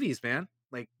good movies, man.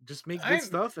 Like just make good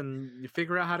stuff, and you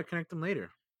figure out how to connect them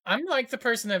later. I'm like the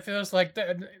person that feels like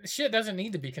the shit doesn't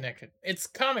need to be connected. It's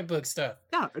comic book stuff.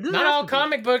 Yeah, not all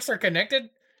comic books are connected.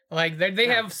 Like they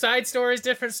Yeah. have side stories,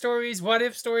 different stories, what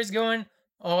if stories going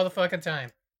all the fucking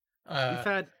time. We've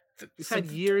had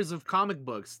years of comic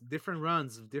books, different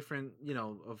runs of different, you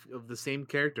know, of the same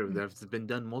character that's been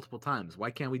done multiple times. Why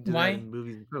can't we do that in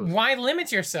movies and shows? Why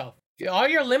limit yourself? All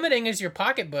you're limiting is your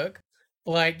pocketbook.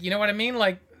 Like, you know what I mean?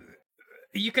 Like,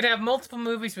 you could have multiple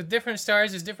movies with different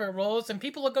stars as different roles, and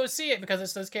people will go see it because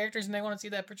it's those characters and they want to see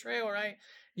that portrayal, right?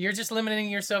 You're just limiting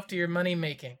yourself to your money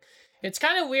making. It's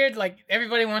kind of weird. Like,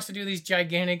 everybody wants to do these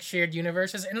gigantic shared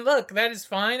universes, and look, that is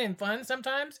fine and fun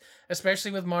sometimes,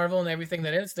 especially with Marvel and everything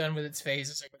that it's done with its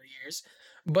phases over the years.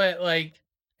 But like,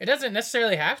 it doesn't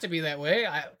necessarily have to be that way.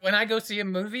 When I go see a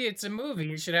movie, it's a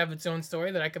movie. It should have its own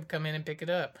story that I could come in and pick it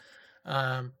up.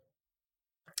 And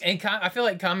I feel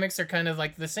like comics are kind of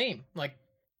like the same. Like,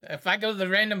 if I go to the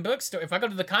random bookstore, if I go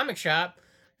to the comic shop,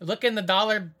 look in the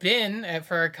dollar bin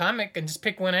for a comic and just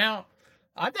pick one out,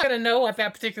 I'm not gonna know what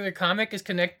that particular comic is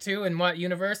connected to and what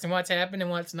universe and what's happened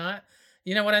and what's not.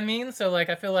 You know what I mean? So like,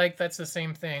 I feel like that's the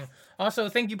same thing. Also,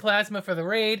 thank you, Plasma, for the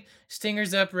raid.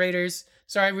 Stingers up, Raiders.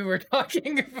 Sorry, we were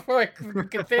talking before I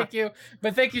could thank you,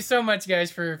 but thank you so much,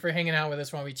 guys, for hanging out with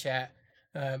us while we chat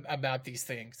about these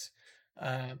things.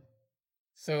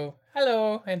 So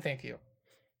hello and thank you.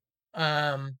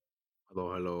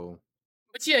 Hello.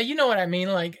 But yeah, you know what I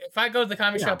mean. Like, if I go to the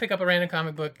comic shop, pick up a random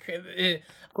comic book, I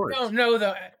don't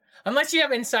know unless you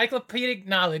have encyclopedic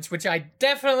knowledge, which I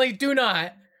definitely do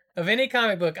not, of any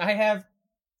comic book. I have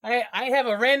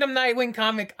a random Nightwing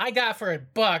comic I got for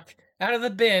 $1 out of the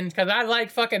bin because I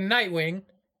like fucking Nightwing,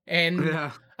 and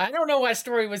I don't know what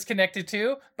story it was connected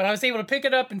to, but I was able to pick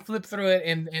it up and flip through it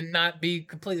and not be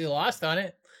completely lost on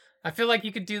it. I feel like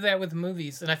you could do that with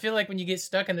movies, and I feel like when you get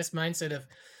stuck in this mindset of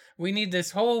we need this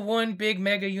whole one big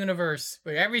mega universe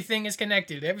where everything is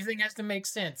connected, everything has to make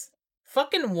sense.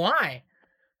 Fucking why?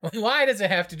 Why does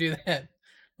it have to do that?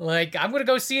 Like, I'm gonna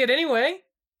go see it anyway.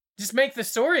 Just make the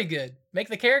story good, make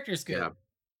the characters good. Yeah.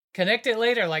 Connect it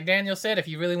later, like Daniel said. If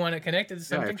you really want to connect it to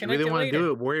something, if you really want to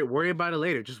do it, worry about it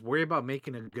later. Just worry about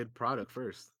making a good product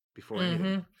first before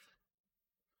anything.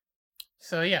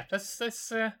 So yeah, that's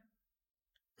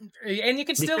and you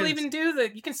can still even do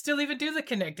the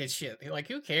connected shit. Like,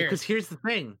 who cares? Because here's the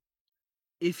thing: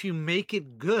 if you make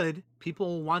it good, people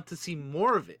will want to see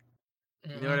more of it.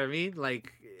 You know what I mean?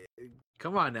 Like,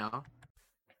 come on now.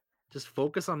 Just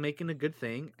focus on making a good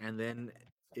thing, and then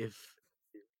if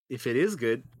it is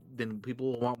good, then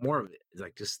people will want more of it. It's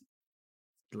like, just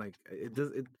like it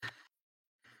does.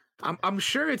 I'm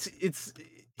sure it's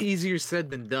easier said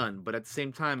than done, but at the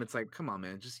same time, it's like, come on,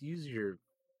 man, just use your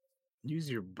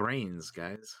brains,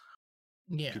 guys.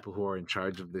 Yeah. People who are in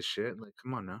charge of this shit, like,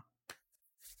 come on now.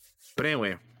 But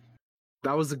anyway,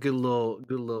 that was a good little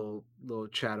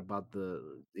chat about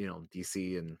the, you know,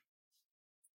 DC and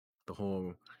the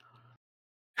whole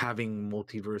having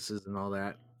multiverses and all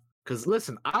that. Because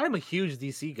listen, I'm a huge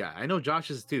DC guy. I know Josh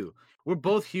is too. We're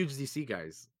both huge DC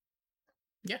guys.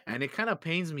 Yeah. And it kind of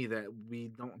pains me that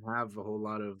we don't have a whole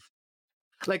lot of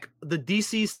like the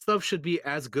DC stuff should be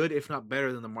as good, if not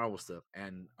better, than the Marvel stuff,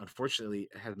 and unfortunately,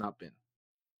 it has not been.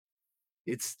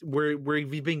 It's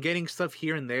we've been getting stuff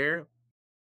here and there,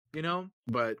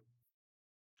 but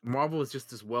Marvel is just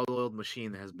this well-oiled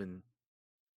machine that has been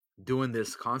doing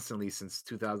this constantly since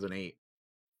 2008.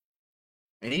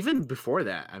 And even before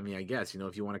that, I mean, I guess,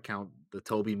 if you want to count the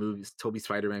Toby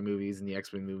Spider-Man movies and the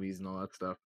X-Men movies and all that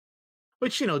stuff.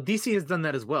 Which, DC has done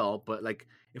that as well, but like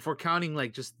if we're counting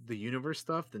like just the universe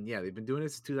stuff, then yeah, they've been doing it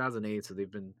since 2008, so they've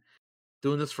been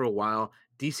doing this for a while.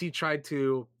 DC tried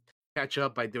to catch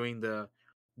up by doing the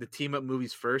team up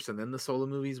movies first and then the solo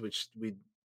movies, which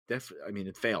I mean,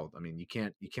 it failed. I mean, you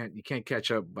can't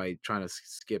catch up by trying to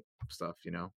skip stuff,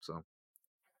 So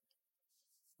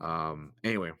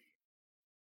anyway,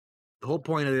 the whole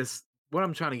point of this, what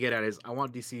I'm trying to get at is I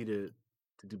want DC to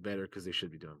do better because they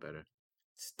should be doing better.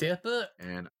 Step up.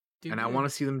 And Do I want to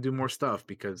see them do more stuff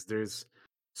because there's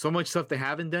so much stuff they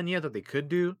haven't done yet that they could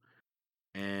do.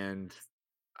 And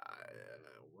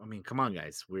I mean, come on,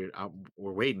 guys, we're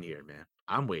waiting here, man.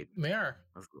 I'm waiting. We are.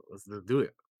 Let's do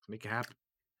it. Let's make it happen.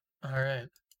 All right.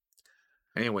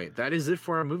 Anyway, that is it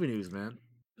for our movie news, man.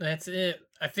 That's it.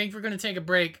 I think we're gonna take a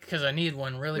break because I need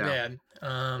one really bad.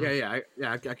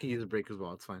 I can use a break as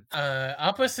well. It's fine.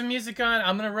 I'll put some music on.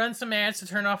 I'm gonna run some ads to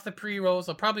turn off the pre-rolls.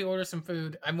 I'll probably order some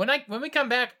food. When we come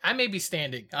back, I may be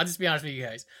standing. I'll just be honest with you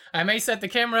guys. I may set the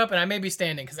camera up and I may be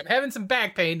standing because I'm having some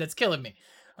back pain that's killing me.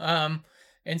 And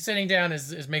sitting down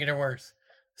is making it worse.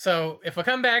 So if I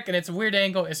come back and it's a weird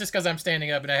angle, it's just because I'm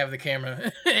standing up and I have the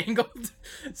camera angled.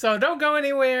 So don't go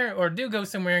anywhere, or do go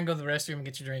somewhere and go to the restroom and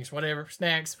get your drinks, whatever,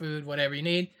 snacks, food, whatever you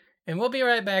need. And we'll be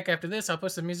right back after this. I'll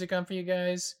put some music on for you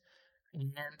guys,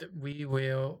 and we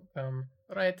will come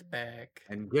right back.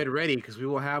 And get ready because we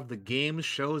will have the games,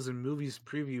 shows, and movies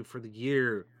preview for the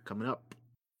year coming up.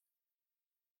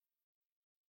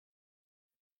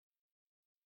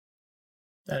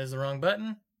 That is the wrong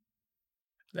button.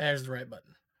 That is the right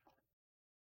button.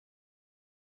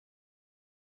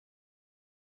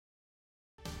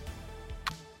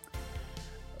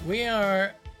 We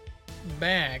are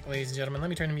back, ladies and gentlemen.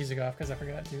 Let me turn the music off because I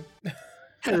forgot to.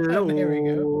 Hello. There we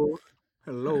go.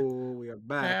 Hello. We are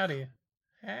back.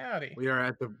 Howdy. We are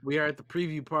at the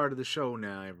preview part of the show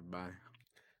now, everybody.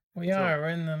 We're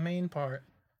in the main part.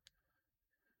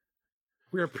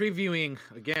 We are previewing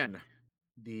again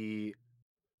the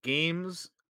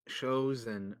games, shows,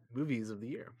 and movies of the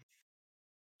year.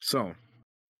 So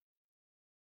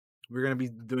we're gonna be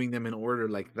doing them in order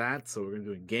like that. So we're gonna be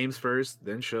doing games first,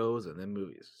 then shows, and then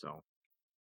movies. So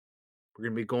we're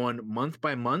gonna be going month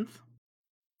by month.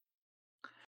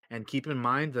 And keep in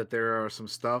mind that there are some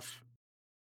stuff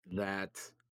that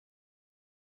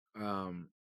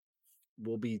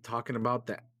we'll be talking about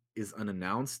that is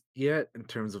unannounced yet in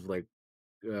terms of like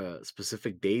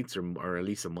specific dates or at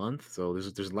least a month. So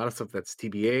there's a lot of stuff that's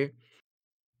TBA.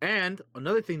 And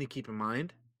another thing to keep in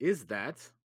mind is that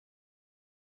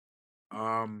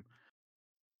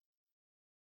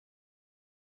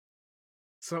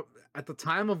so at the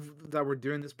time of that we're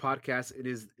doing this podcast, it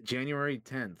is January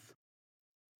 10th.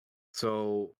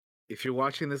 So if you're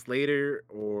watching this later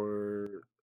or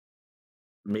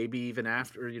maybe even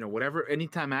after, whatever,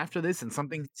 anytime after this and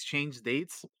something's changed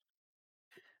dates,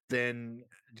 then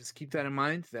just keep that in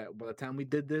mind that by the time we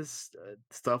did this,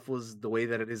 stuff was the way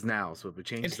that it is now. So if it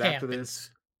changes after this,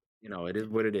 it is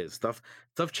what it is. Stuff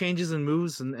changes and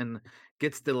moves and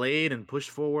gets delayed and pushed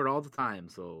forward all the time.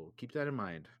 So keep that in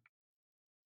mind.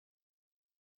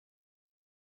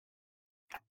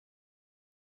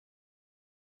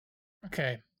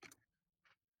 Okay.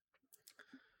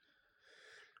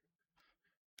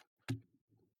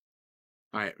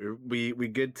 All right, we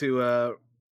good to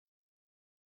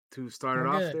start it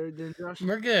off there, then, Josh?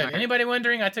 We're good. Right. Anybody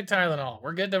wondering? I took Tylenol.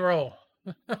 We're good to roll.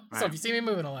 So right. If you see me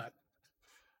moving a lot,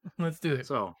 let's do it.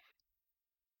 So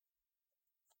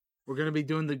we're gonna be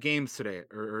doing the games today,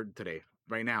 or today,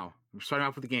 right now. We're starting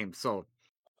off with the games. So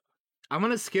I'm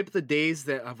gonna skip the days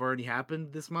that have already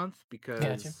happened this month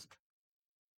because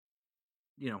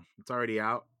it's already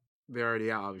out. They're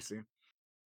already out, obviously.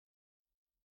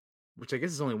 Which I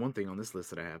guess is only one thing on this list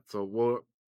that I have. So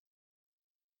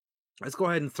let's go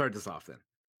ahead and start this off then.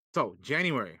 So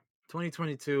January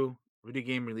 2022 video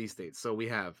game release date. So we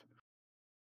have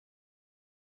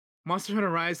Monster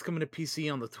Hunter Rise coming to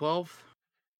PC on the 12th.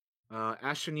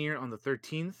 Astroneer on the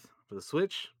 13th for the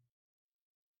Switch.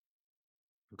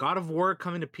 God of War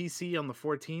coming to PC on the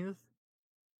 14th.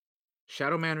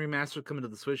 Shadow Man Remastered coming to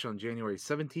the Switch on January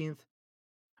 17th.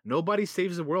 Nobody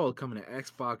Saves the World coming to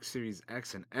Xbox Series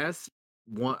X and S.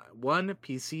 One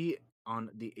PC on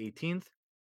the 18th.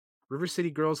 River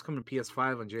City Girls coming to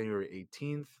PS5 on January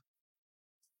 18th.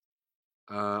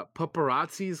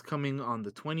 Paparazzi is coming on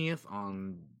the 20th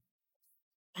on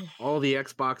all the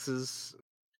Xboxes,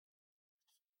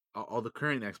 all the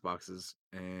current Xboxes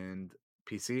and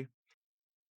PC.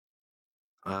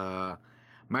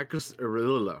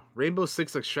 Rainbow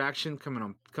Six Extraction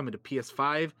coming to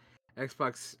PS5,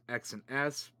 Xbox X and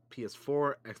S,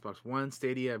 PS4, Xbox One,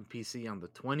 Stadia, and PC on the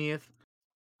 20th.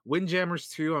 Windjammers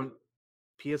 2 on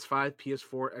PS5,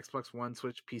 PS4, Xbox One,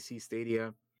 Switch, PC,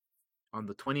 Stadia on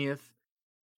the 20th.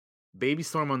 Baby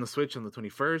Storm on the Switch on the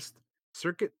 21st.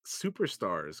 Circuit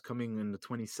Superstars coming in the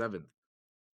 27th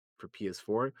for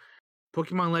PS4.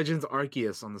 Pokemon Legends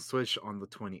Arceus on the Switch on the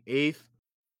 28th.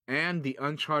 And the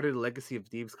Uncharted Legacy of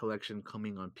Thieves collection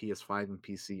coming on PS5 and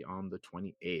PC on the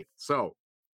 28th. So,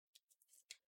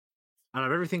 out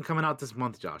of everything coming out this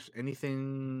month, Josh,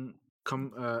 anything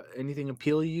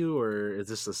appeal you, or is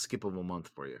this a skippable month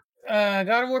for you?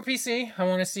 God of War PC. I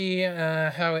want to see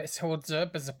how it holds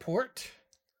up as a port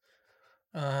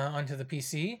onto the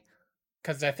PC,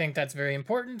 because I think that's very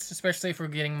important, especially if we're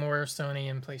getting more Sony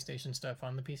and PlayStation stuff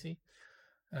on the PC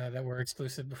that were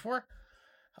exclusive before.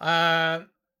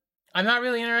 I'm not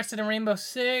really interested in Rainbow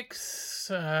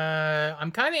Six.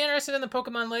 I'm kind of interested in the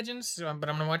Pokemon Legends, but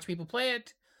I'm gonna watch people play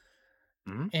it.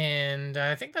 Mm-hmm. And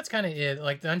I think that's kind of it.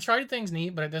 Like the Uncharted thing's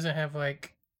neat, but it doesn't have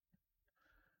like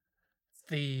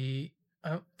the. I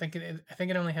don't think it. I think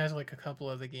it only has like a couple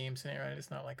of the games in it, right? It's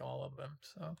not like all of them.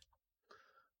 So,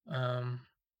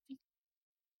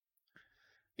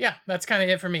 yeah, that's kind of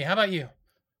it for me. How about you?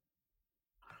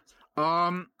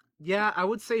 Yeah, I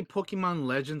would say Pokemon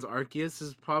Legends Arceus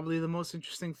is probably the most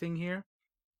interesting thing here,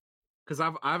 because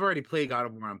I've already played God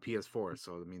of War on PS4,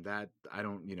 so I mean that I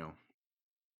don't,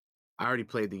 I already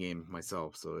played the game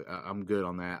myself, so I'm good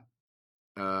on that.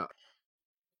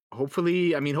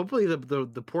 Hopefully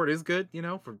the port is good,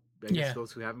 for I guess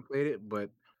those who haven't played it,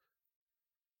 but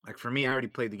like for me, I already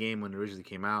played the game when it originally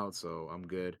came out, so I'm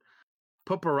good.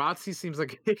 Paparazzi seems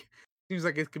like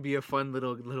it could be a fun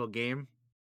little game.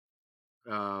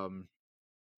 So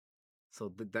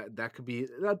that could be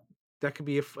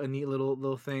a neat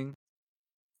little thing.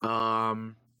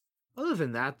 Other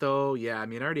than that, though, yeah, I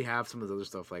mean, I already have some of the other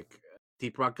stuff like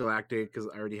Deep Rock Galactic because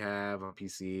I already have on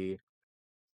PC.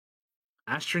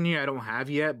 Astroneer I don't have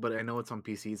yet, but I know it's on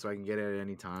PC, so I can get it at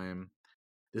any time.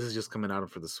 This is just coming out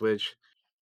for the Switch.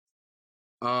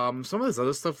 Some of this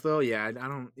other stuff though, yeah, I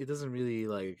don't. It doesn't really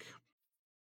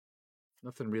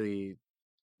nothing really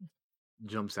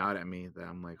jumps out at me that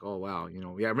I'm like, oh wow,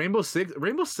 yeah, Rainbow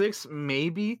Six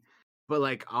maybe, but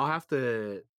like I'll have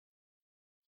to.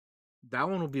 That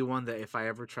one will be one that if I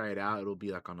ever try it out, it'll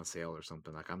be like on a sale or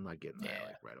something. Like I'm not getting that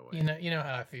like right away. You know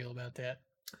how I feel about that.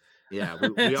 Yeah,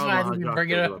 we all know how Josh bring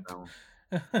it feels up. about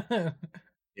that one.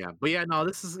 Yeah, but yeah, no,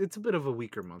 it's a bit of a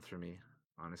weaker month for me,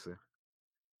 honestly.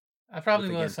 I probably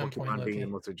With will at again some point. Pokemon being the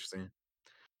most interesting.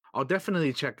 I'll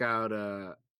definitely check out.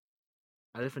 I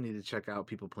definitely need to check out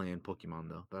people playing Pokemon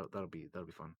though. That'll be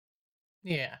fun.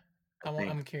 Yeah,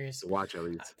 I'm curious to watch at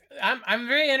least. I'm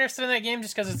very interested in that game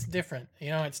just because it's different.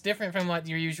 It's different from what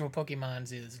your usual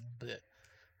Pokemon's is, but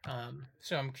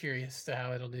so I'm curious to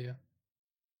how it'll do.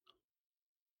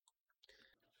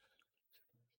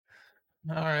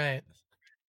 All right.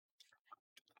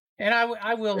 And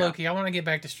I will, Loki. I want to get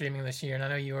back to streaming this year, and I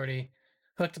know you already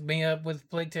hooked me up with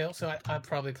Plague Tale, so I'll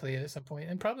probably play it at some point,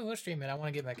 and probably will stream it. I want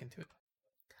to get back into it.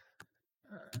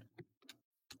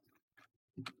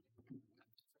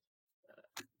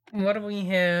 What do we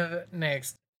have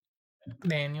next,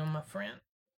 Daniel, my friend?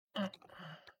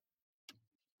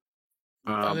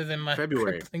 Other than my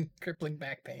February. crippling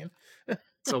back pain.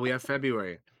 So we have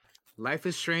February. Life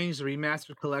is Strange, the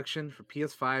remastered collection for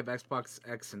PS5, Xbox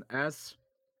X and S,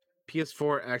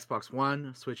 PS4, Xbox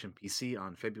One, Switch, and PC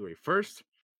on February 1st.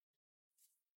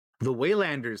 The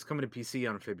Waylanders coming to PC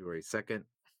on February 2nd.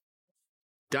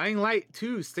 Dying Light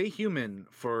 2, Stay Human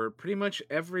for pretty much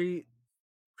every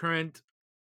current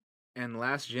and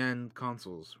last gen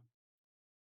consoles.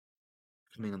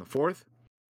 Coming on the 4th.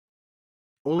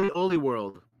 Oli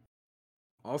World,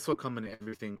 also coming to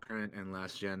everything current and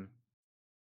last gen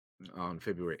on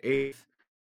February 8th.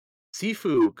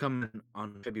 Sifu coming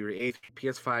on February 8th,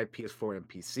 PS5, PS4, and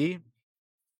PC.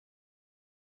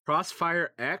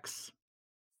 Crossfire X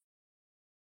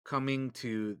coming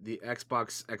to the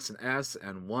Xbox X and S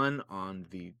and One on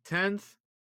the 10th.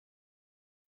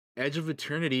 Edge of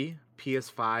Eternity,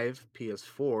 PS5,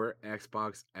 PS4,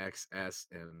 Xbox XS,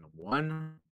 and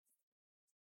One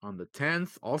on the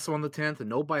 10th. Also on the 10th,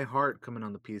 No by Heart coming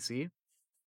on the PC.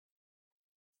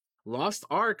 Lost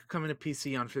Ark coming to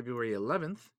PC on February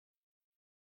 11th.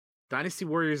 Dynasty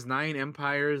Warriors 9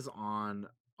 Empires on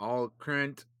all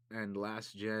current and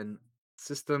last gen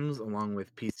systems, along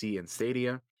with PC and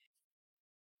Stadia.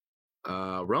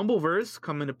 Rumbleverse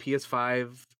coming to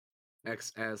PS5,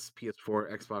 XS,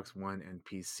 PS4, Xbox One, and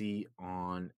PC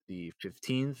on the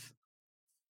 15th.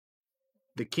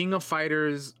 The King of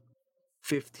Fighters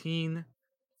 15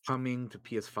 coming to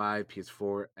PS5,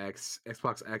 PS4,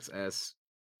 Xbox XS,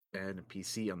 and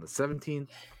PC on the 17th.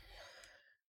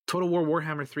 Total War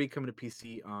Warhammer 3 coming to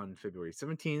PC on February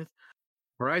 17th.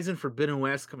 Horizon Forbidden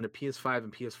West coming to PS5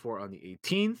 and PS4 on the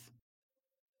 18th.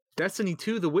 Destiny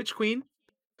 2 The Witch Queen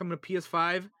coming to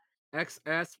PS5,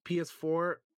 XS,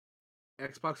 PS4,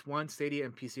 Xbox One, Stadia,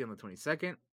 and PC on the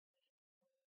 22nd.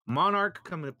 Monarch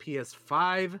coming to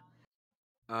PS5,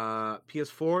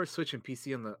 PS4, Switch, and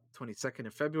PC on the 22nd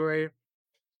of February.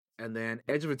 And then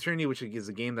Edge of Eternity, which is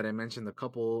a game that I mentioned a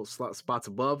couple spots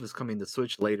above, is coming to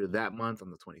Switch later that month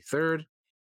on the 23rd.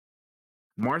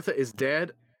 Martha is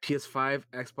Dead, PS5,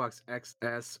 Xbox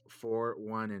XS, 4,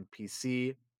 1, and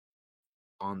PC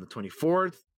on the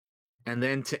 24th. And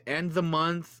then to end the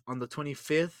month on the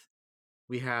 25th,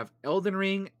 we have Elden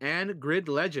Ring and Grid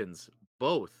Legends,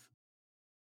 both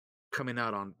coming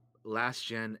out on last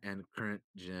gen and current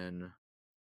gen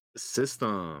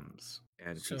systems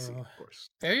and PC, of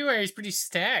course. February is pretty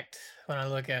stacked when I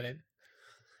look at it.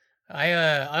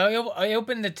 I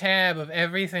opened the tab of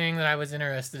everything that I was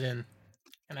interested in,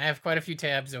 and I have quite a few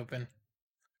tabs open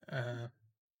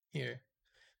here.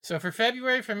 So for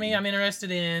February, for me, I'm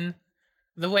interested in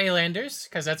The Waylanders,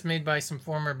 because that's made by some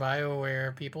former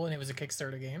BioWare people, and it was a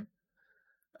Kickstarter game.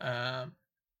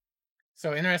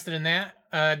 So interested in that.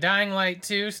 Dying Light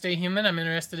 2, Stay Human, I'm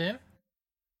interested in.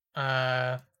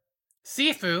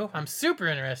 Sifu, I'm super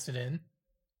interested in.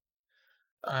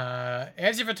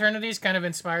 Edge of Eternity is kind of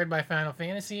inspired by Final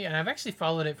Fantasy, and I've actually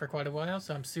followed it for quite a while,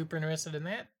 so I'm super interested in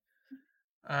that.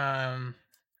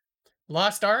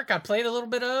 Lost Ark, I played a little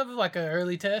bit of, like an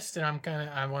early test, and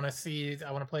I want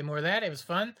to play more of that. It was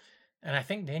fun, and I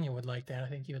think Daniel would like that. I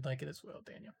think you would like it as well,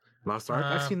 Daniel. Lost Ark,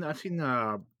 I've seen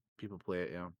people play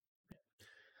it,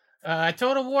 yeah.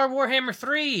 Total War Warhammer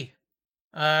 3.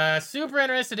 Super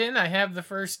interested in. I have the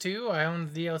first two. I own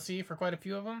the DLC for quite a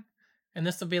few of them. And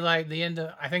this will be like the end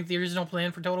of, I think the original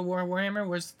plan for Total War Warhammer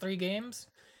was 3 games.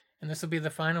 And this will be the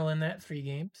final in that 3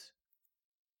 games.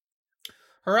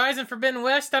 Horizon Forbidden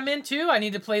West, I'm into. I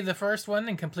need to play the first one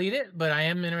and complete it, but I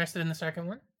am interested in the second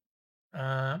one.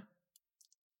 And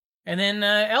then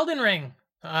Elden Ring.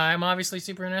 I'm obviously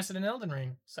super interested in Elden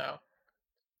Ring. So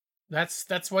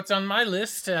that's what's on my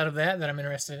list out of that I'm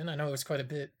interested in. I know it was quite a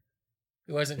bit.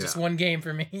 It wasn't just one game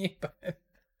for me, but yeah,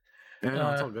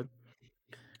 no, it's all good.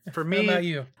 For me, how about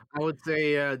you? I would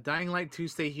say Dying Light 2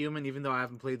 Stay Human, even though I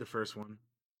haven't played the first one.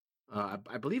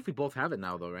 I believe we both have it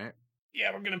now, though, right?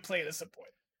 Yeah, we're going to play it at some point.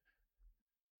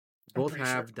 Both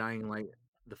have Dying Light.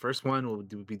 The first one, we'll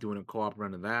be doing a co-op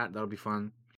run of that. That'll be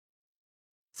fun.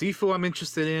 Sifu, I'm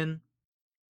interested in.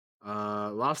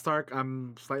 Lost Ark,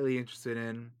 I'm slightly interested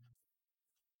in.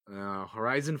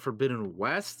 Horizon Forbidden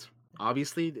West.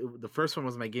 Obviously, the first one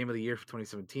was my game of the year for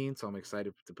 2017, so I'm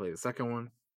excited to play the second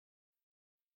one.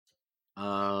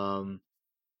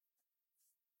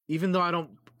 Even though I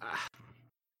don't,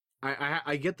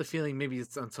 I get the feeling maybe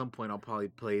it's at some point I'll probably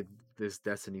play this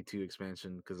Destiny 2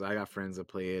 expansion because I got friends that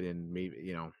play it, and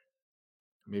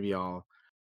maybe I'll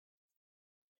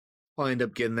end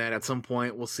up getting that at some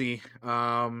point. We'll see.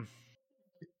 But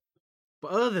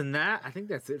other than that, I think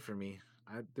that's it for me.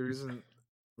 There isn't.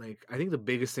 I think the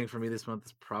biggest thing for me this month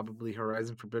is probably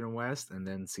Horizon Forbidden West and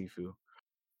then Sifu.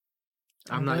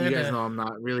 I'm not. You guys know I'm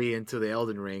not really into the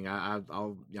Elden Ring.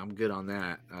 I'm good on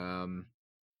that.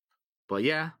 But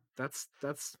yeah, that's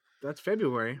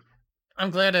February.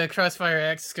 I'm glad Crossfire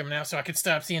X is coming out, so I could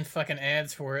stop seeing fucking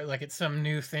ads for it like it's some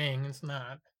new thing. It's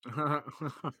not.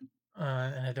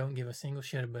 And I don't give a single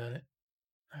shit about it.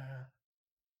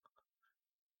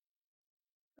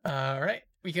 All right,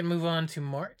 we can move on to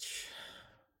March.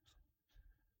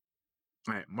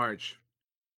 All right, March.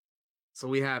 So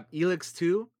we have Elix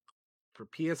 2 for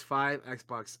PS5,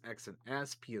 Xbox X and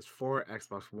S, PS4,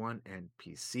 Xbox One, and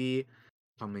PC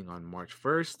coming on March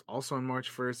 1st. Also on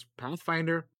March 1st,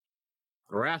 Pathfinder,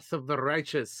 Wrath of the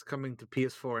Righteous coming to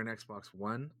PS4 and Xbox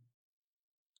One.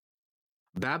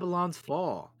 Babylon's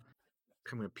Fall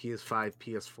coming to PS5,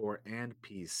 PS4, and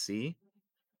PC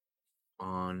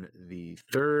on the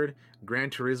 3rd. Gran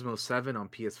Turismo 7 on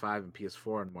PS5 and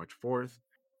PS4 on March 4th.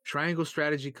 Triangle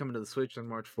Strategy coming to the Switch on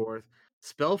March 4th.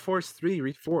 Spellforce 3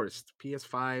 Reforced,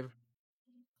 PS5,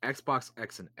 Xbox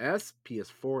X and S,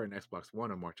 PS4, and Xbox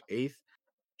One on March 8th.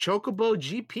 Chocobo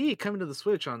GP coming to the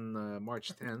Switch on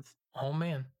March 10th. Oh,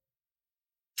 man.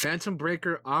 Phantom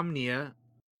Breaker Omnia,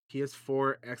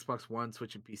 PS4, Xbox One,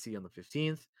 Switch, and PC on the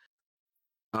 15th.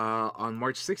 On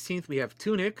March 16th, we have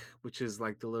Tunic, which is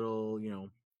like the little,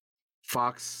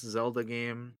 Fox Zelda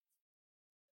game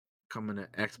coming to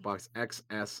Xbox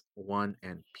XS, One,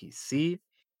 and PC.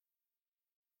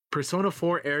 Persona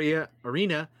 4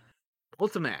 Arena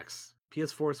Ultimax,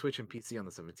 PS4, Switch, and PC on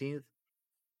the 17th.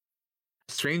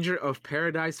 Stranger of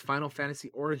Paradise Final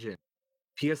Fantasy Origin,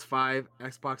 PS5,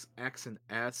 Xbox X and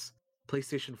S,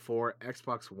 PlayStation 4,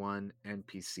 Xbox One, and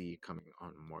PC coming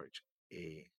on March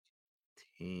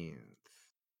 18th.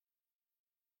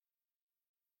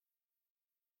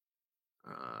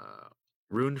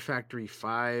 Rune Factory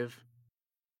 5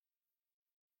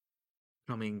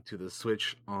 coming to the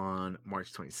Switch on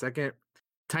March 22nd.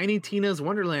 Tiny Tina's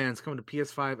Wonderlands coming to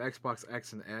PS5, Xbox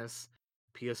X and S,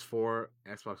 PS4,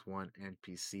 Xbox One, and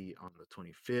PC on the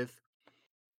 25th.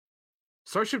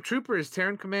 Starship Troopers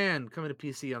Terran Command coming to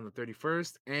PC on the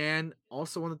 31st, and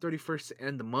also on the 31st to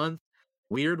end the month,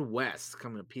 Weird West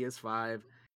coming to PS5,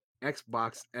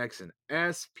 Xbox X and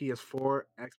S, PS4,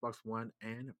 Xbox One,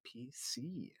 and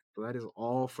PC. So that is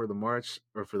all for the month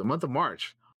of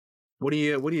March. What do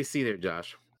you see there,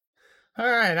 Josh? All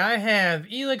right, I have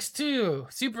Elix 2.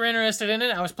 Super interested in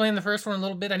it. I was playing the first one a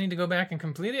little bit. I need to go back and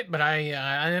complete it, but I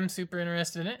am super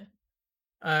interested in it.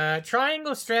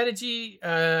 Triangle Strategy.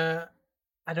 I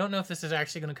don't know if this is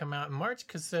actually going to come out in March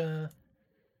because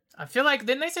I feel like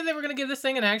didn't they say they were going to give this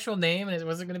thing an actual name and it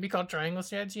wasn't going to be called Triangle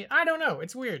Strategy? I don't know.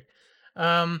 It's weird.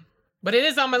 But it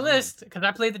is on my list because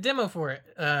I played the demo for it.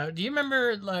 Do you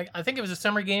remember, like, I think it was a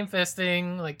Summer Game Fest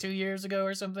thing like 2 years ago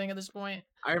or something at this point?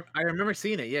 I remember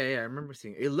seeing it. Yeah, I remember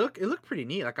seeing it. It looked pretty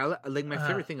neat. Like my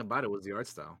favorite thing about it was the art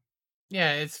style.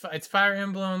 Yeah, it's Fire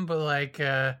Emblem, but like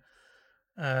it's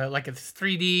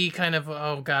 3D kind of.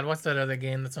 Oh God, what's that other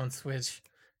game that's on Switch?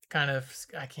 Kind of,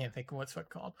 I can't think of what's it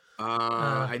called.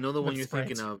 I know the one you're sprites.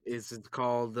 thinking of. It's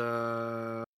called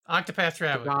Octopath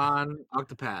Traveler.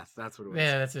 Octopath. That's what it was.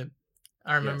 Yeah, that's it.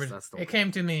 I remember. Yes, that's the it one.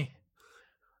 Came to me.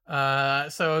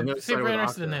 So super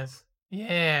interested in this.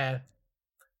 Yeah.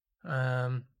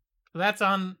 That's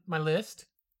on my list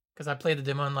because I played the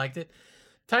demo and liked it.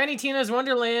 Tiny Tina's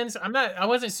Wonderlands. I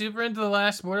wasn't super into the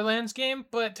last Borderlands game,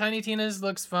 but Tiny Tina's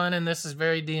looks fun, and this is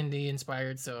very D&D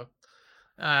inspired, so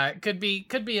could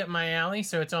be up my alley.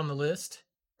 So it's on the list.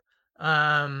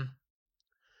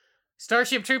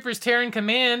 Starship Troopers Terran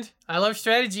Command. I love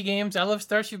strategy games. I love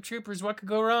Starship Troopers. What could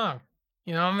go wrong?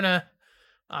 You know,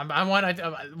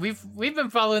 we've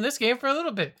been following this game for a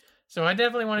little bit, so I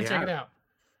definitely want to check it out.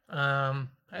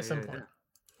 At some point.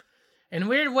 And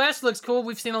Weird West looks cool.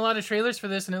 We've seen a lot of trailers for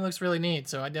this, and it looks really neat.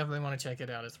 So I definitely want to check it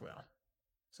out as well.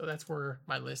 So that's where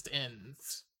my list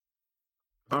ends.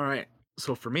 All right.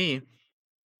 So for me,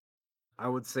 I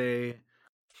would say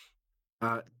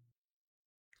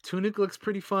Tunic looks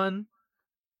pretty fun.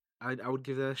 I would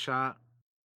give that a shot.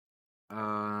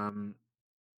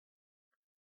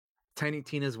 Tiny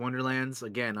Tina's Wonderlands.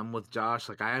 Again, I'm with Josh.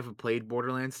 Like, I haven't played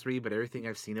Borderlands 3, but everything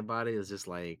I've seen about it is just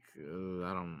like,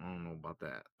 I don't know about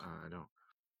that. I don't.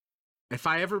 If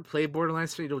I ever play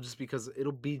Borderlands 3,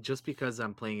 it'll be just because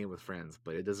I'm playing it with friends,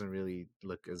 but it doesn't really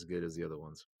look as good as the other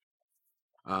ones.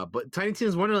 But Tiny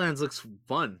Tina's Wonderlands looks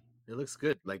fun. It looks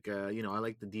good. Like, I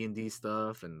like the D&D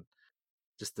stuff and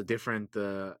just the different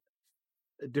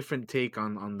take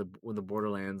on the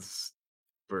Borderlands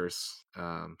verse.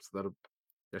 So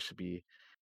that should be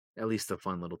at least a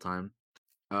fun little time.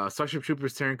 Starship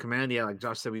Troopers Terran Command. Yeah, like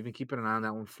Josh said, we've been keeping an eye on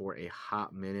that one for a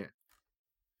hot minute.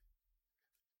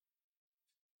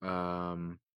 Yeah.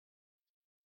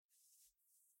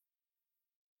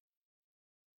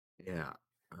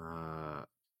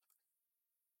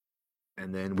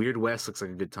 And then Weird West looks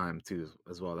like a good time too,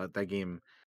 as well. That game,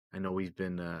 I know we've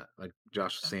been like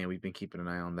Josh was saying, we've been keeping an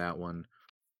eye on that one,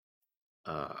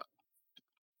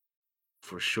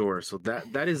 for sure. So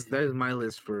that is my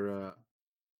list for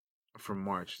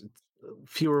March. It's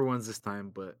fewer ones this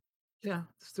time, but yeah,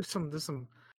 there's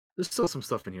still some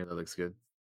stuff in here that looks good.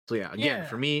 So yeah, again,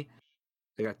 for me,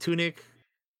 I got Tunic,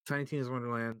 Tiny Tina's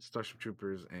Wonderland, Starship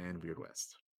Troopers, and Weird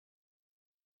West.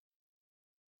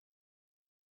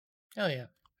 Hell yeah.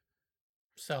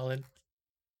 Solid.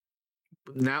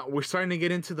 Now we're starting to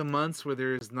get into the months where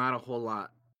there's not a whole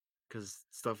lot because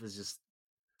stuff is just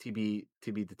to be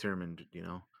determined,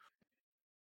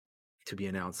 to be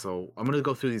announced. So I'm gonna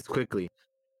go through these quickly.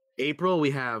 April,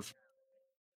 we have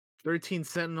 13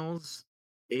 Sentinels,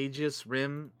 Aegis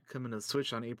Rim coming to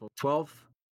Switch on April 12th,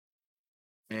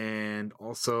 and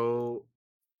also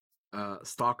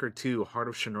Stalker 2, Heart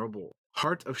of Chernobyl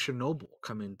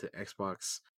coming to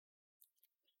Xbox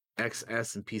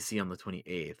XS and PC on the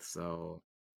 28th. So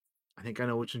I think I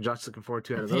know which one Josh's looking forward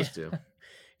to out of Yeah. those two.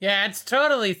 Yeah, it's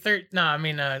totally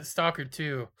Stalker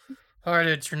 2, Heart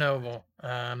of Chernobyl.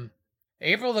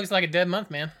 April looks like a dead month,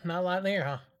 man. Not a lot there,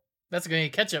 huh? That's gonna be a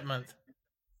catch-up month.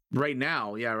 Right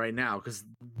now, because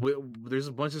there's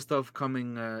a bunch of stuff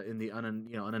coming in the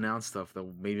unannounced stuff that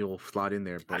maybe we'll slot in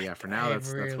there. But yeah, for now,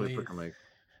 that's what it's looking like.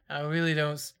 I really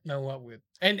don't know what would.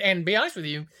 And be honest with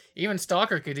you, even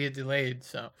Stalker could get delayed.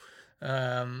 So,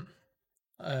 um,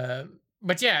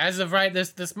 but yeah, as of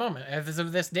this moment, as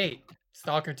of this date,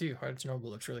 Stalker 2, Heart of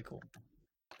Chernobyl looks really cool.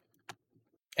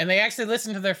 And they actually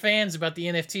listened to their fans about the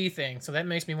NFT thing, so that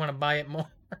makes me want to buy it more.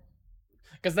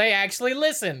 Because they actually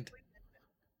listened.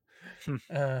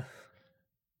 I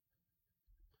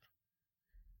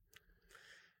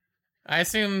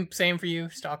assume same for you,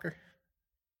 Stalker.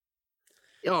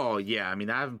 Oh yeah, I mean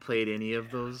I haven't played any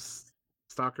of those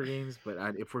Stalker games,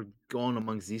 but if we're going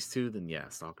amongst these two, then yeah,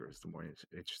 Stalker is the more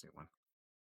interesting one.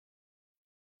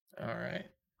 All right.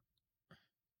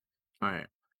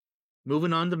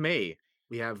 Moving on to May,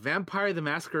 we have Vampire the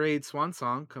Masquerade Swan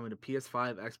Song coming to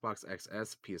PS5, Xbox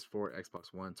XS, PS4,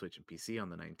 Xbox One, Switch, and PC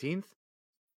on the 19th.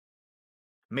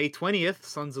 May 20th,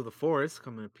 Sons of the Forest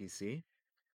coming to PC.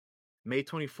 May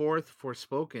 24th,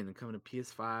 Forspoken coming to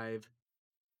PS5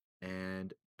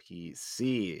 and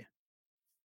PC.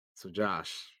 So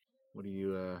Josh, what are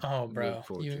you looking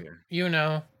forward to here? You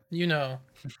know,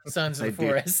 Sons of the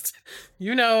Forest.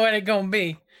 You know what it gonna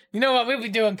be. You know what we'll be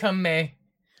doing come May.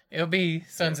 It'll be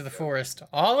Sons of the Forest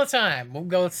all the time. We'll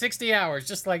go 60 hours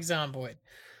just like Zomboid.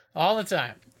 All the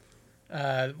time.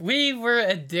 We were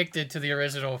addicted to the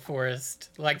original Forest.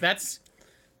 Like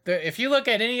if you look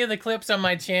at any of the clips on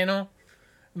my channel,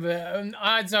 the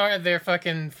odds are they're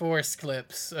fucking Forest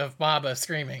clips of Baba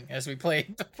screaming as we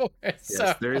played the Forest.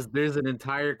 Yes, there's an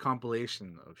entire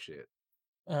compilation of shit.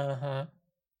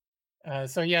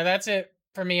 So yeah, that's it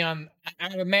for me on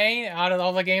out of May. Out of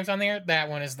all the games on there, that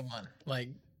one is the one. Like,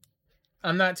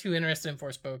 I'm not too interested in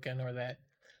Forspoken or that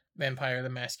Vampire the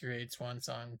Masquerade Swan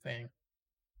Song thing,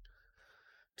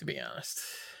 to be honest.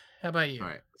 How about you? All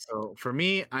right. So for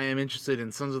me, I am interested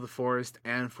in Sons of the Forest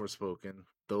and Forspoken.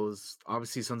 Those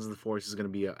obviously Sons of the Forest is going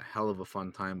to be a hell of a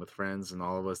fun time with friends and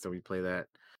all of us that we play that.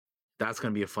 That's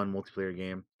going to be a fun multiplayer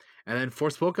game. And then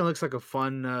Forspoken looks like a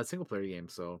fun single player game.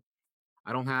 So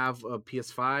I don't have a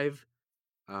PS5,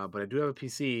 but I do have a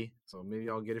PC, so maybe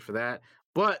I'll get it for that.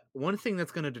 But one thing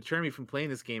that's going to deter me from playing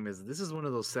this game is this is one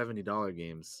of those $70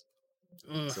 games.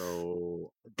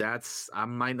 So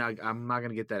I'm not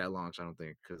gonna get that at launch, I don't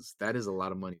think, because that is a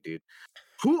lot of money, dude.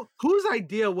 Whose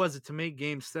idea was it to make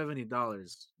games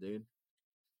 $70, dude?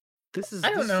 This is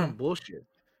some bullshit.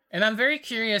 And I'm very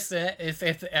curious that if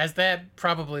as that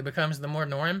probably becomes the more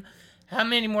norm, how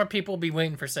many more people will be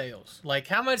waiting for sales? Like,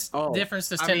 how much difference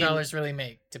does $10 really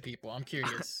make to people? I'm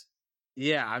curious.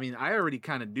 Yeah, I mean, I already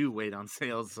kind of do wait on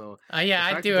sales, so yeah,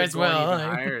 I do as well.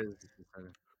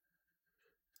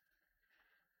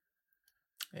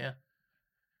 Yeah.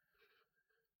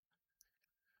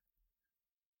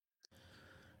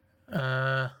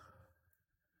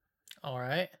 All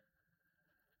right.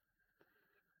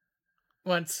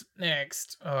 What's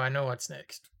next? Oh, I know what's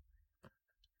next.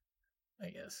 I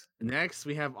guess. Next,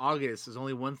 we have August. There's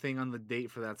only one thing on the date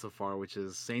for that so far, which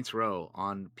is Saints Row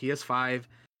on PS5,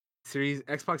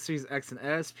 Xbox Series X and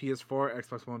S, PS4,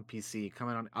 Xbox One, PC,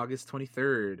 coming on August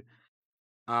 23rd.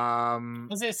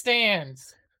 As it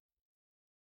stands.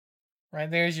 Right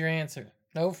there's your answer.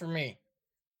 No for me.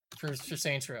 For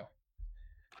Saints Row.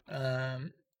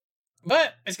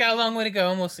 But it's got a long way to go,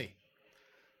 and we'll see.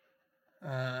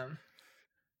 But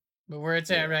where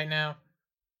it's at right now,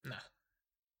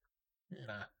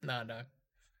 nah, dog.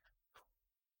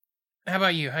 How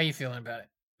about you? How you feeling about it?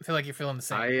 I feel like you're feeling the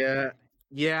same.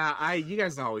 You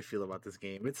guys know how we feel about this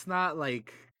game. It's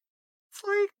like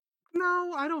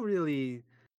no, I don't really.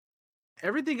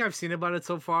 Everything I've seen about it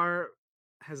so far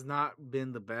has not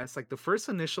been the best. Like the first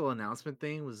initial announcement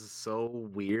thing was so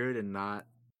weird and not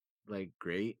like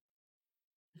great.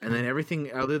 And then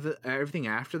everything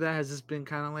after that has just been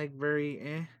kind of like very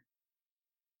eh.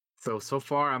 So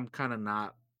far I'm kind of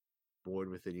not bored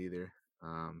with it either.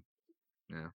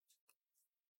 Yeah.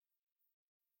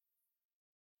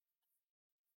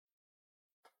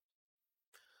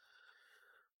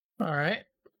 All right.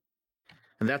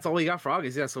 And that's all we got for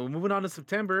August. Yeah, so moving on to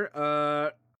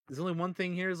September. There's only one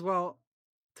thing here as well.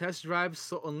 Test drive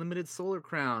Unlimited Solar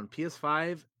Crown,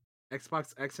 PS5,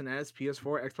 Xbox X and S,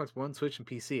 PS4, Xbox One, Switch, and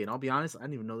PC. And I'll be honest, I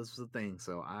didn't even know this was a thing.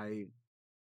 So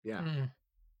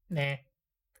Nah.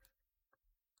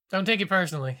 Don't take it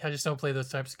personally. I just don't play those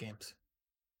types of games.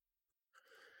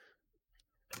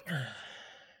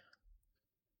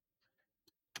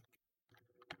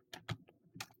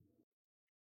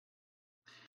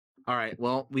 All right.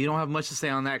 Well, we don't have much to say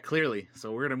on that clearly,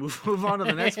 so we're gonna move on to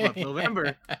the next month,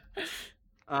 November.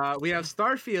 We have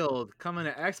Starfield coming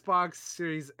to Xbox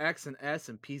Series X and S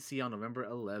and PC on November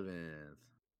 11th.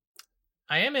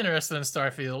 I am interested in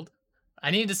Starfield.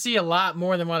 I need to see a lot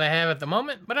more than what I have at the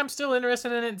moment, but I'm still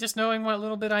interested in it, just knowing what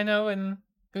little bit I know and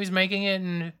who's making it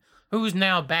and who's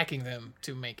now backing them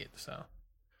to make it. So,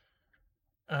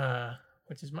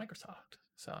 which is Microsoft.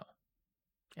 So,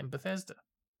 and Bethesda.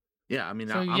 Yeah, I mean,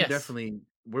 So I'm yes, definitely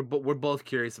we're both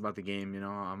curious about the game. You know,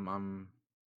 I'm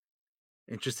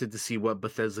interested to see what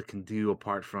Bethesda can do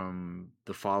apart from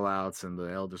the Fallout's and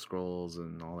the Elder Scrolls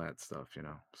and all that stuff. You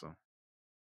know, so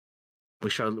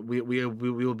we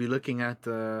will be looking at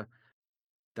that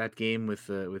game with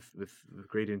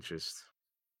great interest.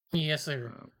 yes,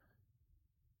 sir.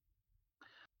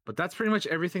 But that's pretty much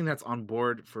everything that's on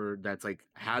board for that's like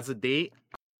has a date.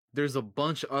 There's a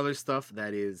bunch of other stuff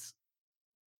that is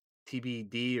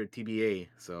TBD or TBA.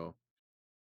 So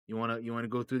you wanna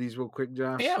go through these real quick,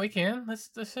 Josh? Yeah, we can. Let's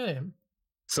hit him.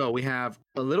 So we have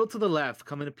a little to the left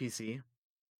coming to PC.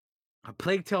 A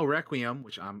Plague Tale Requiem,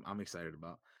 which I'm excited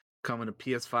about, coming to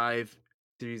PS5,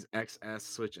 Series XS,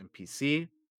 Switch, and PC.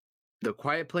 The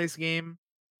Quiet Place game,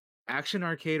 Action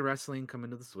Arcade Wrestling coming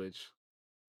to the Switch.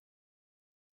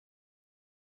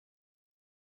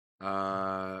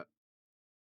 Uh,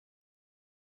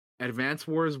 Advance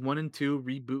Wars 1 and 2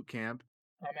 Reboot Camp.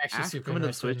 I'm actually super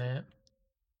interested in that.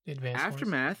 The Advance Wars.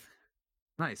 Aftermath.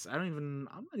 Nice. I'm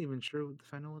not even sure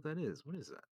if I know what that is. What is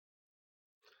that?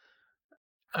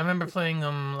 I remember playing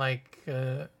them like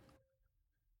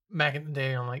back in the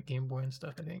day on like Game Boy and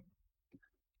stuff, I think.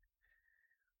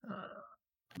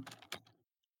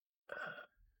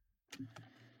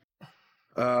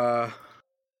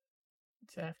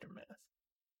 It's Aftermath.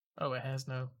 Oh, it has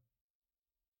no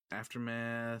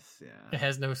Aftermath, yeah. It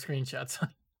has no screenshots.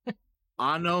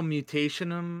 Anno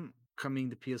Mutationum coming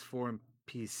to PS4 and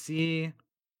PC.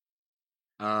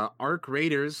 Arc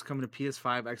Raiders coming to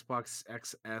PS5, Xbox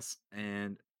XS,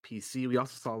 and PC. We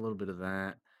also saw a little bit of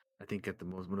that, I think, at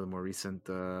one of the more recent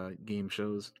game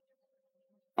shows.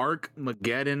 Arc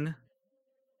Mageddon,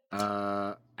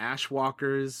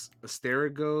 Ashwalkers,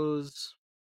 Asterigos,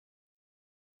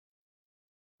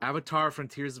 Avatar: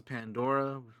 Frontiers of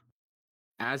Pandora,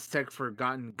 Aztec: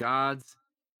 Forgotten Gods,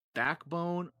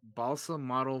 Backbone, Balsa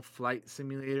Model Flight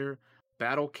Simulator,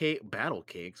 Battle Cakes.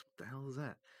 What the hell is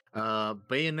that?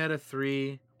 Bayonetta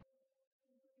 3,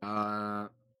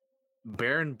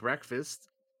 Baron Breakfast,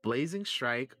 Blazing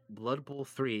Strike, Blood Bowl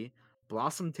 3,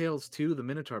 Blossom Tales 2, The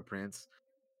Minotaur Prince,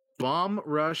 Bomb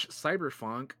Rush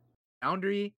Cyberpunk,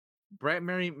 Foundry, Bright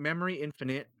Memory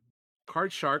Infinite,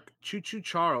 Card Shark, Choo Choo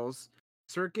Charles,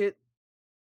 Circuit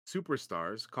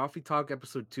Superstars, Coffee Talk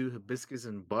Episode 2, Hibiscus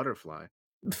and Butterfly,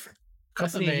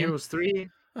 Company of Heroes 3,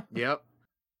 yep.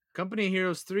 Company of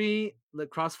Heroes 3, The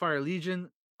Crossfire Legion,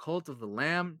 Cult of the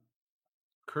Lamb,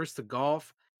 Curse to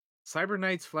Golf, Cyber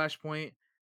Knights Flashpoint,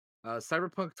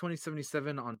 Cyberpunk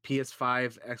 2077 on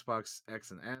PS5, Xbox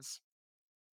X and S,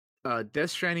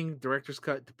 Death Stranding Director's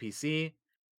Cut to PC,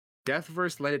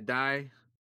 Deathverse Let It Die,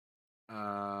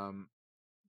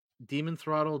 Demon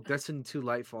Throttle, Destiny 2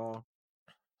 Lightfall,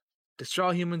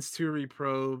 Destroy Humans 2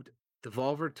 Reprobed,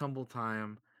 Devolver Tumble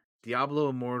Time, Diablo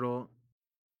Immortal,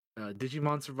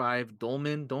 Digimon Survive,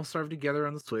 Dolmen, Don't Starve Together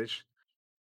on the Switch,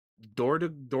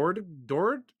 Dordagon?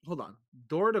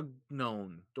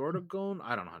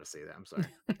 I don't know how to say that. I'm sorry.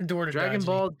 Dragon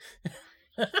Ball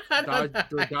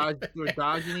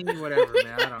Dodgeny, whatever,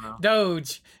 man. I don't know.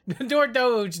 Doge.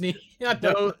 Dodgeny.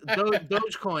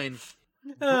 Dogecoin.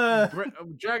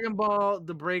 Dragon Ball,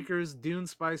 The Breakers, Dune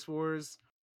Spice Wars,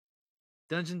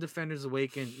 Dungeon Defenders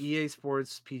Awaken, EA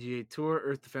Sports PGA Tour,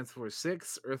 Earth Defense Force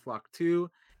 6, Earthlock 2,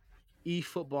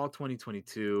 eFootball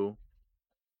 2022,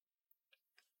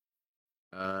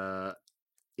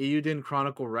 Euden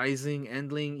Chronicle Rising,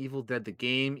 Endling, Evil Dead the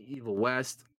Game, Evil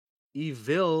West,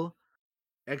 Evil,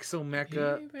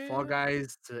 Exomecha, Fall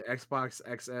Guys to Xbox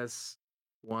XS,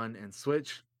 One, and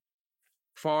Switch.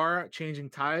 Far, Changing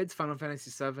Tides, Final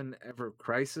Fantasy VII, Ever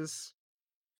Crisis,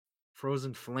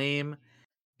 Frozen Flame,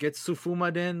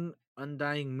 Getsufumaden,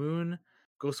 Undying Moon,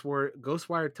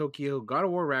 Ghostwire Tokyo, God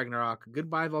of War Ragnarok,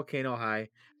 Goodbye Volcano High,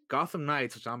 Gotham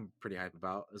Knights, which I'm pretty hyped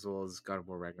about, as well as God of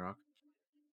War Ragnarok.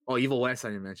 Oh, Evil West I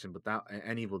didn't mention, but that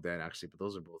and Evil Dead actually, but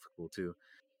those are both cool too.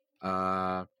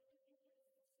 God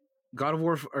of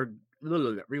War or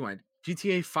rewind.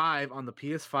 GTA 5 on the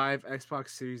PS5, Xbox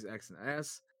Series X and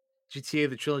S, GTA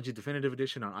the Trilogy Definitive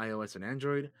Edition on iOS and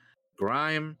Android,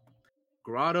 Grime,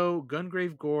 Grotto,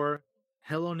 Gungrave Gore,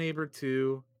 Hello Neighbor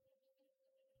 2,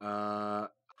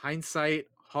 Hindsight,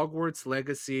 Hogwarts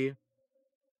Legacy,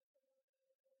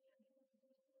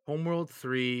 Homeworld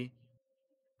 3,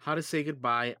 How to Say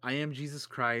Goodbye, I Am Jesus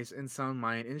Christ, In Sound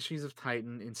Mind, Industries of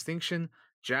Titan, Instinction,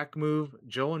 Jack Move,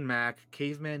 Joe and Mac,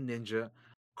 Caveman Ninja,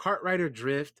 Kart Rider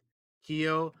Drift,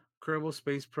 Hio, Kerbal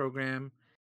Space Program,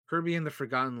 Kirby and the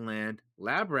Forgotten Land,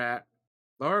 Lab Rat,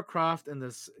 Lara Croft and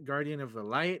the Guardian of the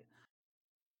Light,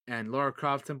 and Lara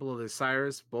Croft Temple of the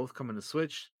Osiris, both coming to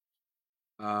Switch.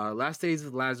 Last Days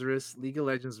of Lazarus, League of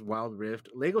Legends Wild Rift,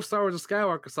 Lego Star Wars: The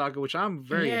Skywalker Saga, which I'm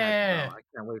very hyped about. I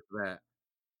can't wait for that.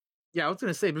 Yeah, I was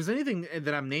gonna say, if there's anything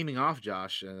that I'm naming off,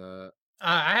 Josh. I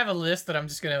have a list that I'm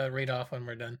just gonna read off when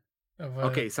we're done.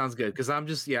 Okay, sounds good. Because I'm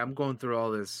going through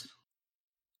all this.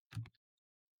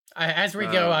 As we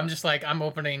go, I'm just like I'm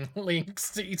opening links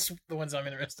to each of the ones I'm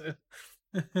interested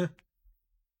in.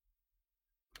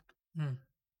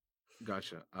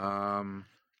 Gotcha.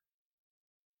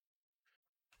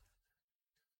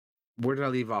 Where did I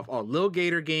leave off? Oh, Little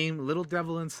Gator Game, Little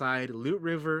Devil Inside, Loot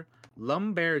River,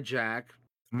 Lumberjack,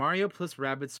 Mario plus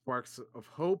Rabbids Sparks of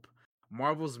Hope,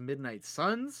 Marvel's Midnight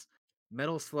Suns,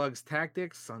 Metal Slugs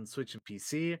Tactics on Switch and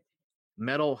PC,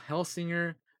 Metal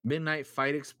Hellsinger, Midnight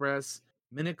Fight Express,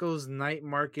 Minico's Night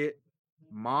Market,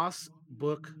 Moss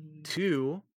Book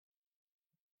 2,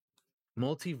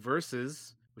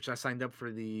 Multiverses, which I signed up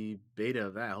for the beta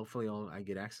of that. Hopefully I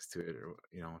get access to it, or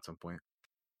at some point.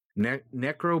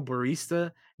 Necro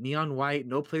Barista, Neon White,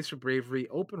 No Place for Bravery,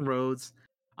 Open Roads,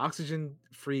 Oxygen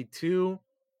Free 2,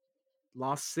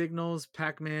 Lost Signals,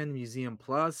 Pac-Man Museum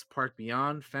Plus, Park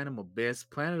Beyond, Phantom Abyss,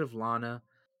 Planet of Lana,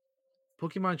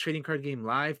 Pokemon Trading Card Game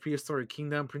Live, Prehistoric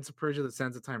Kingdom, Prince of Persia: The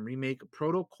Sands of Time Remake,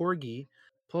 Proto Corgi,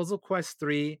 Puzzle Quest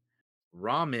 3,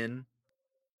 Ramen,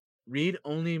 Read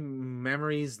Only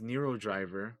Memories Nero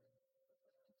Driver,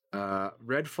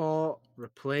 Redfall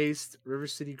Replaced, River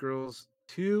City Girls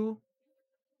 2,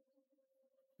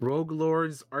 Rogue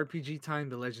Lords, RPG Time,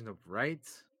 The Legend of Right,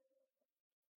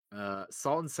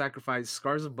 Salt and Sacrifice,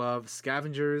 Scars Above,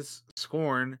 Scavengers,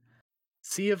 Scorn,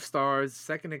 Sea of Stars,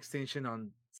 second extension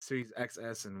on Series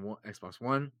XS and Xbox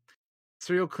One,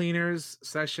 Serial Cleaners,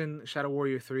 Session, Shadow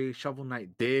Warrior 3, Shovel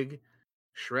Knight Dig,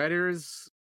 Shredders,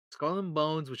 Skull and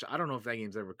Bones, which I don't know if that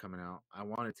game's ever coming out. I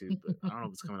wanted to, but I don't know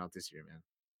if it's coming out this year, man.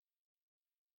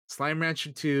 Slime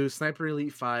Rancher 2, Sniper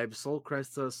Elite 5, Soul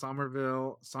Cresta,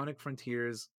 Somerville, Sonic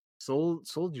Frontiers, Soul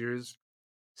Soldiers,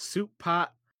 Soup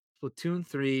Pot, Splatoon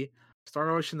 3, Star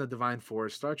Ocean: The Divine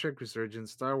Force, Star Trek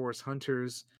Resurgence, Star Wars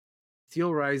Hunters,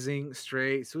 Steel Rising,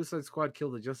 Stray, Suicide Squad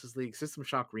Kill the Justice League, System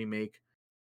Shock Remake,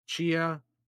 Chia,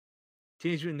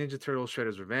 Teenage Mutant Ninja Turtles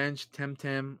Shredder's Revenge,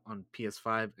 Temtem on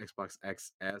PS5, Xbox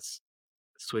XS,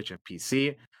 Switch, and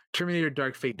PC, Terminator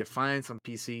Dark Fate Defiance on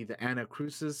PC, The Anna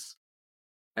Crucis,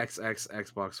 XX,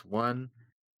 Xbox One.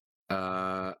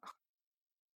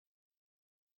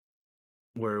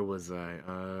 Where was I?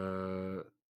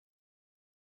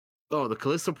 The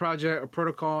Callisto Project or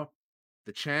Protocol,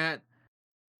 The Chant,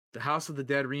 The House of the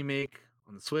Dead remake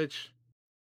on the Switch,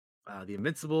 The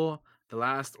Invincible, The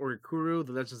Last Orikuru,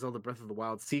 The Legend of Zelda Breath of the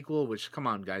Wild sequel, which, come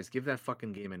on, guys, give that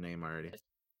fucking game a name already.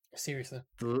 Seriously.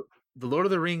 The Lord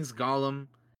of the Rings Gollum,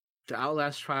 The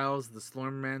Outlast Trials, The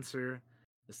Stormmancer,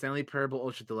 The Stanley Parable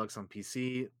Ultra Deluxe on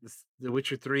PC, The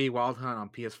Witcher 3 Wild Hunt on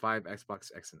PS5,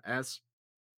 Xbox X and S,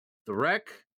 The Wreck,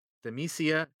 The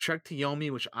Misia, Trek to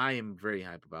Yomi, which I am very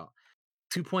hype about,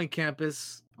 2 Point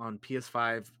Campus on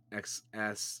PS5,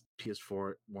 XS,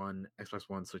 PS4, One, Xbox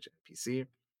One, Switch, and PC.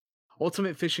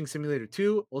 Ultimate Fishing Simulator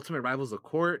 2, Ultimate Rivals of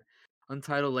Court,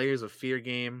 Untitled Layers of Fear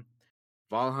game,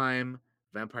 Valheim,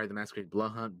 Vampire the Masquerade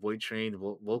Blood Hunt, Void Train,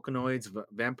 Volcanoids,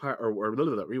 Vampire, or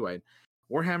Rewind,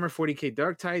 Warhammer 40k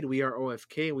Darktide, We Are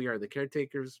OFK, We Are the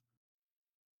Caretakers,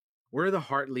 Where the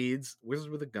Heart Leads, Wizards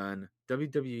with a Gun,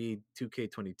 WWE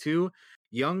 2K22,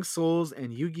 Young Souls,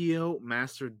 and Yu-Gi-Oh!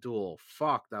 Master Duel.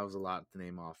 Fuck, that was a lot to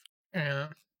name off. Yeah.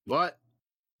 But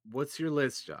what's your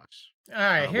list, Josh? All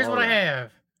right, here's what I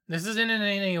have. This isn't in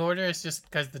any order. It's just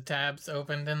because the tabs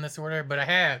opened in this order. But I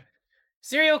have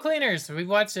Serial Cleaners. We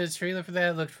watched a trailer for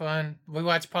that. It looked fun. We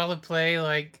watched Paula play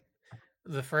like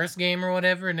the first game or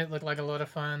whatever, and it looked like a lot of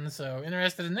fun. So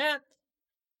interested in that.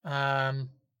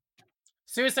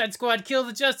 Suicide Squad Kill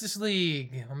the Justice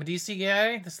League. I'm a DC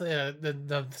guy.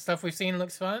 The stuff we've seen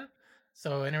looks fun.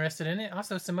 So interested in it.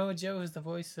 Also, Samoa Joe is the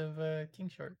voice of King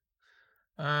Shark.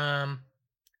 Warhammer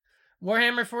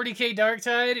 40k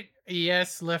Darktide.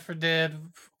 Yes, Left 4 Dead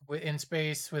in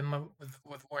space with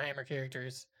Warhammer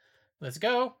characters. Let's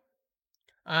go.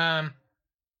 I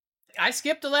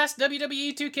skipped the last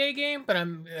WWE 2K game, but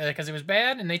I'm because it was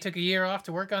bad, and they took a year off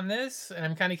to work on this, and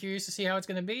I'm kind of curious to see how it's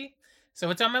going to be. So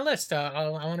it's on my list. I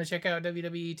want to check out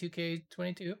WWE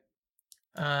 2K22.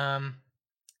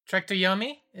 Trek to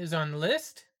Yummy is on the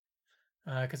list.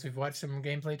 because we've watched some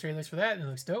gameplay trailers for that and it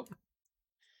looks dope.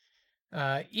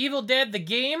 Evil Dead the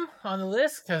game on the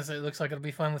list because it looks like it'll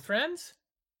be fun with friends,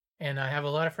 and I have a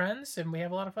lot of friends and we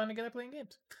have a lot of fun together playing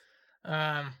games.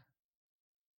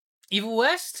 Evil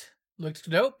West looks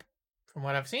dope from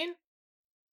what I've seen.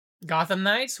 Gotham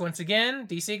Knights, once again,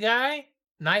 DC guy,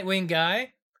 Nightwing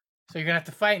guy. So you're gonna have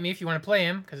to fight me if you want to play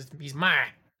him because he's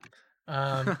mine.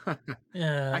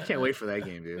 I can't wait for that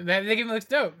game, dude. That game looks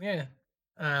dope. Yeah.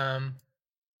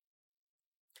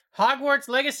 Hogwarts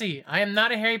Legacy. I am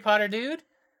not a Harry Potter dude,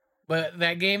 but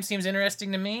that game seems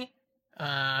interesting to me.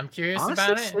 I'm curious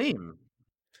about it. Same.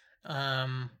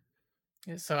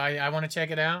 So I want to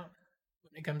check it out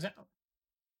when it comes out.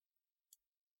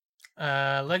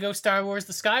 Lego Star Wars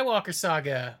The Skywalker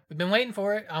Saga. We've been waiting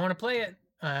for it. I want to play it.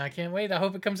 I can't wait. I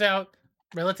hope it comes out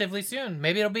relatively soon.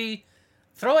 Maybe it'll be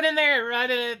throw it in there right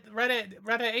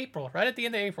at April, right at the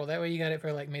end of April. That way you got it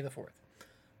for like May the 4th.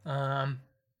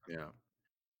 Yeah.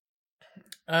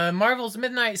 Marvel's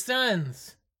Midnight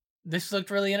Suns. This looked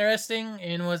really interesting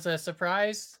and was a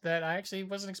surprise that I actually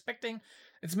wasn't expecting.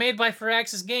 It's made by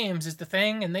Firaxis Games, is the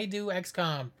thing, and they do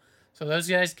XCOM. So those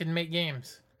guys can make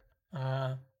games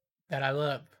that I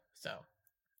love. So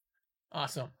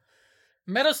awesome.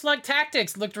 Metal Slug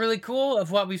Tactics looked really cool of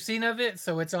what we've seen of it,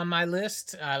 so it's on my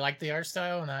list. I like the art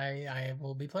style, and I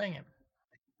will be playing it.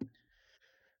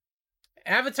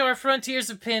 Avatar Frontiers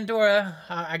of Pandora.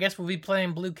 I guess we'll be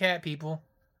playing Blue Cat people.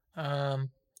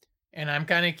 And I'm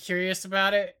kind of curious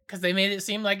about it because they made it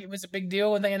seem like it was a big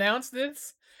deal when they announced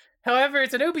this. However,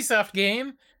 it's an Ubisoft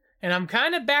game, and I'm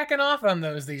kind of backing off on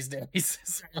those these days.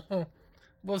 So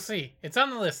we'll see. It's on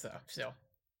the list though. So,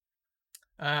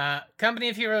 Company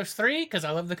of Heroes 3 because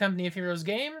I love the Company of Heroes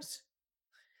games,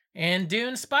 and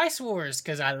Dune Spice Wars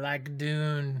because I like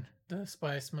Dune. The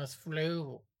spice must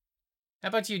flow. How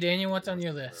about you, Daniel? What's on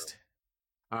your list?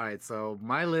 All right, so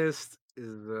my list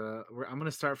is I'm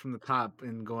gonna start from the top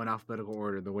and go in alphabetical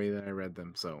order the way that I read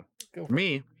them. So for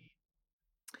me,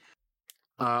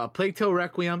 Plague Tale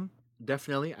Requiem,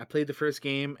 definitely. I played the first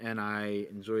game and I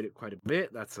enjoyed it quite a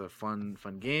bit. That's a fun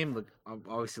game. I'm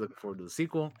obviously looking forward to the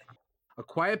sequel. A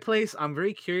Quiet Place, I'm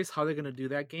very curious how they're gonna do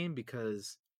that game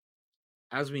because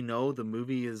as we know, the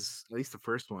movie is at least the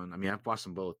first one. I mean, I've watched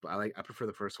them both, but I prefer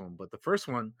the first one. But the first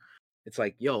one, it's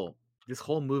like, yo, this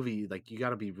whole movie, like you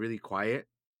gotta be really quiet.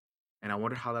 And I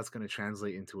wonder how that's gonna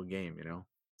translate into a game, you know?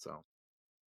 So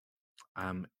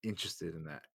I'm interested in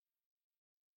that.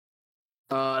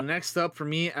 Next up for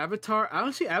me, Avatar. I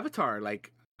don't see Avatar.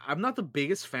 Like, I'm not the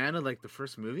biggest fan of like the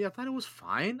first movie. I thought it was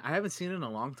fine. I haven't seen it in a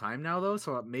long time now though,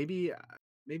 so maybe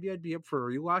I'd be up for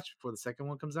a rewatch before the second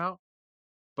one comes out.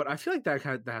 But I feel like that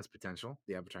has potential,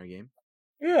 the Avatar game.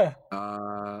 Yeah.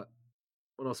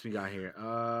 What else we got here?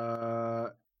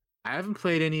 I haven't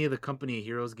played any of the Company of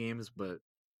Heroes games, but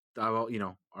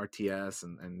RTS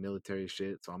and military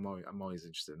shit. So I'm always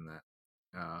interested in that.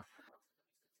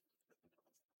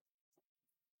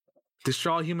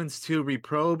 Destroy All Humans 2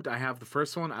 Reprobed. I have the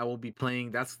first one. I will be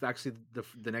playing. That's actually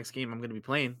the next game I'm going to be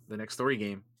playing. The next story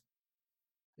game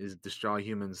is Destroy All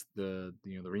Humans, the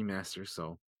remaster.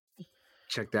 So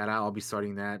check that out. I'll be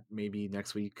starting that maybe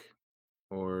next week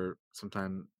or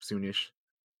sometime soonish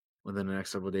within the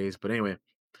next several days. But anyway,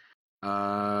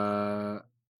 what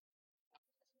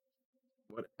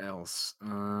else?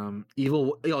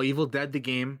 Evil Dead the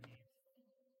game.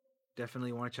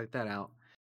 Definitely want to check that out.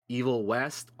 Evil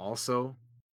West also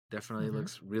definitely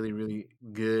looks really, really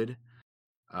good.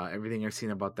 Everything I've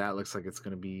seen about that looks like it's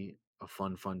gonna be a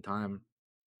fun time.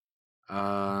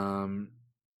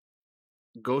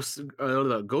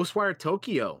 Ghostwire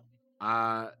Tokyo.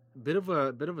 Bit of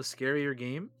a scarier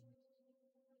game.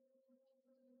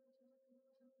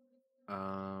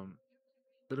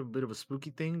 Bit of a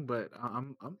spooky thing, but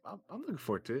I'm looking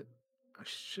forward to it. It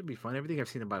should be fun. Everything I've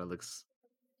seen about it looks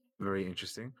very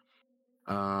interesting.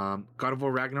 God of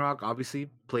War Ragnarok, obviously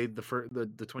played the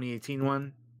 2018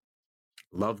 one,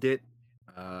 loved it.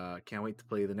 Can't wait to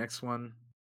play the next one.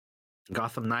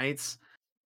 Gotham Knights,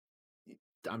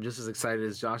 I'm just as excited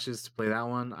as Josh is to play that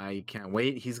one. I can't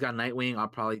wait. He's got Nightwing. I'll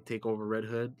probably take over Red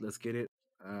Hood. Let's get it.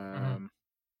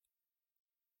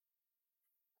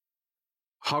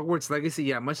 Hogwarts Legacy,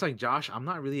 yeah, much like Josh, I'm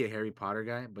not really a Harry Potter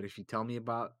guy, but if you tell me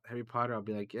about Harry Potter, I'll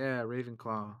be like, yeah,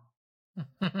 Ravenclaw.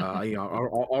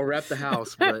 I'll rep the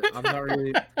house, but I'm not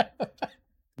really.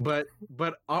 But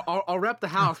I'll rep the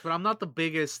house, but I'm not the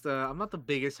biggest. I'm not the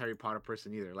biggest Harry Potter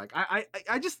person either. Like I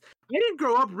didn't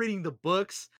grow up reading the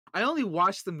books. I only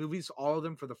watched the movies, all of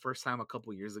them, for the first time a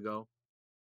couple years ago.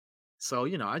 So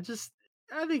I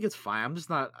think it's fine.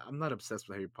 I'm not obsessed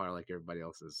with Harry Potter like everybody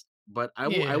else is. But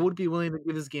I would be willing to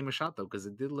give this game a shot though, because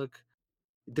it did look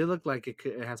it did look like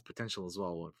it has potential as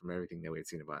well from everything that we had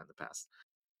seen about it in the past.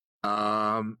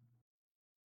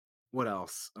 What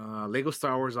else? Lego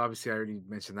Star Wars. Obviously, I already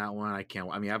mentioned that one. I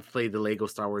mean, I've played the Lego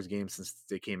Star Wars games since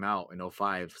they came out in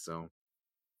 05, so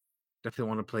definitely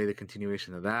want to play the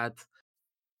continuation of that.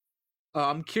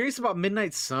 I'm curious about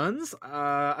Midnight Suns.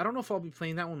 I don't know if I'll be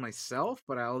playing that one myself,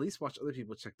 but I'll at least watch other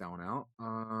people check that one out.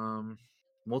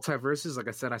 Multiverses, like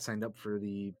I said, I signed up for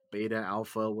the beta,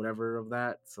 alpha, whatever of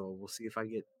that, so we'll see if I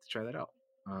get to try that out.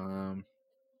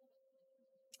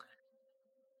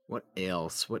 What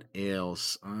else?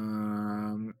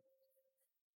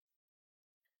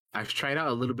 I've tried out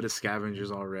a little bit of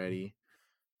Scavengers already.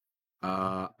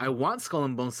 I want Skull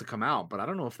and Bones to come out, but I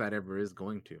don't know if that ever is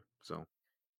going to. So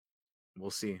we'll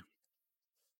see.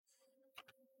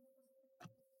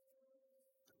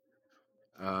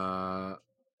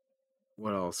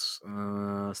 What else?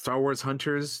 Star Wars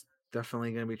Hunters,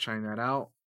 definitely gonna be trying that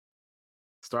out.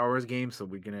 Star Wars game, so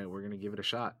we're gonna give it a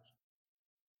shot.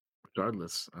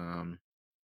 Regardless.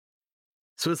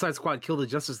 Suicide Squad Kill the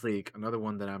Justice League, another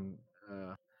one that I'm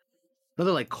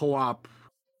another like co-op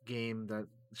game that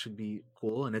should be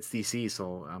cool, and it's DC,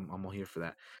 so I'm all here for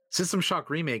that. System Shock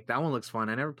Remake, that one looks fun.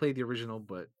 I never played the original,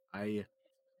 but I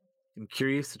am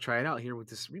curious to try it out here with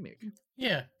this remake.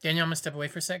 Yeah, Daniel, I'm gonna step away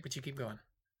for a sec, but you keep going.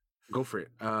 Go for it.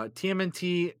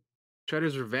 TMNT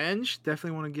Shredder's Revenge,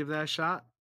 definitely want to give that a shot.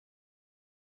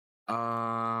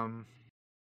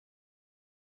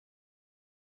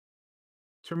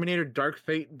 Terminator Dark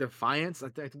Fate Defiance. I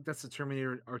think that's the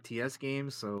Terminator RTS game.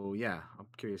 So yeah, I'm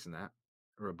curious in that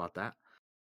or about that.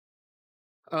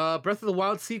 Breath of the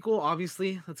Wild sequel.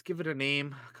 Obviously, let's give it a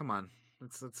name. Come on,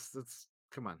 let's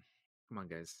come on,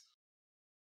 guys.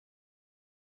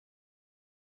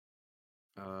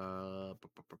 I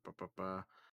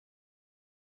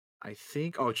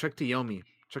think. Oh, Trek to Yomi.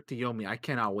 Trek to Yomi. I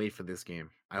cannot wait for this game.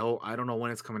 I don't know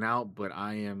when it's coming out, but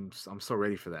I'm so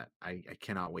ready for that. I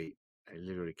cannot wait. I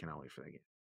literally cannot wait for that game.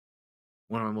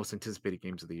 One of my most anticipated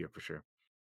games of the year for sure.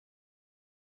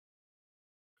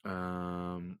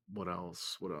 What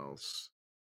else?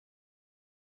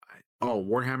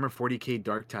 Warhammer 40K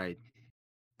Dark Tide.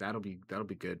 That'll be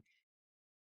good.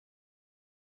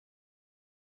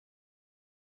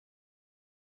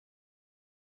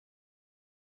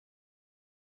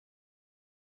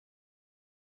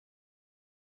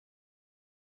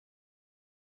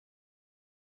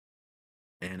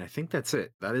 And I think that's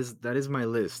it. That is my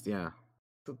list. Yeah,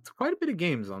 it's quite a bit of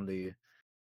games on the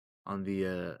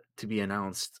to be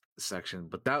announced section.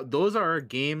 But those are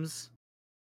games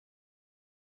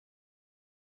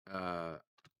of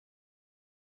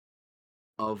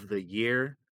the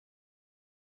year.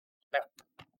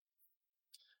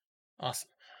 Awesome.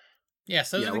 Yes,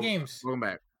 those are the games. Welcome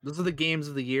back. Those are the games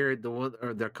of the year.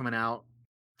 They're coming out.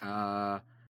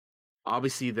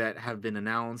 Obviously that have been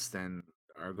announced and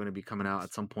are going to be coming out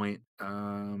at some point.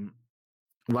 A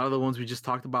lot of the ones we just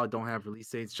talked about don't have release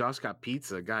dates. Josh got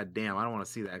pizza. God damn, I don't want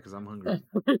to see that because I'm hungry.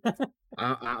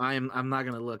 I'm not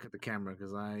gonna look at the camera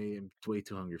because I am way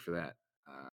too hungry for that.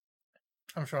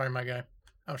 I'm sorry, my guy.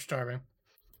 I'm starving.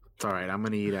 It's all right. I'm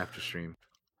gonna eat after stream.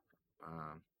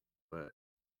 But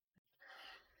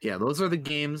yeah, those are the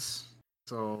games.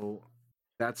 So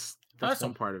that's awesome.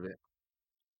 One part of it.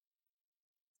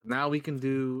 Now we can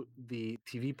do the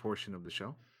TV portion of the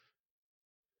show.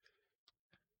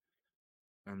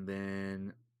 And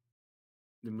then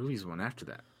the movies one after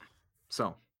that.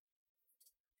 So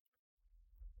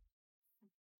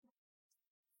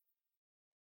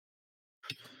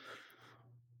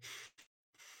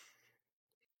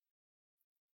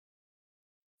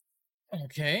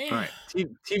okay. All right.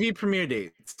 TV premiere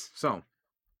dates. So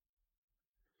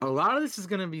a lot of this is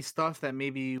going to be stuff that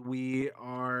maybe we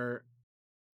are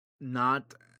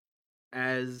not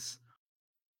as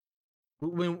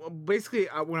basically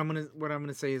what I'm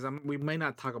gonna say is we might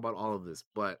not talk about all of this,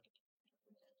 but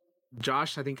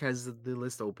Josh I think has the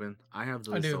list open. I have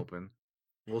the list open.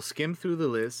 We'll skim through the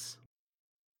list,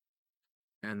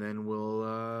 and then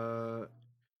we'll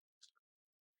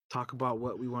talk about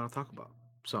what we want to talk about.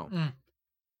 So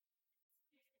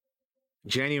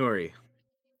January,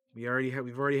 we've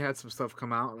already had some stuff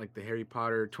come out, like the Harry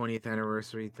Potter 20th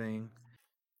anniversary thing,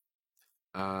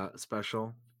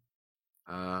 special.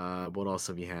 What else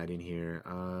have you had in here?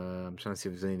 I'm trying to see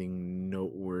if there's anything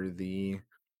noteworthy,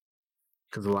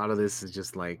 because a lot of this is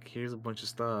just like, here's a bunch of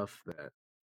stuff that,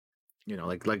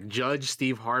 like Judge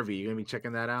Steve Harvey. You're gonna be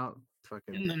checking that out?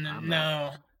 Fucking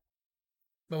no.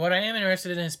 But what I am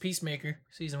interested in is Peacemaker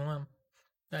season 1.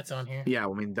 That's on here. Yeah,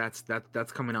 I mean that's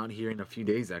coming out here in a few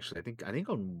days. Actually, I think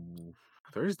on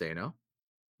Thursday. No.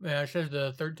 Yeah, it says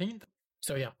the 13th.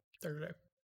 So yeah, Thursday.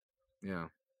 Yeah.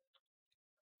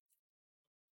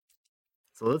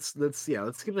 So let's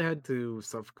skip ahead to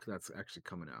stuff that's actually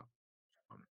coming out.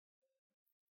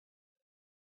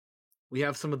 We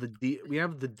have some of the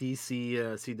DC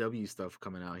CW stuff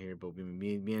coming out here, but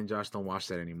me and Josh don't watch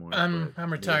that anymore. I'm But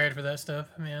retired for that stuff.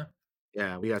 Yeah.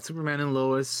 we got Superman and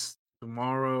Lois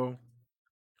tomorrow,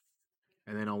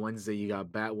 and then on Wednesday you got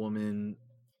Batwoman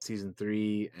season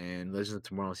 3 and Legends of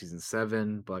Tomorrow season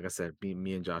 7. But like I said,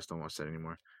 me and Josh don't watch that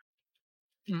anymore.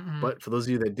 Mm-mm. But for those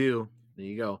of you that do, there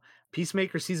you go.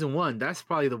 Peacemaker season 1. That's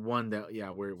probably the one that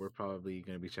we're probably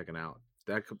going to be checking out.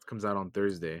 That comes out on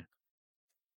Thursday.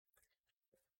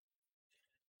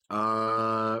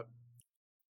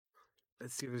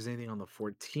 Let's see if there's anything on the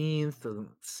 14th. Doesn't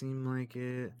seem like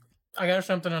it. I got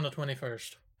something on the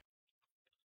 21st.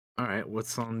 All right,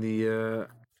 what's on the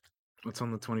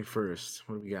 21st?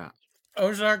 What do we got?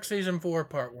 Ozark season 4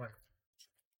 part 1.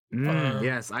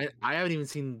 Yes, I haven't even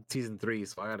seen season 3,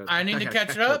 so I need to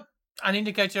catch up. I need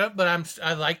to catch up, but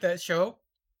I like that show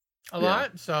a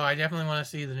lot, so I definitely want to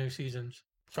see the new seasons.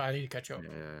 So I need to catch up.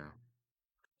 Yeah.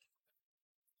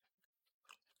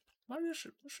 What's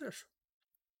this?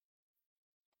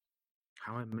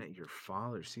 How I Met Your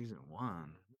Father season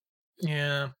 1.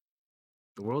 Yeah.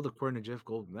 The World According to Jeff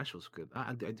Goldblum. That show's good.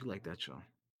 I do like that show.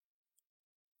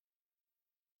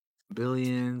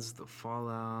 Billions, The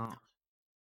Fallout.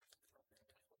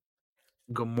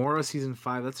 Gomorrah season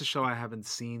 5. That's a show I haven't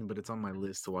seen, but it's on my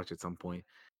list to watch at some point.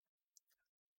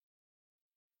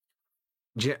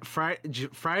 Friday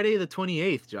the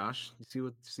 28th, Josh.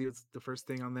 You see what's the first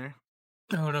thing on there?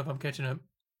 Hold up, I'm catching up.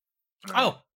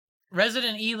 Oh,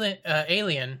 Resident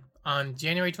Alien on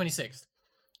January 26th.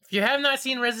 If you have not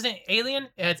seen Resident Alien,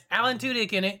 it's Alan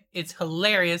Tudyk in it. It's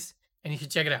hilarious, and you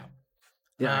should check it out.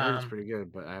 Yeah, I heard it's pretty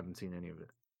good, but I haven't seen any of it.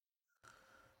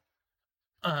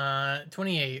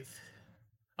 28th.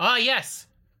 Oh, yes.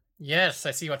 Yes,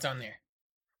 I see what's on there.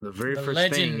 The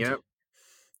first thing, yep.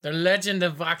 The Legend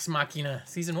of Vox Machina,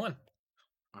 season 1.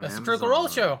 That's the Critical Role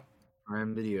show.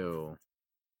 Prime Video.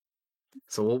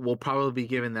 So we'll probably be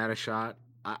giving that a shot.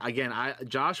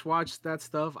 Josh watched that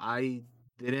stuff. I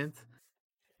didn't,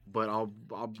 but I'll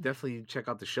definitely check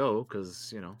out the show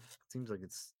because it seems like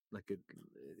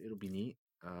it'll be neat.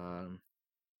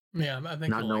 Yeah, I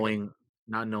think not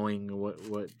knowing what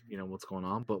what's going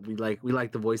on, but we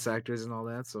like the voice actors and all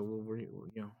that, so we're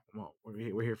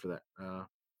here for that.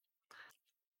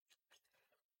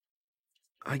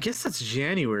 I guess that's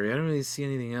January. I don't really see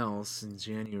anything else in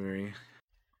January.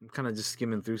 I'm kind of just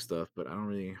skimming through stuff, but I don't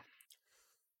really.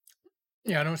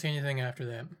 Yeah, I don't see anything after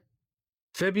that.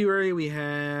 February we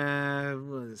have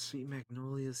Sweet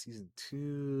Magnolia season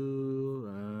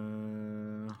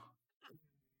 2.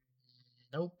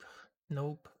 Nope.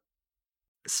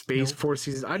 Space Force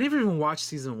season. I never even watched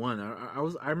season 1.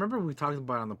 I remember we talked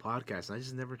about it on the podcast, and I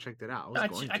just never checked it out.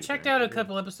 I checked out a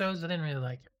couple episodes. I didn't really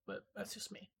like it, but that's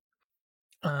just me.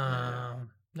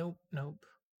 Nope.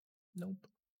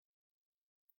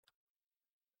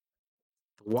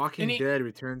 The Walking Dead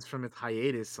returns from its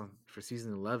hiatus for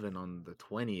season 11 on the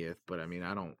 20th, but I mean,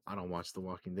 I don't watch The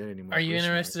Walking Dead anymore. Are you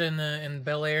interested in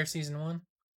Bel Air season 1?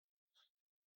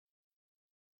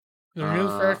 The new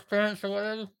Fresh Prince or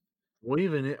whatever? What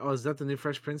even? Oh, is that the new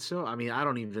Fresh Prince show? I mean, I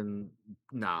don't even.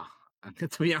 Nah,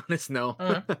 to be honest, no.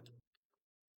 I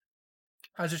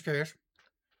was just curious.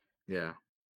 Yeah.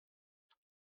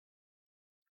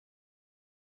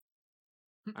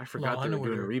 I forgot they were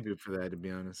doing a reboot for that, to be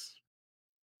honest.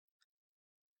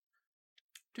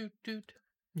 Doot.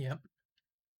 Yep.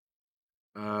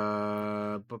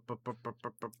 Let's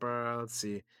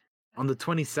see. On the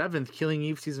 27th, Killing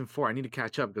Eve season 4. I need to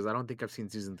catch up because I don't think I've seen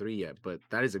season 3 yet, but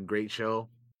that is a great show.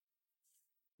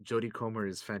 Jodie Comer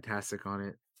is fantastic on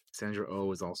it. Sandra Oh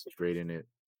is also great in it.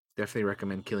 Definitely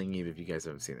recommend Killing Eve if you guys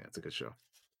haven't seen it. It's a good show.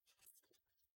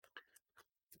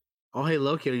 Oh, hey,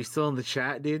 Loki, are you still in the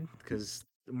chat, dude? Because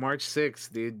March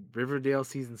 6th, dude. Riverdale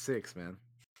season 6, man.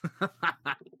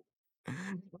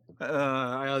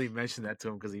 I only mentioned that to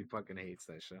him because he fucking hates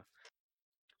that show.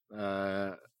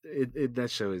 That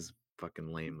show is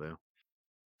fucking lame,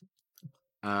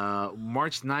 though.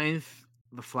 March 9th,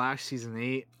 The Flash season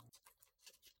 8.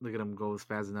 Look at him go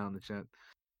spazzing out in the chat.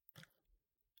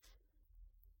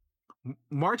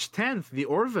 March 10th, The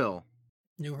Orville.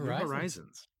 New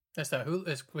Horizons. That's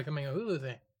it's becoming a Hulu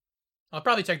thing. I'll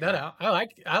probably check that out. I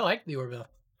like The Orville.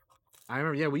 I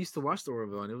remember, we used to watch The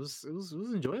Orville, and it was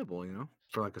enjoyable,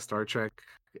 for like a Star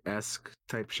Trek-esque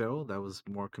type show that was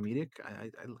more comedic. I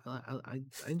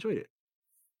enjoyed it.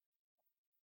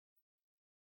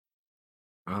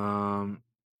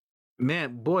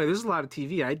 Man, boy, there's a lot of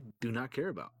TV I do not care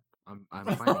about. I'm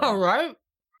finding right.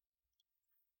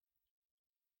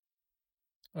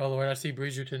 Oh Lord, I see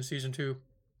Bridgerton season 2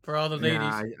 for all the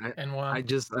Nah, ladies and why. I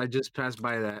just passed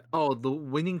by that. Oh, the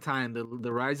winning time, the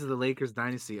rise of the Lakers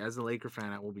dynasty. As a Laker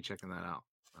fan, I will be checking that out.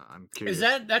 I'm Is curious.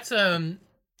 that's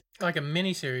like a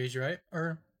mini series, right?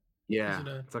 Or is Yeah, it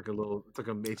a? it's like an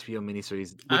HBO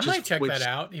miniseries, I which might check that which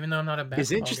out, even though I'm not a is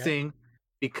basketball guy. interesting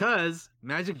because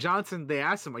Magic Johnson. They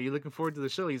asked him, "Are you looking forward to the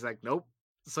show?" He's like, "Nope."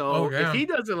 Oh So if damn! he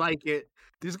doesn't like it,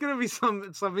 there's gonna be some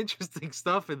interesting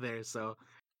stuff in there. So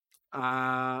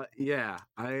yeah,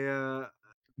 I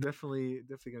definitely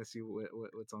gonna see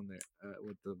what's on there.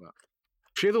 What the about.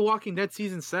 Fear the Walking Dead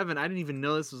season 7. I didn't even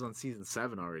know this was on season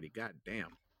 7 already. God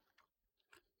damn.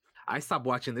 I stopped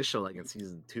watching this show like in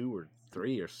season 2 or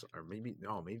 3 or maybe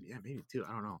no, maybe 2.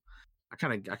 I don't know. I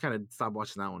kind of stopped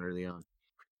watching that one early on.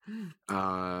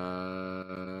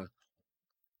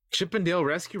 Chippendale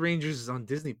Rescue Rangers is on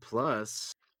Disney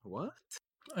Plus. What?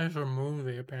 It's a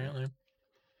movie apparently.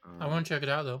 I Uh, want to check it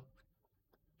out though.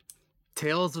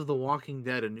 Tales of the Walking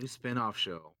Dead, a new spin-off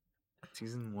show.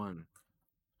 Season 1.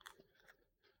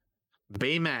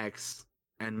 Baymax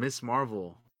and Miss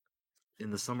Marvel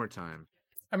in the summertime.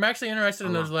 I'm actually interested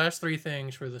in those last 3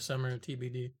 things for the summer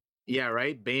TBD. Yeah,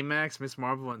 right. Baymax, Miss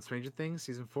Marvel, and Stranger Things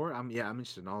season 4. I'm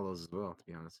interested in all those as well, to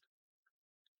be honest.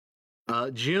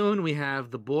 June we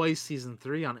have The Boys season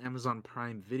 3 on Amazon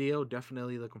Prime Video.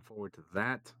 Definitely looking forward to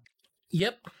that.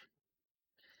 Yep.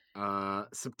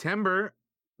 September,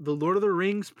 the Lord of the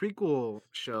Rings prequel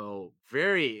show.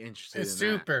 Very interested It's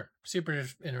in that. super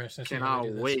interesting to see how they Cannot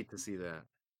do this. wait to see that.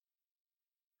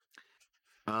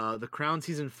 The Crown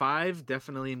season 5,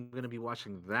 definitely am going to be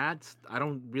watching that. I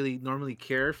don't really normally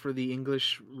care for the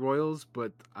English royals,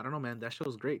 but I don't know, man. That show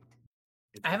is great.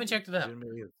 I haven't checked it out.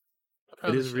 Legitimately is. It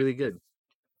Probably is should. really good.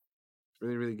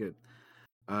 Really, really good.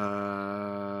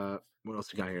 What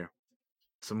else we got here?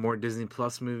 Some more Disney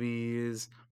Plus movies.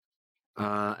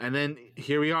 And then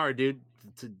here we are, dude.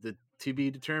 The to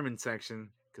be determined section,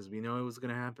 because we know it was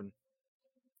gonna happen.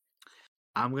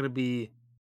 I'm gonna be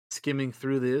skimming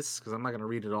through this because I'm not gonna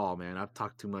read it all, man. I've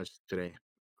talked too much today.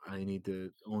 I need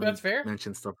to only That's fair.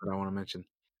 mention stuff that I want to mention.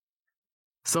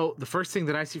 So the first thing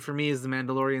that I see for me is The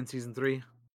Mandalorian season 3,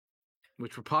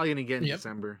 which we're probably gonna get in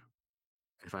December,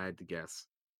 if I had to guess.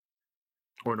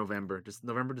 Or November. Just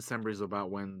November, December is about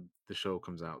when the show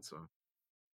comes out. So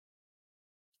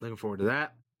looking forward to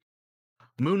that.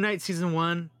 Moon Knight season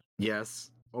 1,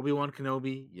 yes. Obi-Wan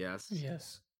Kenobi, yes.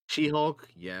 Yes. She-Hulk,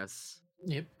 yes.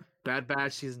 Yep. Bad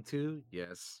Batch season 2,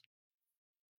 yes.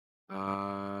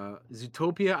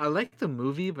 Zootopia, I like the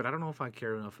movie, but I don't know if I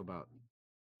care enough about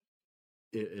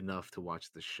it enough to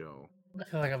watch the show. I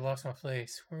feel like I've lost my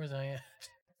place. Where was I at?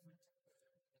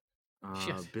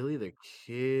 Shit. Billy the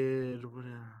Kid.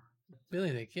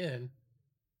 Billy the Kid.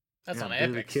 That's on Billy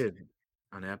the Epix. Kid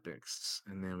on Epix.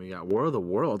 And then we got War of the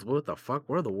Worlds. What the fuck?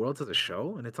 War of the Worlds is a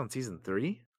show, and it's on season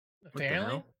 3.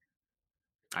 Apparently.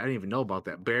 I didn't even know about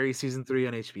that. Barry season 3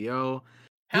 on HBO.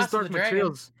 House His Dark of the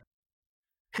Materials. Dragon.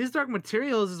 His Dark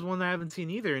Materials is one that I haven't seen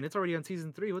either, and it's already on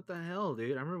season 3. What the hell,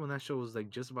 dude? I remember when that show was like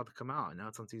just about to come out, and now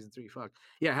it's on season 3. Fuck.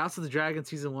 Yeah, House of the Dragon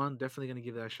season 1. Definitely gonna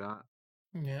give that a shot.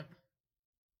 Yeah.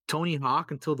 Tony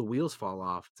Hawk Until the Wheels Fall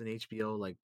Off. It's an HBO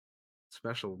like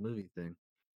special movie thing.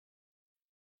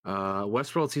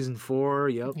 Westworld season 4.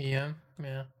 Yep. Yeah.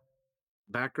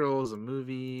 Batgirl is a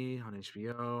movie on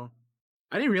HBO.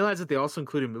 I didn't realize that they also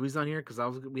included movies on here because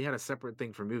we had a separate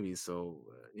thing for movies, so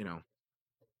you know.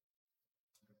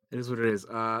 It is what it is.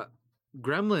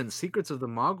 Gremlins, Secrets of the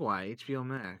Mogwai, HBO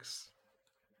Max.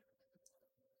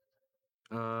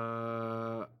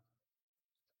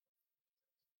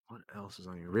 What else is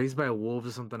on here? Raised by Wolves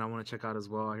is something I want to check out as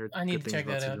well. I heard I need to check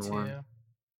that out too. 1.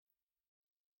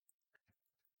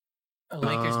 A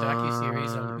Lakers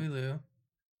docu-series on Hulu.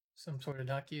 Some sort of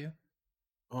docu.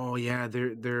 Oh yeah,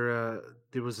 there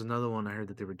was another one I heard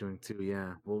that they were doing too.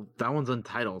 Yeah, well that one's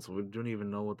untitled, so we don't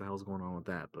even know what the hell's going on with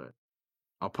that. But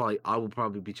I will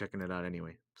probably be checking it out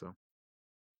anyway. So,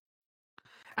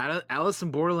 Alice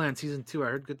in Borderland season 2. I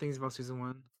heard good things about season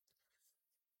 1.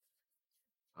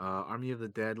 Army of the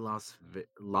Dead, Lost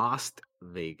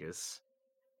Vegas.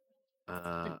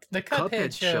 The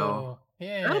Cuphead show.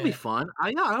 Yeah, that'll be fun.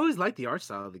 I always like the art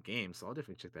style of the game, so I'll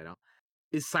definitely check that out.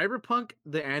 Is Cyberpunk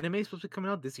the anime supposed to be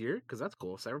coming out this year? Because that's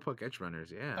cool. Cyberpunk Edge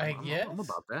Runners. Yeah, I'm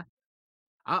about that.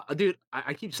 Dude,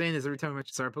 I keep saying this every time I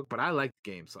mention Cyberpunk, but I like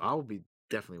the game, so I will be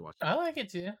definitely watching. I like it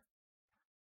too.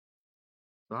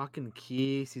 Lock and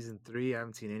Key season 3. I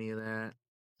haven't seen any of that.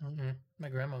 My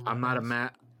grandma. I'm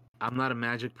not a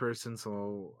Magic person,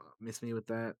 so miss me with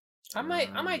that. I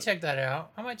might check that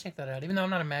out. Even though I'm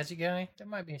not a Magic guy, there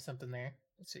might be something there.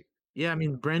 Let's see. Yeah, I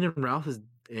mean Brandon Routh is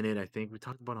in it. I think we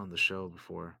talked about it on the show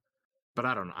before. But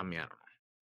I don't know. I mean, I don't know.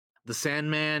 The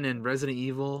Sandman and Resident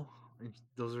Evil,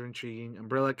 those are intriguing.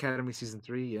 Umbrella Academy season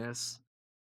 3, yes.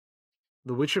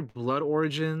 The Witcher Blood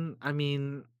Origin. I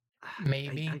mean,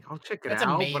 Maybe. I'll check it That's a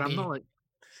out, but I'm not maybe like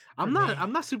for me.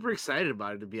 I'm not super excited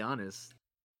about it, to be honest.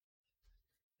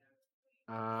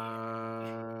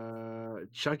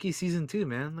 Chucky season 2,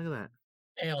 man. Look at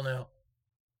Hell no.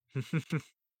 that.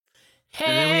 And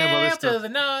then we have other Hell to stuff. the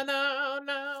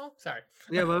no. Sorry.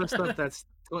 We have other stuff that's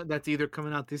either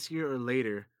coming out this year or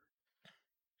later.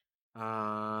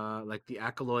 Like the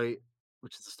Acolyte,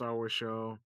 which is a Star Wars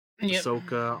show. Yep.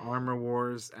 Ahsoka, Armor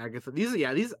Wars, Agatha.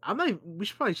 These I'm not. We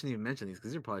shouldn't even mention these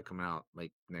because they're probably coming out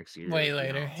like next year. Way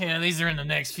later. Yeah, these are in the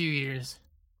next few years.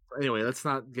 Anyway, let's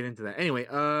not get into that. Anyway,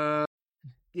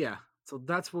 yeah. So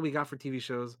that's what we got for TV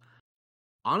shows.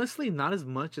 Honestly, not as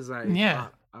much as I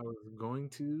thought I was going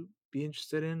to be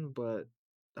interested in, but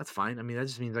that's fine. I mean, that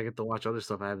just means I get to watch other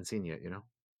stuff I haven't seen yet, you know?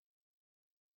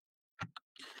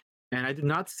 And I did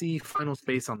not see Final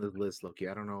Space on this list, Loki.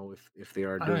 I don't know if they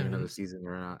are doing another season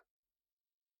or not.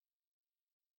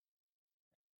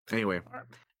 Anyway,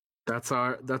 that's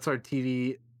our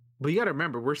TV. But you got to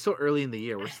remember, we're still early in the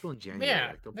year. We're still in January.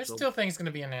 Yeah, there's still things going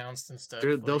to be announced and stuff.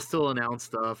 They'll still announce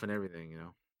stuff and everything, you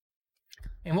know.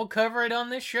 And we'll cover it on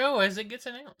this show as it gets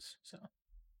announced. So.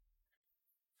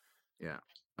 Yeah.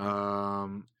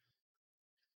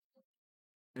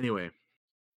 Anyway.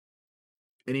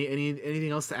 Anything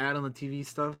else to add on the TV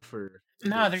stuff or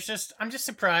no? I'm just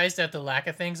surprised at the lack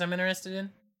of things I'm interested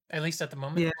in, at least at the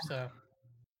moment. Yeah. So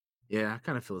yeah, I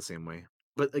kind of feel the same way.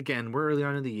 But again, we're early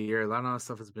on in the year. A lot of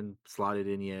stuff has been slotted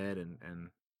in yet, and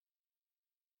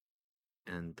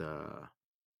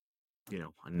you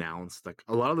know, announced. Like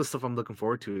a lot of the stuff I'm looking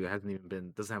forward to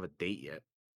doesn't have a date yet.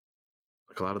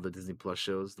 Like a lot of the Disney Plus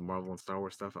shows, the Marvel and Star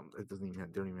Wars stuff, it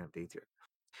don't even have dates yet.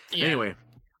 Yeah. Anyway,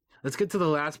 let's get to the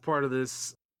last part of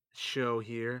this show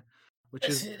here, which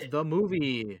is the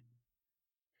movie.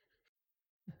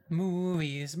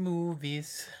 Movies.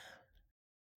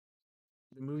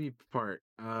 The movie part.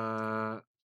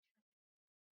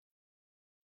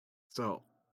 So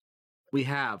we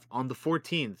have on the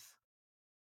 14th,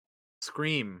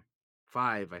 Scream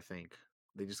 5, I think.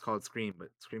 They just call it Scream, but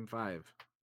Scream 5.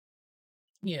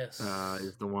 Yes.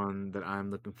 Is the one that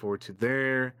I'm looking forward to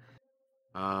there.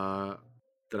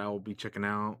 That I will be checking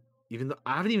out. Even though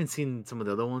I haven't even seen some of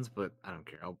the other ones, but I don't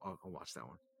care. I'll watch that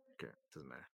one. Okay, doesn't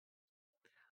matter.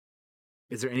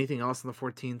 Is there anything else on the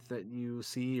 14th that you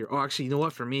see? Or actually, you know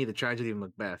what? For me, the Tragedy of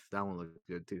Macbeth, that one looks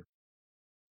good too.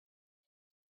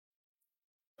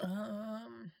 No,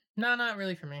 not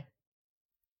really for me.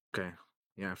 Okay,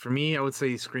 yeah, for me, I would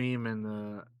say Scream and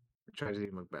the Tragedy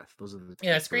of Macbeth. Those are the two.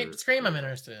 Yeah, Scream. I'm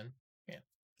interested in. Yeah.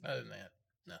 Other than that,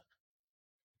 no.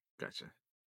 Gotcha.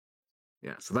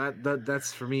 Yeah, so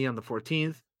that's for me on the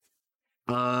 14th.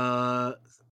 The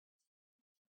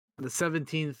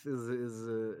 17th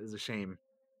is a shame.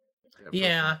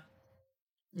 Yeah.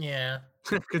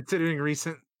 Considering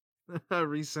recent.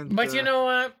 But you know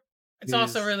what? It's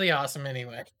also really awesome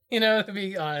anyway. You know, to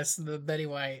be honest, the Betty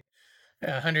White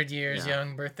 100 years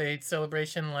young birthday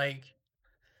celebration, like,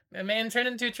 man, turned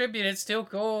into a tribute. It's still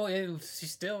cool. She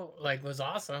still like was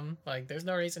awesome. Like, there's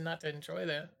no reason not to enjoy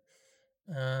that.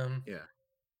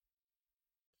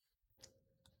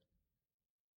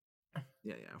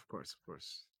 Yeah, of course.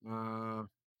 The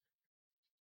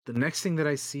next thing that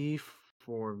I see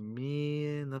for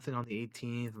me, nothing on the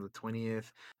 18th or the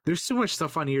 20th. There's too much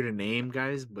stuff on here to name,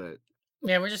 guys, but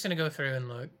yeah, we're just gonna go through and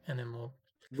look, and then when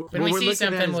we see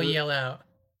something, we'll yell out.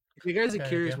 If you guys are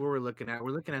curious what we're looking at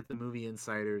the Movie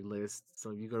Insider list. So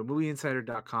if you go to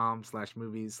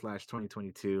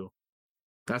movieinsider.com/movies/2022,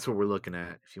 that's what we're looking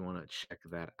at. If you want to check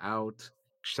that out,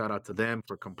 shout out to them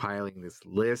for compiling this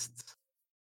list.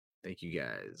 Thank you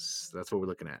guys. That's what we're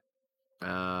looking at.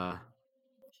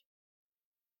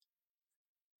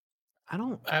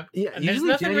 There's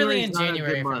nothing really in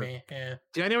January for me. Yeah.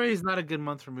 January is not a good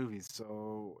month for movies,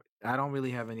 so I don't really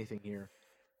have anything here.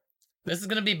 This is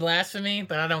gonna be blasphemy,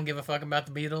 but I don't give a fuck about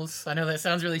the Beatles. I know that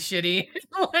sounds really shitty,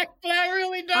 but I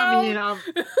really don't. I mean,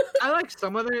 I like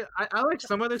some other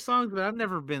songs, but I've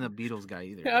never been a Beatles guy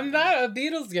either. I'm not a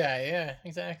Beatles guy. Yeah,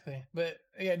 exactly. But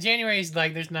yeah, January's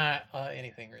like there's not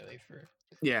anything really for.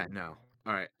 Yeah, no.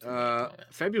 All right.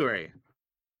 February.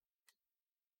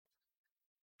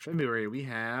 We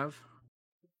have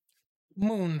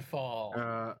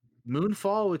Moonfall.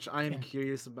 Moonfall, which I am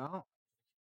curious about.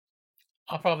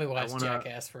 I'll probably watch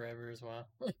Jackass Forever as well.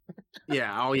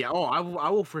 Yeah. Oh, yeah. Oh, I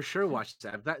will for sure watch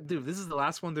that. Dude, this is the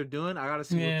last one they're doing. I gotta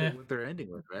see what they're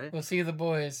ending with, right? We'll see the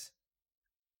boys.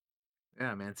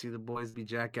 Yeah, man. See the boys be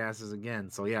jackasses again.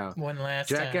 So yeah, One last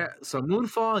time. So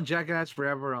Moonfall and Jackass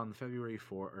Forever on February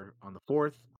 4th or on the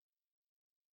 4th.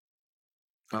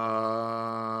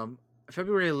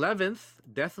 February 11th,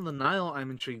 Death on the Nile.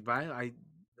 I'm intrigued by.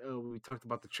 We talked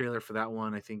about the trailer for that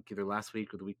one. I think either last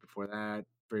week or the week before that.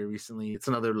 Very recently, it's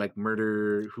another like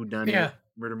murder Yeah,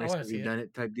 murder I want to mystery see it.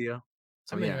 whodunit type deal.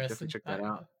 So I'm yeah, definitely interested. check that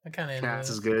out. I kind of into Cats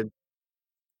is this. good.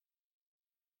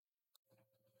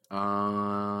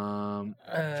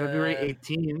 February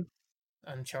 18th,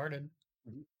 Uncharted.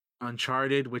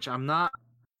 Uncharted, which I'm not.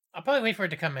 I'll probably wait for it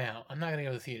to come out. I'm not gonna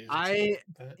go to the theaters.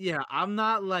 I'm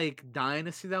not like dying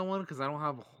to see that one because I don't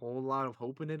have a whole lot of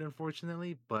hope in it,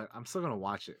 unfortunately. But I'm still gonna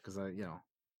watch it because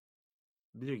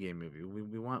video game movie.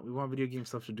 We want video game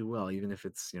stuff to do well, even if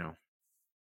it's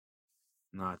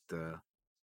not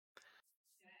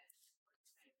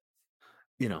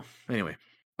anyway.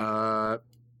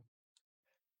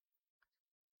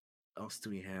 Else do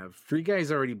we have? Free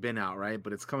Guy's already been out, right?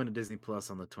 But it's coming to Disney Plus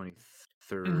on the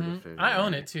 23rd of February. I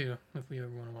own it too. If we ever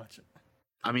want to watch it.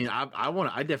 I mean, I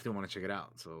definitely want to check it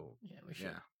out. So yeah, we should.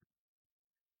 Yeah.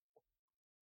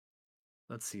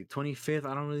 Let's see, 25th.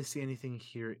 I don't really see anything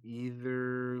here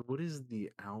either. What is the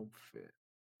outfit?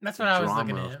 That's what I was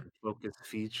looking at. Focus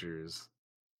features.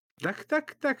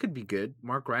 That could be good.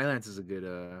 Mark Rylance is a good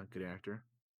actor.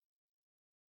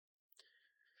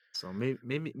 So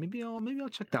maybe I'll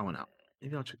check that one out.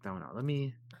 Let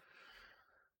me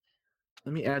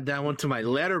add that one to my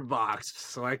letterbox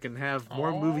so I can have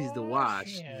more movies to watch.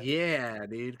 Shit. Yeah,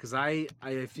 dude. Because I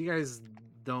if you guys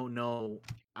don't know,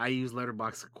 I use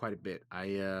Letterboxd quite a bit.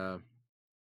 I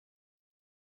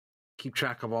keep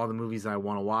track of all the movies I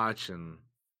want to watch and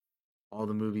all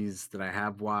the movies that I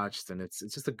have watched, and it's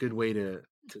just a good way to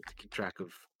keep track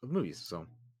of movies. So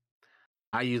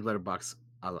I use Letterboxd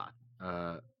a lot.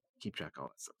 Keep track of all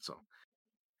that stuff. So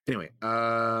anyway,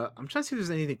 I'm trying to see if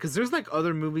there's anything because there's like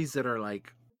other movies that are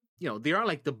like, they are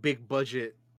like the big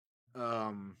budget,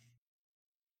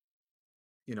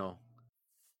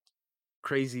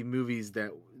 crazy movies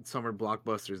that summer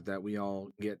blockbusters that we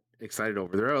all get excited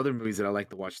over. There are other movies that I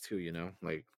like to watch too,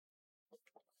 like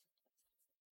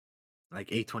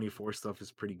A24 stuff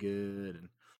is pretty good, and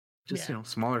just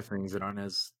smaller things that aren't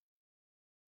as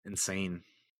insane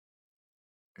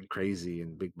and crazy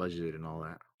and big budget and all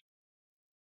that.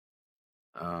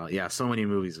 So many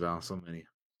movies, Val, so many.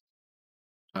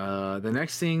 The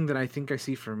next thing that I think I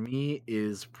see for me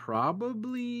is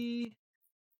probably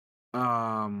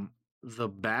the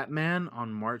Batman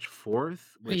on March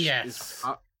 4th, which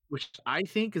which I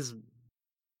think is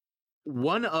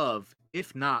one of,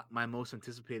 if not my most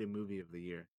anticipated movie of the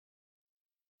year.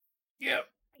 Yep.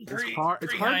 It's hard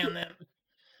on that.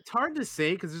 It's hard to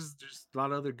say because there's a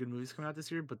lot of other good movies coming out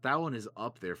this year, but that one is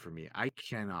up there for me. I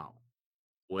cannot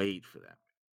wait for that.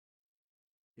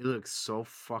 It looks so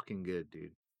fucking good,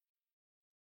 dude.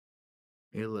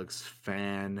 It looks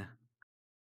fantastic.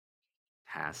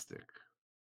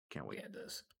 Can't wait. Yeah, it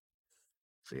does.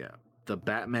 So yeah, the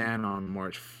Batman on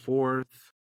March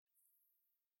 4th.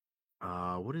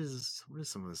 What is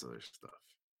some of this other stuff?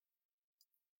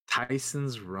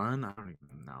 Tyson's Run? I don't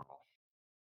even know.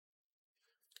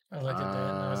 I looked at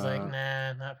that and I was like,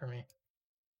 nah, not for me.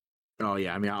 Oh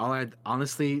yeah, I mean,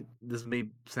 honestly, this may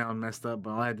sound messed up,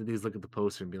 but all I had to do is look at the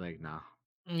poster and be like, nah.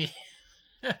 It's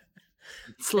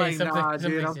like, nah,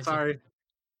 dude, I'm sorry.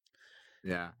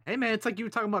 Yeah. Hey man, it's like you were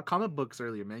talking about comic books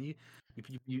earlier, man. You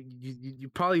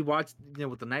probably watched,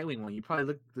 with the Nightwing one. You probably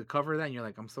looked at the cover of that and you're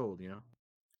like, I'm sold,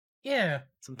 Yeah.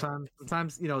 Sometimes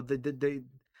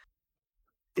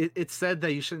it's said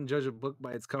that you shouldn't judge a book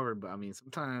by its cover, but I mean,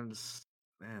 sometimes,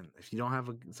 man, if you don't have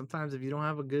a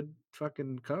good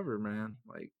fucking cover, man,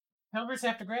 like covers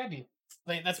have to grab you.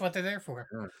 Like that's what they're there for.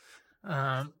 Yeah.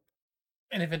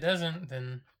 And if it doesn't,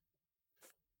 then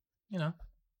I'm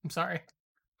sorry.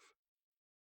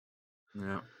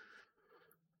 Yeah.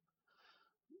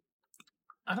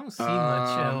 I don't see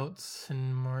much else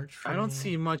in March. I don't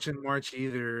see much in March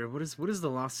either. What is The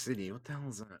Lost City? What the hell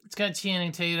is that? It's got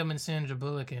Channing Tatum and Sandra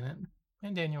Bullock in it,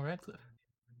 and Daniel Radcliffe.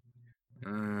 I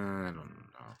don't know.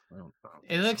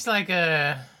 It looks like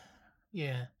a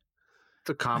It's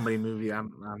a comedy movie. I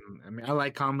mean, I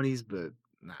like comedies, but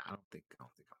nah, I don't think I'm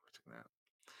watching that.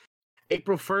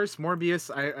 April 1st, Morbius.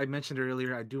 I mentioned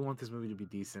earlier. I do want this movie to be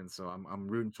decent, so I'm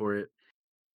rooting for it.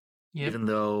 Yep. Even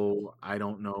though I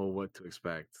don't know what to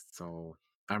expect, so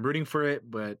I'm rooting for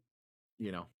it. But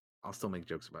I'll still make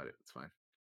jokes about it. It's fine.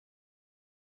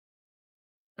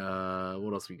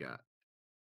 What else we got?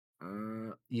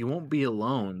 You Won't Be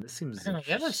Alone. This seems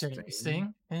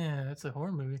interesting. Yeah, that's a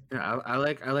horror movie. Yeah, I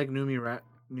like Numi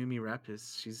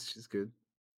Rapace. She's good.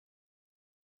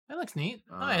 That looks neat.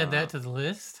 I'll add that to the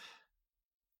list.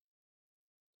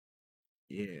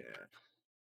 Yeah.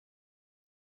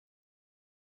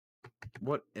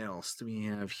 What else do we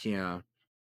have here?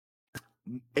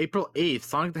 April 8th,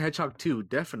 Sonic the Hedgehog 2,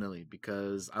 definitely,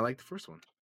 because I like the first one.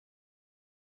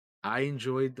 I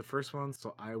enjoyed the first one,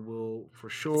 so I will for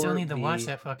sure Still need to watch be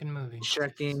that fucking movie.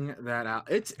 checking that out.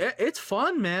 It's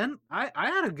fun, man. I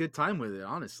had a good time with it,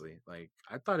 honestly. Like,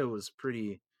 I thought it was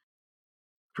pretty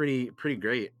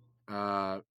great.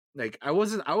 Like I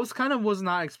was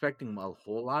not expecting a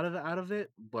whole lot of out of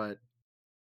it, but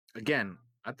again,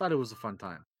 I thought it was a fun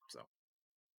time. So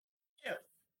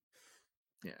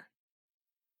yeah.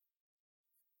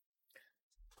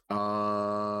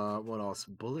 What else?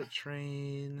 Bullet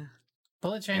Train.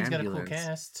 Bullet Train's got a cool Ambulance.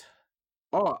 cast.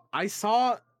 Oh, I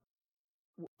saw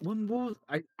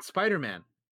Spider-Man.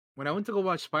 When I went to go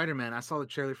watch Spider-Man, I saw the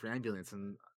trailer for Ambulance,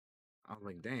 and I was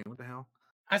like, "Dang, what the hell?"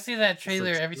 I see that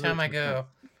trailer every time I looks go.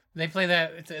 They play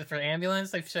that for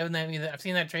Ambulance. They've shown that. I've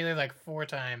seen that trailer like 4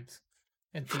 times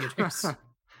in theaters.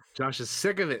 Josh is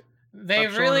sick of it. They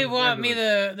really want me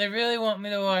to. They really want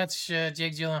me to watch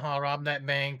Jake Gyllenhaal rob that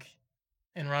bank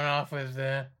and run off with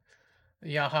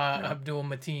Yaha Abdul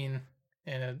Mateen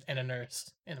and a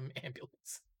nurse in an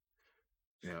ambulance.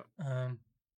 Yeah.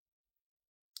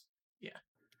 Yeah.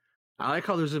 I like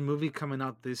how there's a movie coming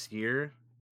out this year.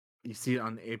 You see it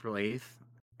on April 8th,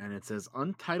 and it says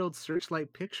Untitled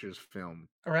Searchlight Pictures film.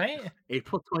 Right?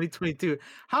 April 2022.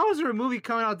 How is there a movie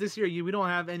coming out this year? We don't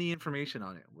have any information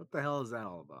on it. What the hell is that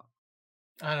all about?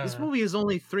 I don't know. This movie is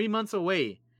only 3 months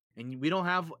away, and we don't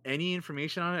have any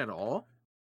information on it at all.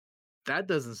 That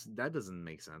doesn't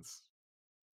make sense.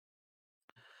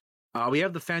 We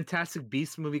have the Fantastic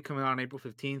Beasts movie coming out on April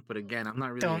 15th, but again, I'm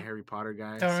not really a Harry Potter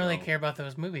guy. Don't really care about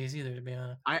those movies either, to be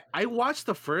honest. I watched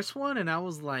the first one and I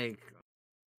was like,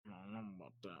 I don't know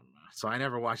about that, man. So I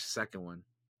never watched the second one.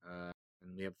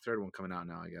 And we have the third one coming out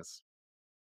now, I guess.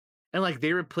 And like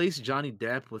they replaced Johnny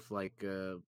Depp with like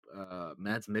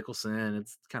Mads Mikkelsen.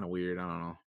 It's kind of weird. I don't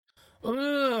know.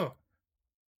 Ooh.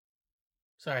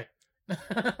 Sorry.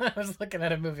 I was looking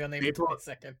at a movie on April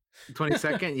 22nd.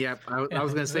 22nd? Yep. I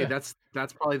was gonna say that's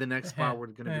probably the next spot we're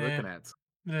gonna be looking at.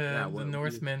 The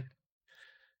Northman.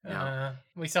 Yeah.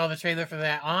 We saw the trailer for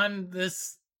that on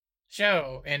this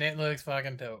show, and it looks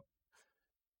fucking dope.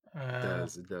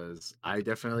 It does. I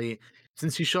definitely,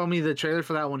 since you showed me the trailer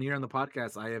for that one here on the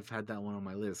podcast, I have had that one on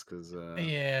my list because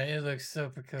yeah, it looks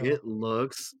super cool. It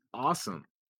looks awesome.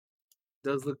 It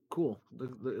does look cool.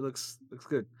 It looks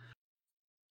good.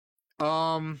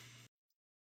 Oh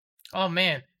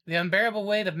man, The Unbearable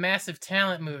Weight of Massive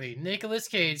Talent movie. Nicolas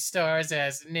Cage stars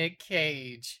as Nick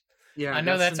Cage. Yeah, I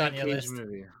know that's on your list.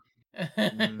 Movie.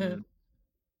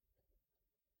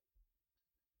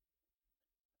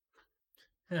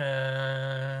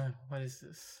 What is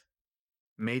this?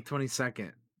 May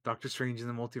 22nd. Doctor Strange in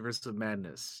the Multiverse of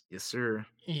Madness. Yes, sir.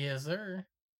 Yes, sir.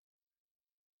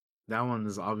 That one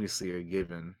is obviously a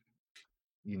given.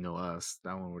 You know us.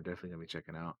 That one we're definitely gonna be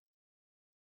checking out.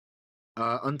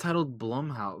 Untitled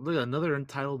Blumhouse. Look, another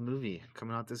Untitled movie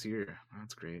coming out this year.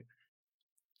 That's great.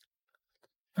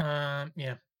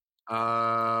 Yeah.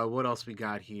 What else we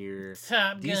got here?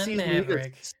 Top Gun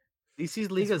Maverick. DC's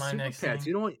League of Super Pets.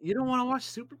 You don't want to watch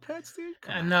Super Pets, dude?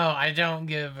 No, I don't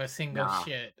give a single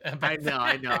shit about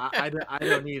I know. I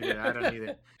don't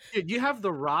either. Dude, you have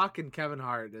The Rock and Kevin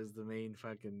Hart as the main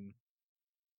fucking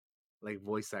like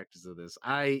voice actors of this.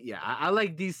 I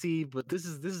like DC, but this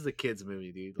is a kids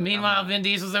movie, dude. Like, meanwhile, Vin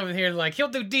Diesel's over here like he'll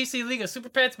do DC League of Super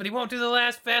Pets, but he won't do the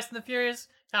last Fast and the Furious.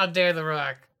 How dare The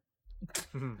Rock?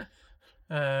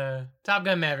 Top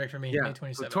Gun Maverick for me. May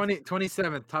 27th.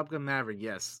 27th. Top Gun Maverick.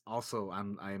 Yes. Also,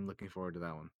 I am looking forward to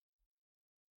that one.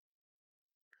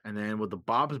 And then with the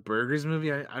Bob's Burgers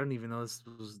movie, I don't even know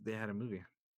they had a movie.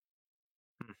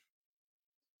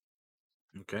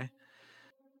 Okay.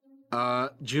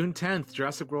 June 10th,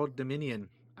 Jurassic World Dominion.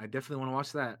 I definitely want to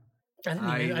watch that.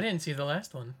 I didn't see the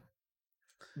last one.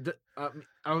 I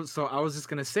was just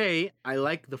gonna say I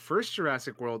like the first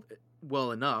Jurassic World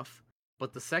well enough,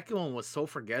 but the second one was so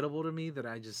forgettable to me that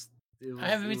I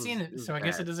haven't seen it, so I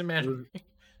guess it doesn't matter.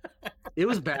 It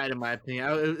was bad in my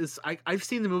opinion. I've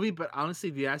seen the movie, but honestly,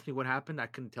 if you ask me what happened, I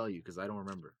couldn't tell you because I don't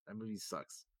remember. That movie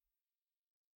sucks.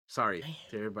 Sorry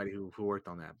to everybody who worked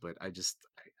on that, but I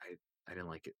didn't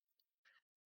like it.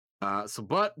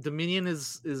 But Dominion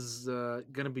is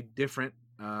gonna be different.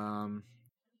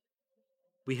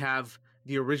 We have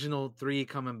the original 3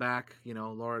 coming back. You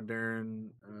know, Laura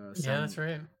Dern. That's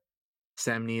right.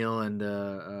 Sam Neill and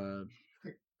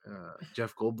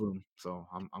Jeff Goldblum. So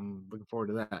I'm looking forward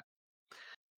to that.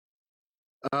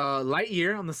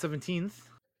 Lightyear on the 17th.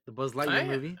 The Buzz Lightyear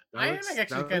movie. I am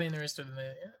actually kind of interested in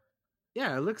that.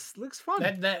 Yeah, it looks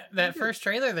fun. That first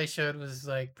trailer they showed was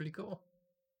like pretty cool.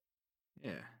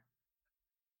 Yeah.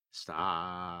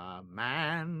 Starman.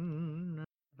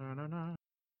 What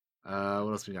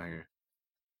else we got here?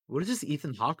 What is this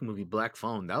Ethan Hawke movie, Black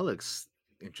Phone? That looks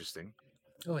interesting.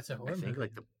 Oh, it's a horror movie.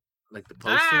 Like the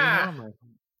poster, you know? Like,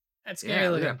 that's scary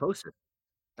looking. Look at that poster.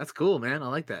 That's cool, man. I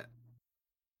like that.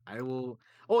 I will.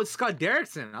 Oh, it's Scott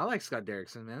Derrickson. I like Scott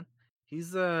Derrickson, man.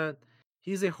 He's a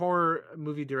horror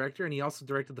movie director, and he also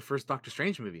directed the first Doctor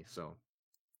Strange movie. So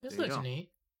this looks neat.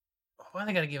 Why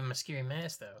they gotta give him a scary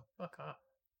mask though? Fuck off.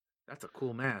 That's a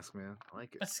cool mask, man. I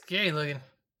like it. That's scary looking.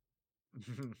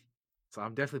 So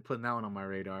I'm definitely putting that one on my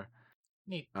radar.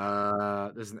 Neat.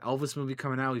 There's an Elvis movie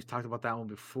coming out. We've talked about that one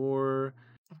before.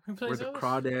 Who plays Where the Elvis?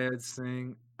 Crawdads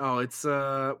sing. Oh, it's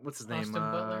what's his name?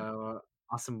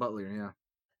 Austin Butler. Yeah.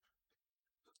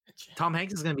 Tom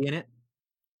Hanks is gonna be in it.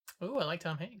 Oh, I like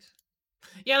Tom Hanks.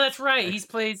 Yeah, that's right. He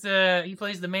plays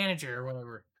the manager or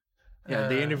whatever. Yeah,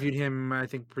 they interviewed him, I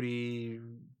think,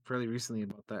 fairly recently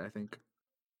about that, I think,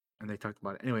 and they talked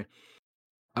about it. Anyway,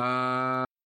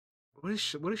 what is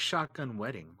Shotgun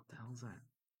Wedding? What the hell is that?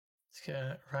 It's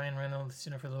got Ryan Reynolds,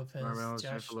 Jennifer Lopez,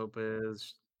 Jennifer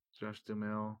Lopez, Josh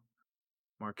Duhamel,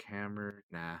 Mark Hamill.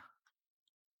 Nah.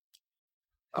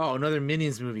 Oh, another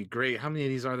Minions movie. Great. How many of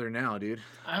these are there now, dude?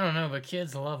 I don't know, but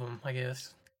kids love them, I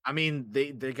guess. I mean,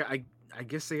 they got. I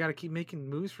guess they got to keep making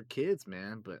movies for kids,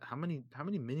 man. But how many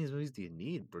Minions movies do you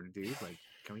need, dude? Like,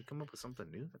 can we come up with something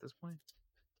new at this point?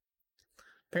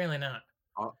 Apparently not.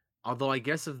 Although I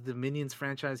guess if the Minions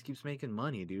franchise keeps making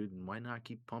money, dude, why not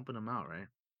keep pumping them out, right?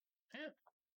 Yeah,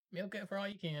 milk it for all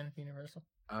you can, Universal.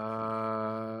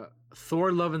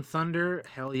 Thor: Love and Thunder.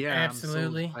 Hell yeah,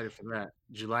 absolutely. I'm so excited for that.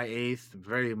 July 8th.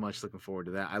 Very much looking forward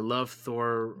to that. I love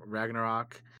Thor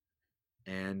Ragnarok.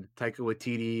 And Taika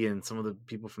Waititi and some of the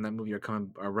people from that movie are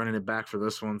running it back for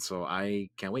this one, so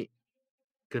I can't wait.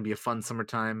 It's gonna be a fun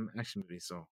summertime action movie,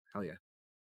 so hell yeah.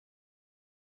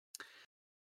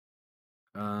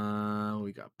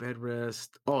 We got Bed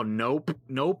Rest. Oh, Nope.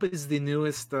 Nope is the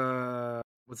newest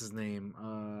what's his name?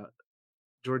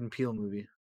 Jordan Peele movie.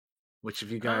 Which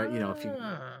if you got if you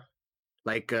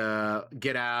like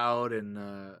Get Out and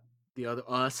the other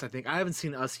Us, I think. I haven't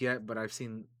seen Us yet, but I've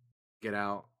seen Get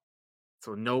Out.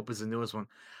 So Nope is the newest one.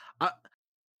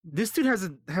 This dude has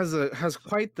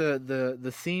quite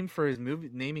the theme for his movie,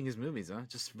 naming his movies, huh?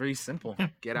 Just very simple.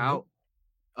 Get Out,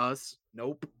 Us,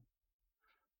 Nope.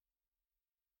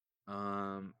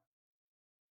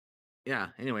 Yeah.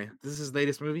 Anyway, this is his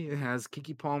latest movie. It has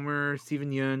Keke Palmer, Steven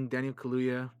Yeun, Daniel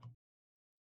Kaluuya.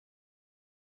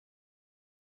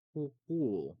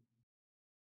 Cool.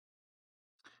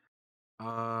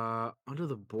 Under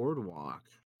the Boardwalk.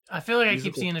 I feel like I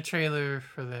keep seeing a trailer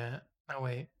for that. Oh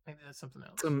wait, maybe that's something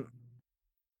else.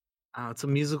 It's a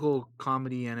musical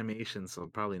comedy animation, so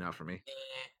probably not for me.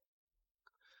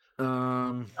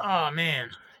 Oh man,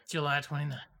 July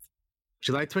 29th.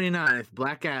 July 29th,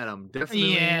 Black Adam.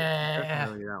 Definitely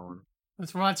that one.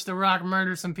 Let's watch The Rock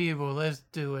murder some people. Let's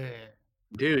do it.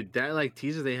 Dude, that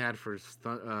teaser they had for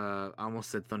I almost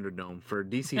said Thunderdome for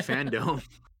DC Fandom.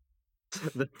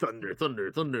 The Thunder.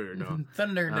 No.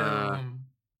 Thunderdome.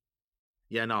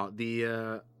 Yeah, no,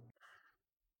 the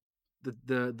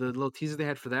little teaser they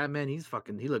had for that, man, he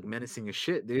looked menacing as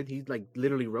shit, dude. He like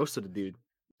literally roasted a dude.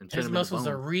 And his muscles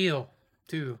are real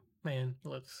too, man.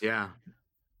 Yeah.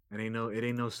 It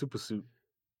ain't no super suit.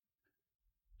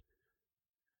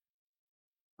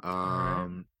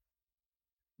 Right.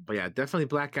 But yeah, definitely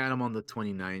Black Adam on the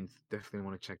 29th. Definitely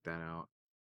want to check that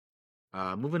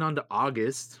out. Moving on to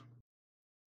August.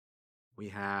 We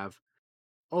have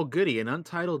goody, an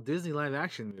untitled Disney live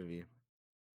action movie.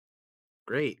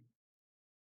 Great.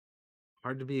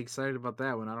 Hard to be excited about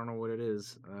that one. I don't know what it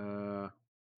is.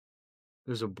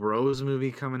 There's a Bros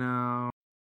movie coming out.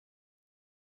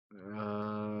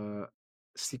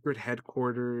 Secret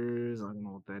Headquarters. I don't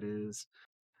know what that is.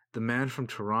 The Man from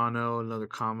Toronto, another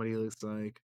comedy looks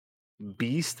like.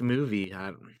 Beast movie.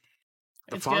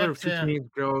 The father of two teenage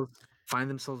girls find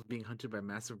themselves being hunted by a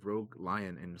massive rogue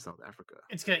lion in South Africa.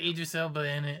 It's got Idris Elba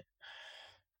in it.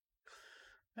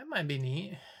 That might be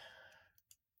neat.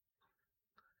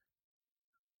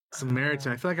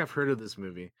 Samaritan. I feel like I've heard of this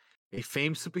movie. A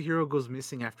famed superhero goes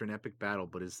missing after an epic battle,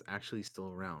 but is actually still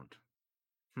around.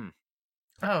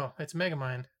 Oh, it's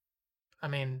Megamind. I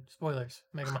mean, spoilers.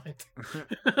 Megamind.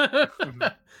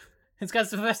 It's got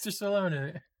Sylvester Stallone in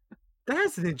it.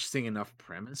 That's an interesting enough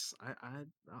premise.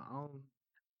 I'll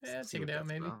check it out.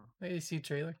 Maybe see a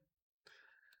trailer.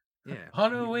 Yeah.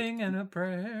 On a wing and a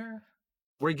prayer.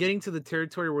 We're getting to the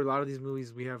territory where a lot of these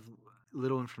movies we have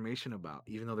little information about,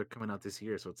 even though they're coming out this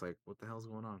year. So it's like, what the hell's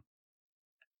going on?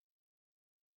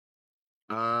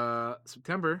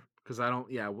 September, because I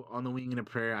don't. Yeah, On the Wing and a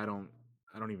Prayer. I don't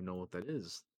even know what that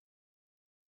is.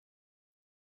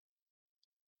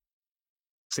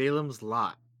 Salem's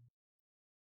Lot.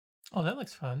 Oh, that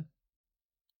looks fun.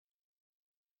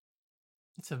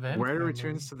 It's a vampire Writer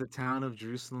returns movie. to the town of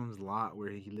Jerusalem's Lot, where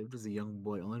he lived as a young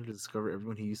boy, only to discover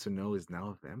everyone he used to know is now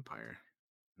a vampire.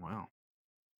 Wow.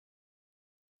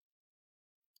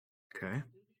 Okay.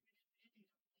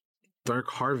 Dark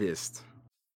Harvest.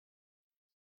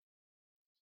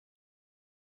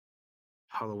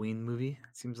 Halloween movie,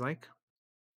 it seems like.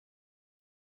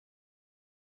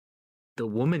 The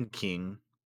Woman King.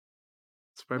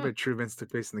 Inspired by true events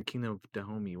took place in the kingdom of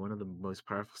Dahomey, one of the most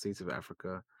powerful states of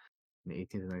Africa in the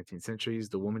 18th and 19th centuries.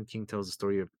 The Woman King tells the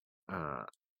story of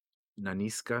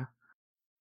Naniska.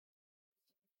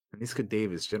 Naniska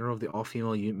Davis, general of the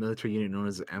all-female military unit known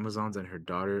as the Amazons, and her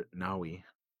daughter Nawi,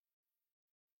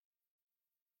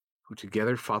 who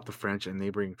together fought the French and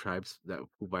neighboring tribes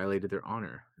who violated their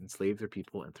honor, enslaved their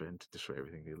people, and threatened to destroy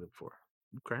everything they lived for.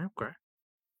 Okay.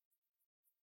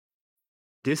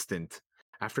 Distant.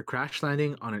 After crash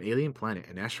landing on an alien planet,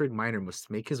 an asteroid miner must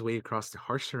make his way across the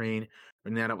harsh terrain,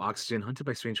 running out of oxygen, hunted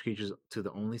by strange creatures, to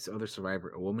the only other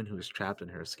survivor, a woman who is trapped in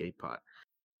her escape pod.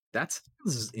 That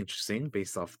sounds interesting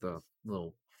based off the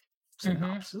little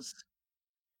synopsis.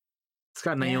 It's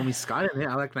got Naomi Scott in it.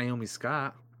 I like Naomi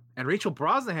Scott. And Rachel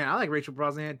Brosnahan. I like Rachel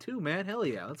Brosnahan too, man. Hell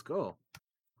yeah, let's go.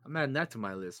 I'm adding that to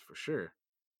my list for sure.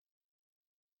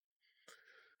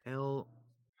 Hell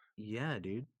yeah,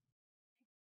 dude.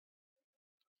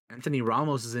 Anthony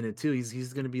Ramos is in it too.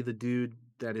 He's gonna be the dude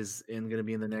that is gonna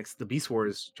be in the Beast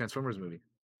Wars Transformers movie.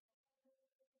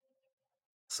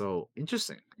 So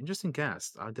interesting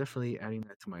cast. I'm definitely adding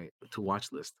that to my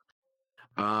watch list.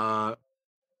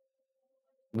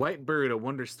 White Bird, A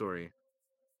Wonder Story.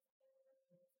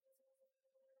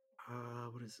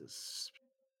 What is this?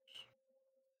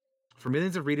 For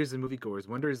millions of readers and moviegoers,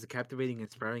 Wonder is the captivating,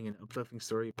 inspiring, and uplifting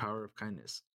story of power of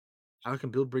kindness. How it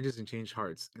can build bridges and change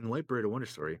hearts. In White Bird, A Wonder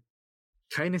Story,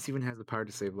 kindness even has the power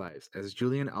to save lives. As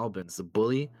Julian Albans, the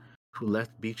bully who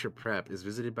left Beecher Prep, is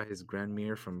visited by his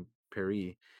grandmere from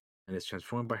Paris and is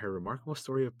transformed by her remarkable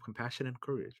story of compassion and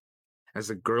courage. As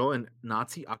a girl in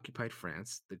Nazi-occupied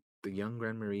France, the young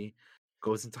Grandmere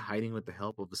goes into hiding with the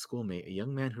help of a schoolmate, a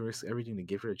young man who risks everything to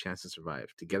give her a chance to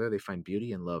survive. Together, they find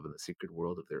beauty and love in the secret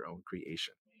world of their own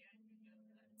creation.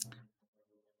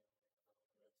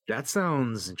 That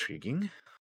sounds intriguing.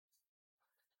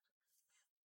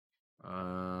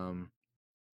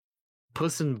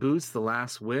 Puss in Boots: The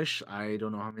Last Wish. I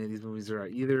don't know how many of these movies there are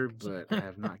either, but I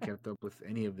have not kept up with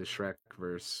any of the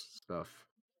Shrek-verse stuff.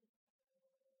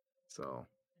 So,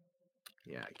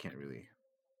 yeah, I can't really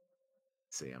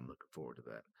say I'm looking forward to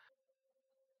that.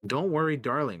 Don't Worry,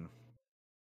 Darling.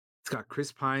 It's got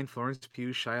Chris Pine, Florence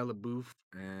Pugh, Shia LaBeouf,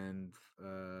 and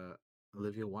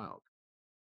Olivia Wilde.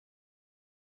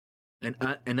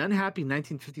 An unhappy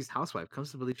 1950s housewife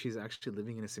comes to believe she is actually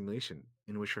living in a simulation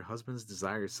in which her husband's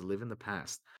desires to live in the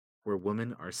past, where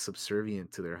women are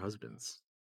subservient to their husbands.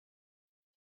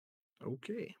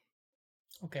 Okay.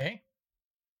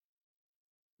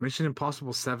 Mission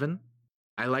Impossible 7.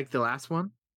 I like the last one,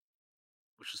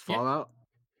 which is Fallout. Yep.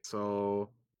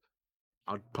 So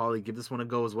I'll probably give this one a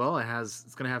go as well.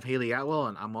 It's gonna have Haley Atwell,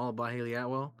 and I'm all about Haley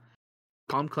Atwell.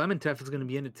 Palm Clementef is gonna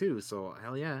be in it too, so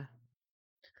hell yeah.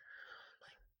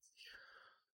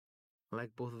 I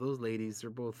like both of those ladies. They're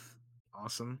both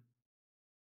awesome.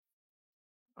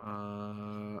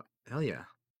 Hell yeah.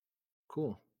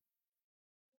 Cool.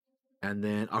 And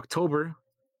then October,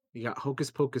 we got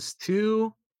Hocus Pocus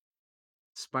 2,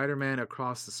 Spider-Man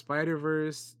Across the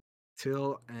Spider-Verse,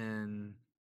 Till and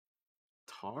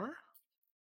Tar?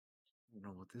 I don't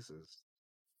know what this is.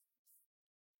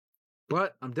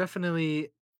 But I'm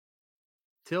definitely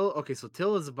Till. Okay, so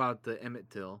Till is about the Emmett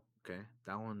Till. Okay,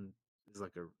 that one is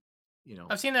like a,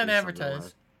 I've seen that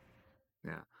advertised.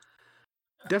 Yeah,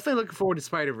 definitely looking forward to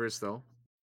Spider-Verse though.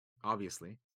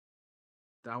 Obviously,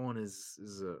 that one is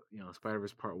a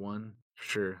Spider-Verse Part 1 for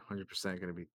sure. 100%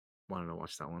 gonna be wanting to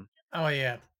watch that one. Oh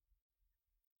yeah.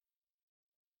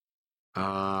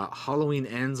 Halloween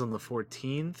Ends on the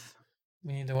 14th.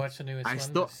 We need to watch the newest one.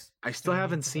 I still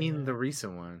haven't seen the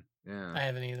recent one. Yeah, I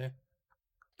haven't either.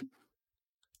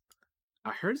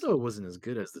 I heard though it wasn't as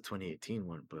good as the 2018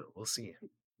 one, but we'll see.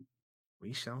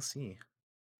 We shall see.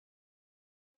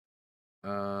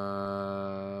 What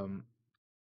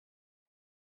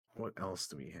else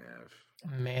do we have?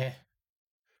 Meh.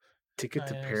 Ticket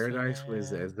to Paradise. What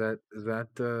is that? Is that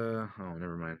oh,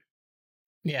 never mind.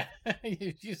 Yeah,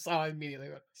 you saw it immediately.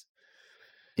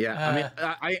 Yeah, I mean,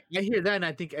 I hear that and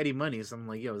I think Eddie Money, so I'm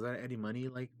like, yo, is that an Eddie Money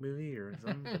like movie or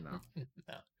something? But no.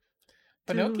 No.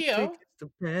 Two Pinocchio tickets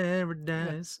to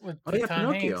paradise. Oh with yeah, Tom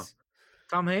Pinocchio. Hanks.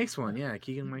 Tom Hanks one, yeah.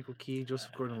 Keegan Michael Key,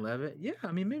 Joseph Gordon-Levitt. Yeah,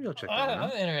 I mean, maybe I'll check that one I'm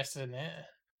out. interested in that.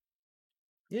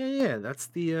 Yeah, that's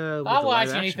the with I'll the live watch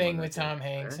action anything one, I with think, Tom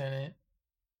Hanks right? in it.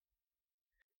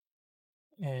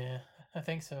 Yeah, I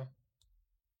think so.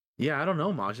 Yeah, I don't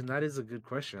know, Majin. That is a good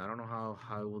question. I don't know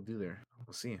how we'll do there.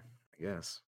 We'll see, I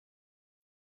guess.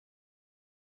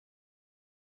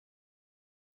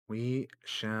 We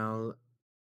shall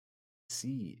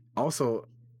see. Also,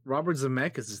 Robert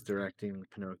Zemeckis is directing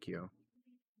Pinocchio.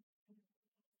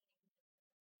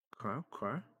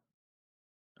 Okay.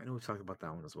 I know we talked about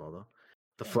that one as well, though.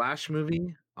 The Flash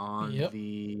movie on Yep,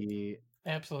 the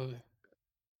absolutely.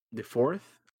 4th,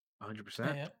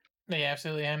 100%. Yeah, they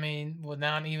absolutely. I mean, well,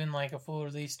 not even like a full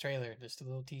release trailer, just a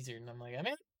little teaser, and I'm like, I'm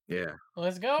in. Yeah.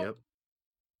 Let's go. Yep.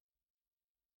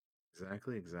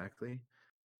 Exactly.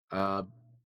 Uh,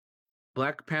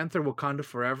 Black Panther: Wakanda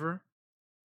Forever.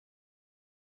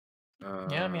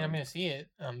 Yeah, I mean, I'm Um, gonna see it.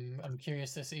 I'm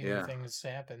curious to see who yeah. things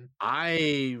happen.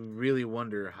 I really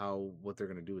wonder what they're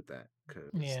gonna do with that Yeah,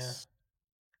 because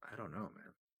I don't know,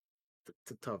 man.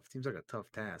 It's a tough. Seems like a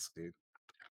tough task, dude.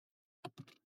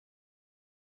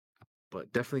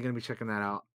 But definitely gonna be checking that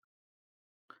out.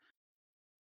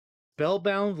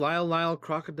 Spellbound, Lyle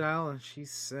Crocodile, and she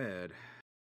said,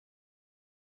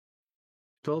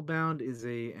 Spellbound is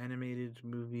a animated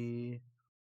movie.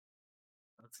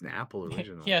 It's an Apple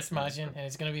original. yes, Majin, and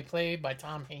it's gonna be played by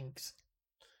Tom Hanks.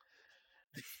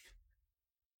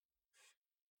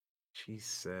 She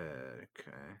said,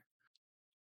 okay.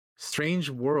 Strange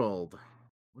World.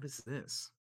 What is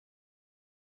this?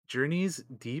 Journeys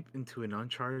deep into an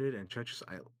uncharted and treacherous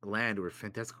land where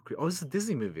fantastical Oh, this is a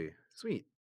Disney movie. Sweet.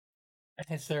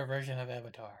 It's their version of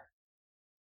Avatar.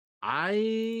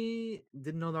 I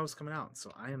didn't know that was coming out,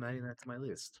 so I am adding that to my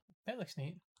list. That looks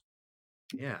neat.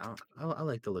 Yeah, I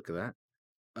like the look of that.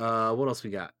 What else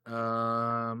we got?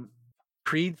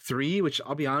 Creed 3, which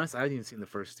I'll be honest, I haven't even seen the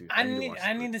first two. I need to watch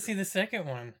I need to see the second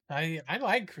one. I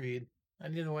like Creed. I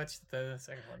need to watch the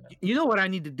second one now. You know what I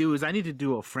need to do is I need to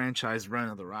do a franchise run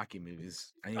of the Rocky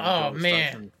movies. I need to Oh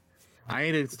man. I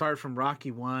need to start from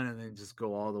Rocky 1 and then just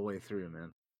go all the way through,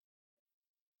 man.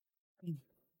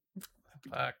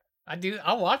 Fuck.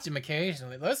 I'll watch them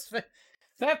occasionally.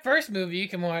 That first movie you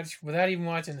can watch without even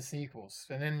watching the sequels,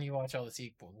 and then you watch all the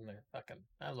sequels, and they're fucking.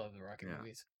 I love the Rocky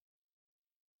movies.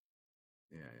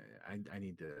 Yeah. I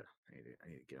need to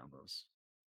get on those.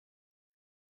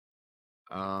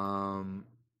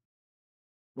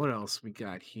 What else we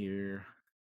got here?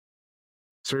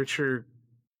 Searcher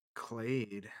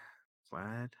Clade.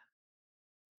 Plaid.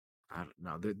 I don't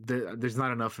know. There's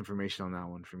not enough information on that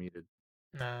one for me to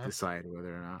decide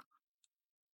whether or not.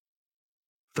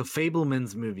 The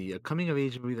Fablemans movie, a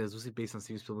coming-of-age movie that is loosely based on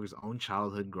Steven Spielberg's own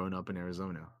childhood growing up in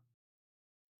Arizona.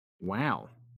 Wow.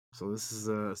 So this is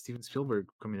a Steven Spielberg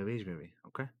coming-of-age movie.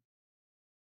 Okay.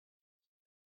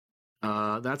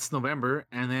 That's November,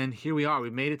 and then here we are. We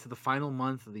made it to the final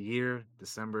month of the year,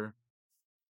 December.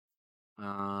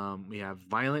 We have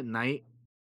Violent Night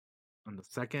on the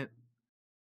 2nd.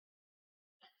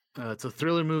 It's a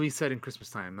thriller movie set in Christmas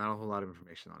time. Not a whole lot of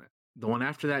information on it. The one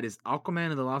after that is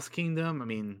Aquaman and the Lost Kingdom. I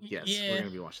mean, yes, we're gonna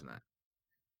be watching that.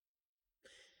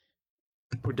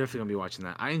 We're definitely gonna be watching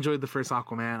that. I enjoyed the first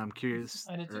Aquaman. I'm curious.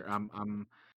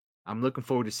 I'm looking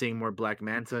forward to seeing more Black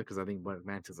Manta because I think Black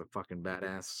Manta's a fucking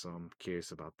badass. So I'm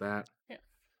curious about that.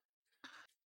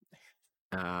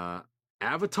 Yeah.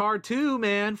 Avatar 2,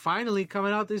 man, finally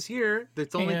coming out this year.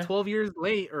 It's only 12 years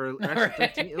late, or actually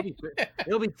 13.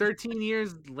 It'll be 13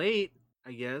 years late,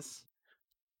 I guess.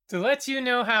 To let you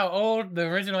know how old the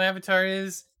original Avatar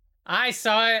is, I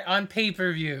saw it on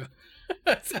pay-per-view.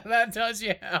 So that tells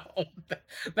you how old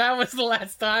that was the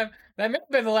last time. That may have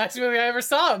been the last movie I ever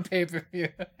saw on pay-per-view.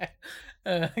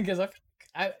 Because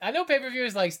I know pay-per-view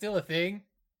is like still a thing,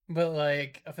 but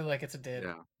like I feel like it's a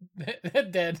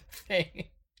dead thing.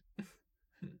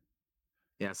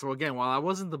 Yeah, so again, while I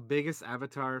wasn't the biggest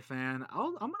Avatar fan,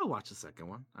 I'm gonna watch the second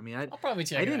one. I mean, I'll probably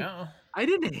check it out. I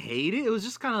didn't hate it. It was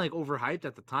just kind of like overhyped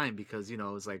at the time because it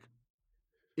was like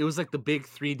the big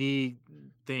 3D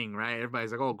thing, right?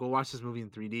 Everybody's like, "Oh, go watch this movie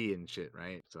in 3D and shit,"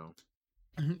 right? So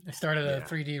it started a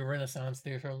 3D renaissance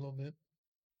there for a little bit.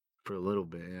 For a little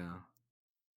bit, yeah.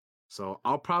 So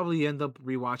I'll probably end up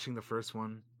rewatching the first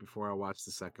one before I watch the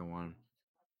second one.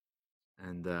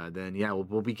 And then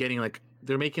we'll be getting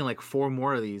they're making 4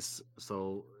 more of these,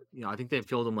 so I think they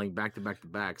filmed them back to back to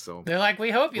back. So they're like,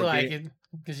 we hope you like it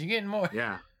because you're getting more.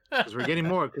 Yeah, Because we're getting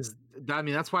more. Because I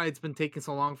mean, that's why it's been taking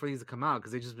so long for these to come out.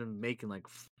 Because they've just been making like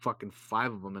fucking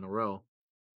 5 of them in a row.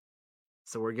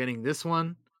 So we're getting this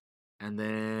one, and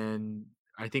then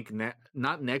I think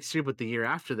not next year, but the year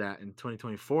after that, in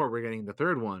 2024, we're getting the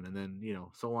third one, and then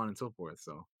so on and so forth.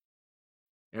 So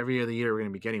every other year we're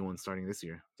gonna be getting one starting this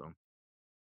year. So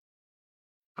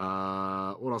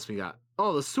what else we got?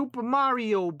 Oh, the Super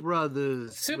Mario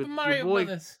Brothers Super with your Mario boy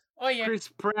Brothers. Oh yeah. Chris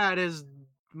Pratt as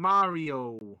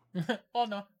Mario. Oh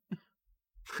no.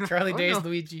 Charlie Oh Day's no.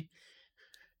 Luigi.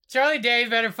 Charlie Day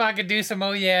better fucking do some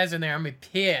oh yeahs in there. I'm gonna be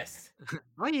pissed.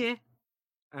 Oh yeah.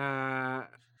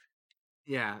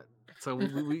 Yeah. So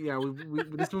we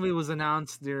this movie was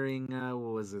announced during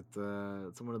what was it?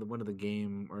 Some one of the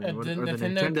game The or Nintendo The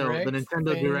Direct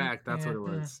Nintendo thing. Direct. That's what Yeah. it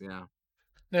was. Yeah.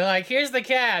 They're like, here's the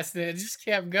cast. And it just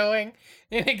kept going.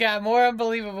 And it got more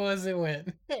unbelievable as it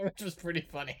went. Which was pretty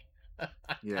funny.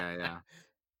 Yeah.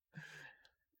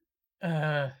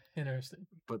 Interesting.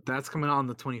 But that's coming out on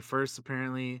the 21st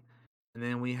apparently. And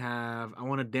then we have I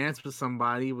Want to Dance with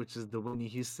Somebody, which is the Whitney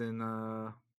Houston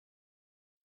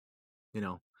you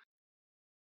know,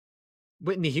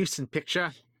 Whitney Houston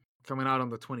picture coming out on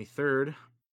the 23rd.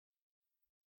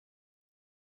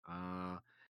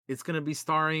 It's going to be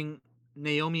starring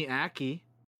Naomi Aki,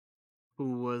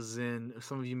 who was in,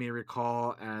 some of you may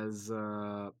recall, as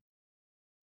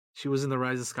she was in The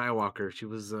Rise of Skywalker. She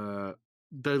was the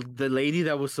lady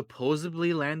that was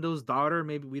supposedly Lando's daughter.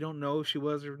 Maybe we don't know if she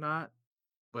was or not.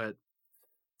 But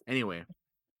anyway,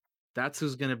 that's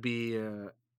who's going to be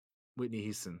Whitney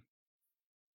Houston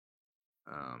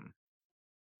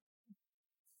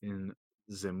in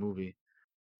the movie.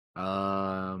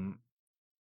 And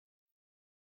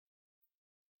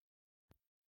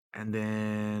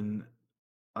then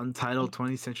Untitled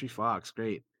 20th Century Fox.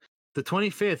 Great. The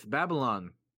 25th,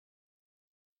 Babylon.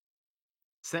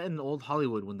 Set in old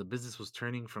Hollywood when the business was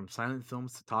turning from silent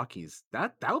films to talkies.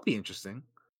 That would be interesting.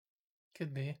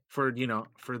 Could be. For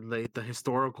for the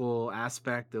historical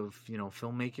aspect of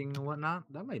filmmaking and whatnot.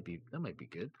 That might be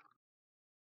good.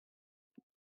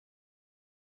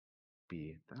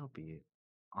 That'll be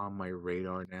on my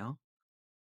radar now.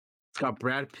 It's got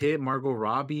Brad Pitt, Margot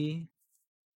Robbie.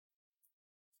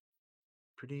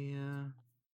 Pretty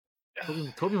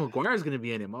Toby Maguire's gonna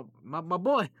be in it. My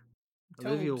boy.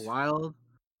 Olivia Tobes. Wilde,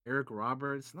 Eric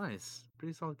Roberts. Nice.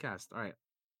 Pretty solid cast. All right.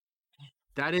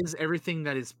 That is everything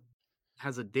that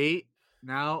has a date.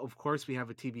 Now, of course, we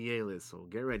have a TBA list, so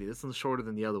get ready. This one's shorter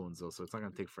than the other ones, though, so it's not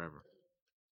gonna take forever.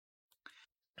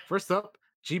 First up,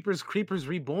 Jeepers Creepers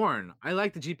Reborn. I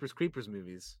like the Jeepers Creepers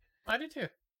movies. I do too.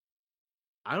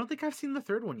 I don't think I've seen the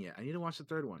third one yet. I need to watch the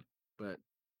third one, but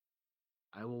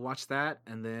I will watch that,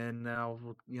 and then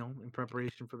in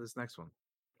preparation for this next one.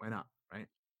 Why not, right?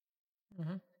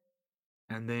 Mm-hmm.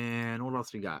 And then what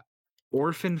else we got?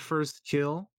 Orphan First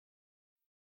Kill.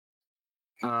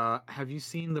 Have you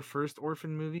seen the first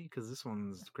Orphan movie? Because this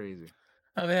one's crazy.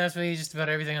 I'll be honest with you, just about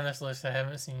everything on this list I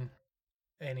haven't seen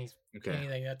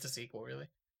anything that's a sequel, really.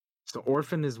 So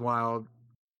Orphan is wild.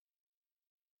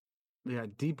 We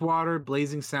got Deepwater,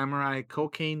 Blazing Samurai,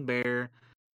 Cocaine Bear,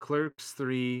 Clerks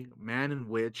 3, Man and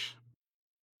Witch,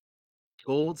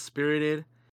 Gold Spirited,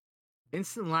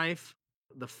 Instant Life,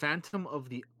 The Phantom of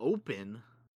the Open,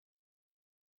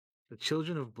 The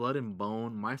Children of Blood and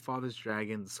Bone, My Father's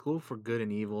Dragon, School for Good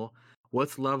and Evil,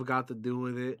 What's Love Got to Do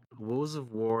with It, Wolves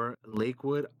of War,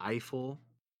 Lakewood, Eiffel,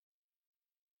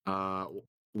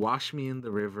 Wash Me in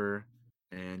the River,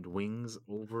 and Wings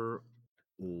Over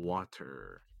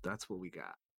Water. That's what we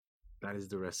got. That is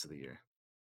the rest of the year.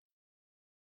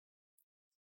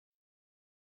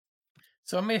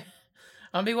 So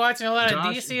I'll be watching a lot of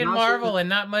DC and Marvel and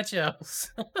not much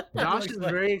else. Josh is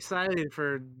very excited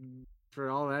for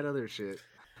all that other shit. Right?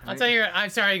 I'll tell you, I'm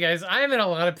sorry guys, I am in a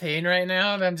lot of pain right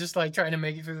now, and I'm just like trying to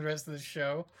make it through the rest of the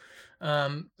show.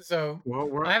 So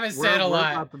I haven't said a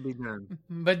lot. About to be done.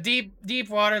 But Deep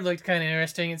Water looked kind of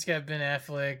interesting. It's got Ben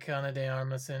Affleck, Ana de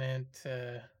Armas in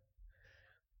it.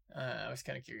 I was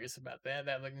kind of curious about that.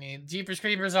 That looked neat. Jeepers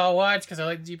Creepers I'll watch because I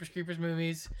like the Jeepers Creepers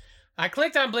movies. I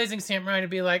clicked on Blazing Samurai to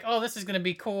be like, oh, this is going to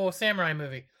be cool samurai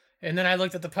movie. And then I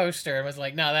looked at the poster and was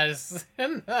like, no, that is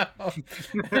no.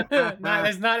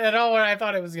 That's not at all what I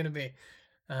thought it was going to be.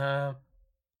 Yeah.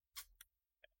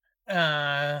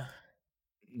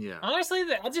 Honestly,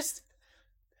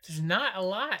 there's not a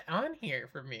lot on here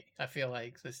for me, I feel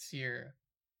like, this year.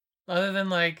 Other than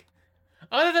like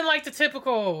the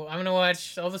typical, I'm gonna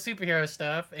watch all the superhero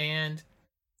stuff and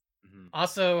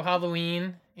also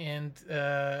Halloween and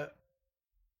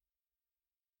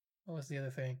what was the other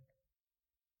thing?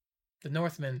 The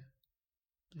Northman,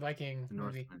 Viking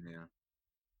movie. Yeah.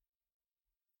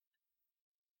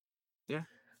 Yeah.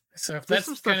 So if There's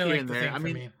some that's stuff kind of here like and the there. thing for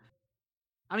me.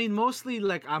 I mean, mostly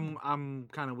like I'm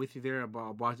kind of with you there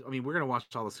about watch. I mean, we're gonna watch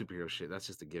all the superhero shit. That's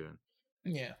just a given.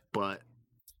 Yeah. But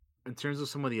in terms of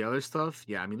some of the other stuff,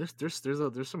 yeah, I mean,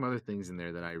 there's some other things in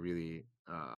there that I really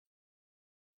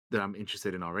that I'm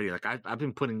interested in already. Like I've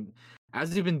been putting,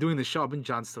 as you've been doing the show, I've been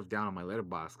jotting stuff down on my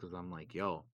letterbox because I'm like,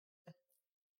 yo,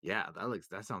 yeah,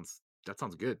 that sounds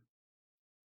good.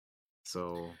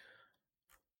 So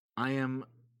I am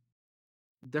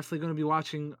definitely going to be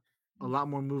watching a lot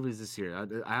more movies this year.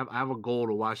 I have a goal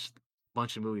to watch a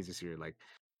bunch of movies this year. Like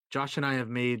Josh and I have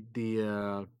made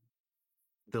the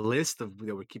list of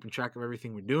that we're keeping track of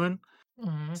everything we're doing.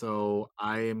 Mm-hmm. So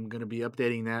I am going to be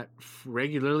updating that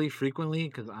regularly, frequently,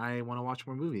 because I want to watch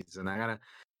more movies, and I gotta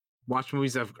watch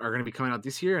movies that are going to be coming out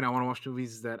this year, and I want to watch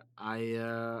movies that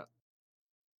I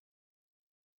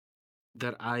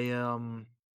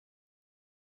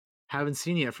haven't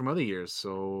seen yet from other years.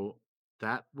 So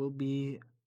that will be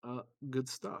good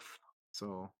stuff.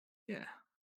 So yeah,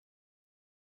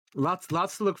 lots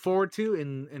to look forward to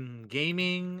in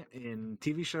gaming, in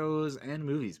TV shows, and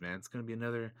movies. Man, it's going to be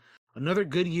another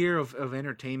good year of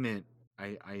entertainment.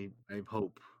 I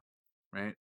hope,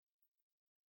 right?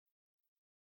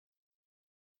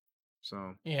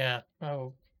 So Yeah.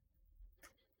 Oh.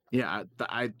 yeah,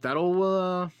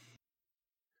 that'll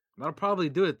probably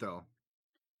do it though.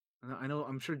 I know.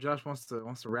 I'm sure Josh wants to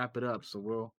wrap it up. So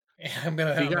we'll Yeah, if we I'm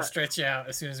gonna got stretch out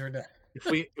as soon as we're done.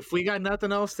 if we got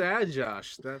nothing else to add,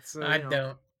 Josh, that's I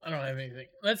don't. I don't have anything.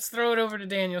 Let's throw it over to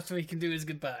Daniel so he can do his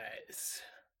goodbyes.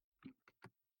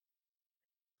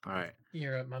 All right.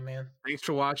 You're up, my man. Thanks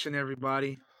for watching,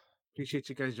 everybody. Appreciate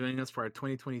you guys joining us for our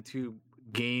 2022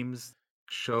 games,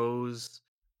 shows,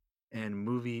 and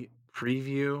movie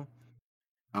preview.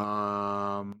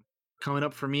 Coming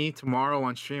up for me tomorrow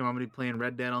on stream, I'm gonna be playing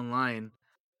Red Dead Online.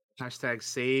 Hashtag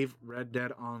save Red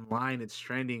Dead Online. It's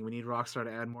trending. We need Rockstar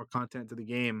to add more content to the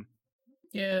game.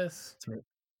 Yes.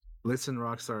 Listen,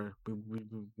 Rockstar,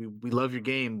 we love your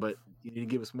game, but you need to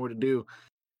give us more to do.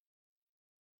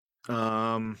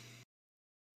 So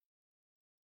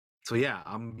yeah,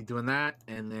 I'm gonna be doing that,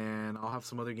 and then I'll have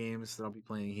some other games that I'll be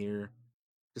playing here.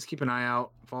 Just keep an eye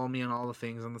out. Follow me on all the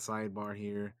things on the sidebar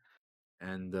here.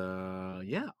 And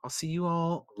yeah, I'll see you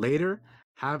all later.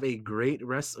 Have a great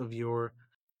rest of your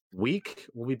week.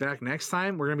 We'll be back next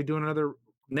time. We're gonna be doing another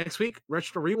next week,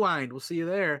 Retro Rewind. We'll see you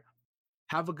there.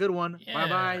 Have a good one. Yeah. Bye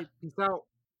bye. Peace out.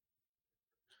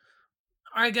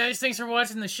 All right, guys. Thanks for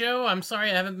watching the show. I'm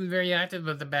sorry I haven't been very active,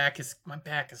 but my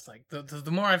back is like the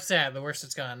more I've sat, the worse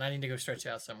it's gone. I need to go stretch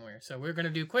out somewhere. So we're gonna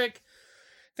do quick.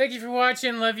 Thank you for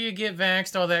watching. Love you. Get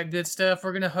vaxxed. All that good stuff.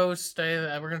 We're gonna host.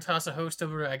 We're gonna toss a host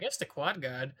over. I guess the Quad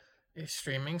God is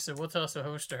streaming, so we'll toss a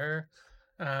host to her.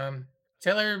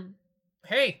 Tell her,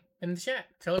 hey, in the chat.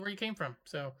 Tell her where you came from.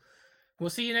 So we'll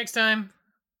see you next time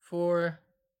for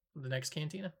the next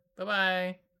Cantina. Bye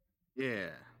bye. Yeah.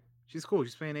 She's cool.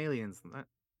 She's playing aliens.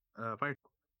 Fire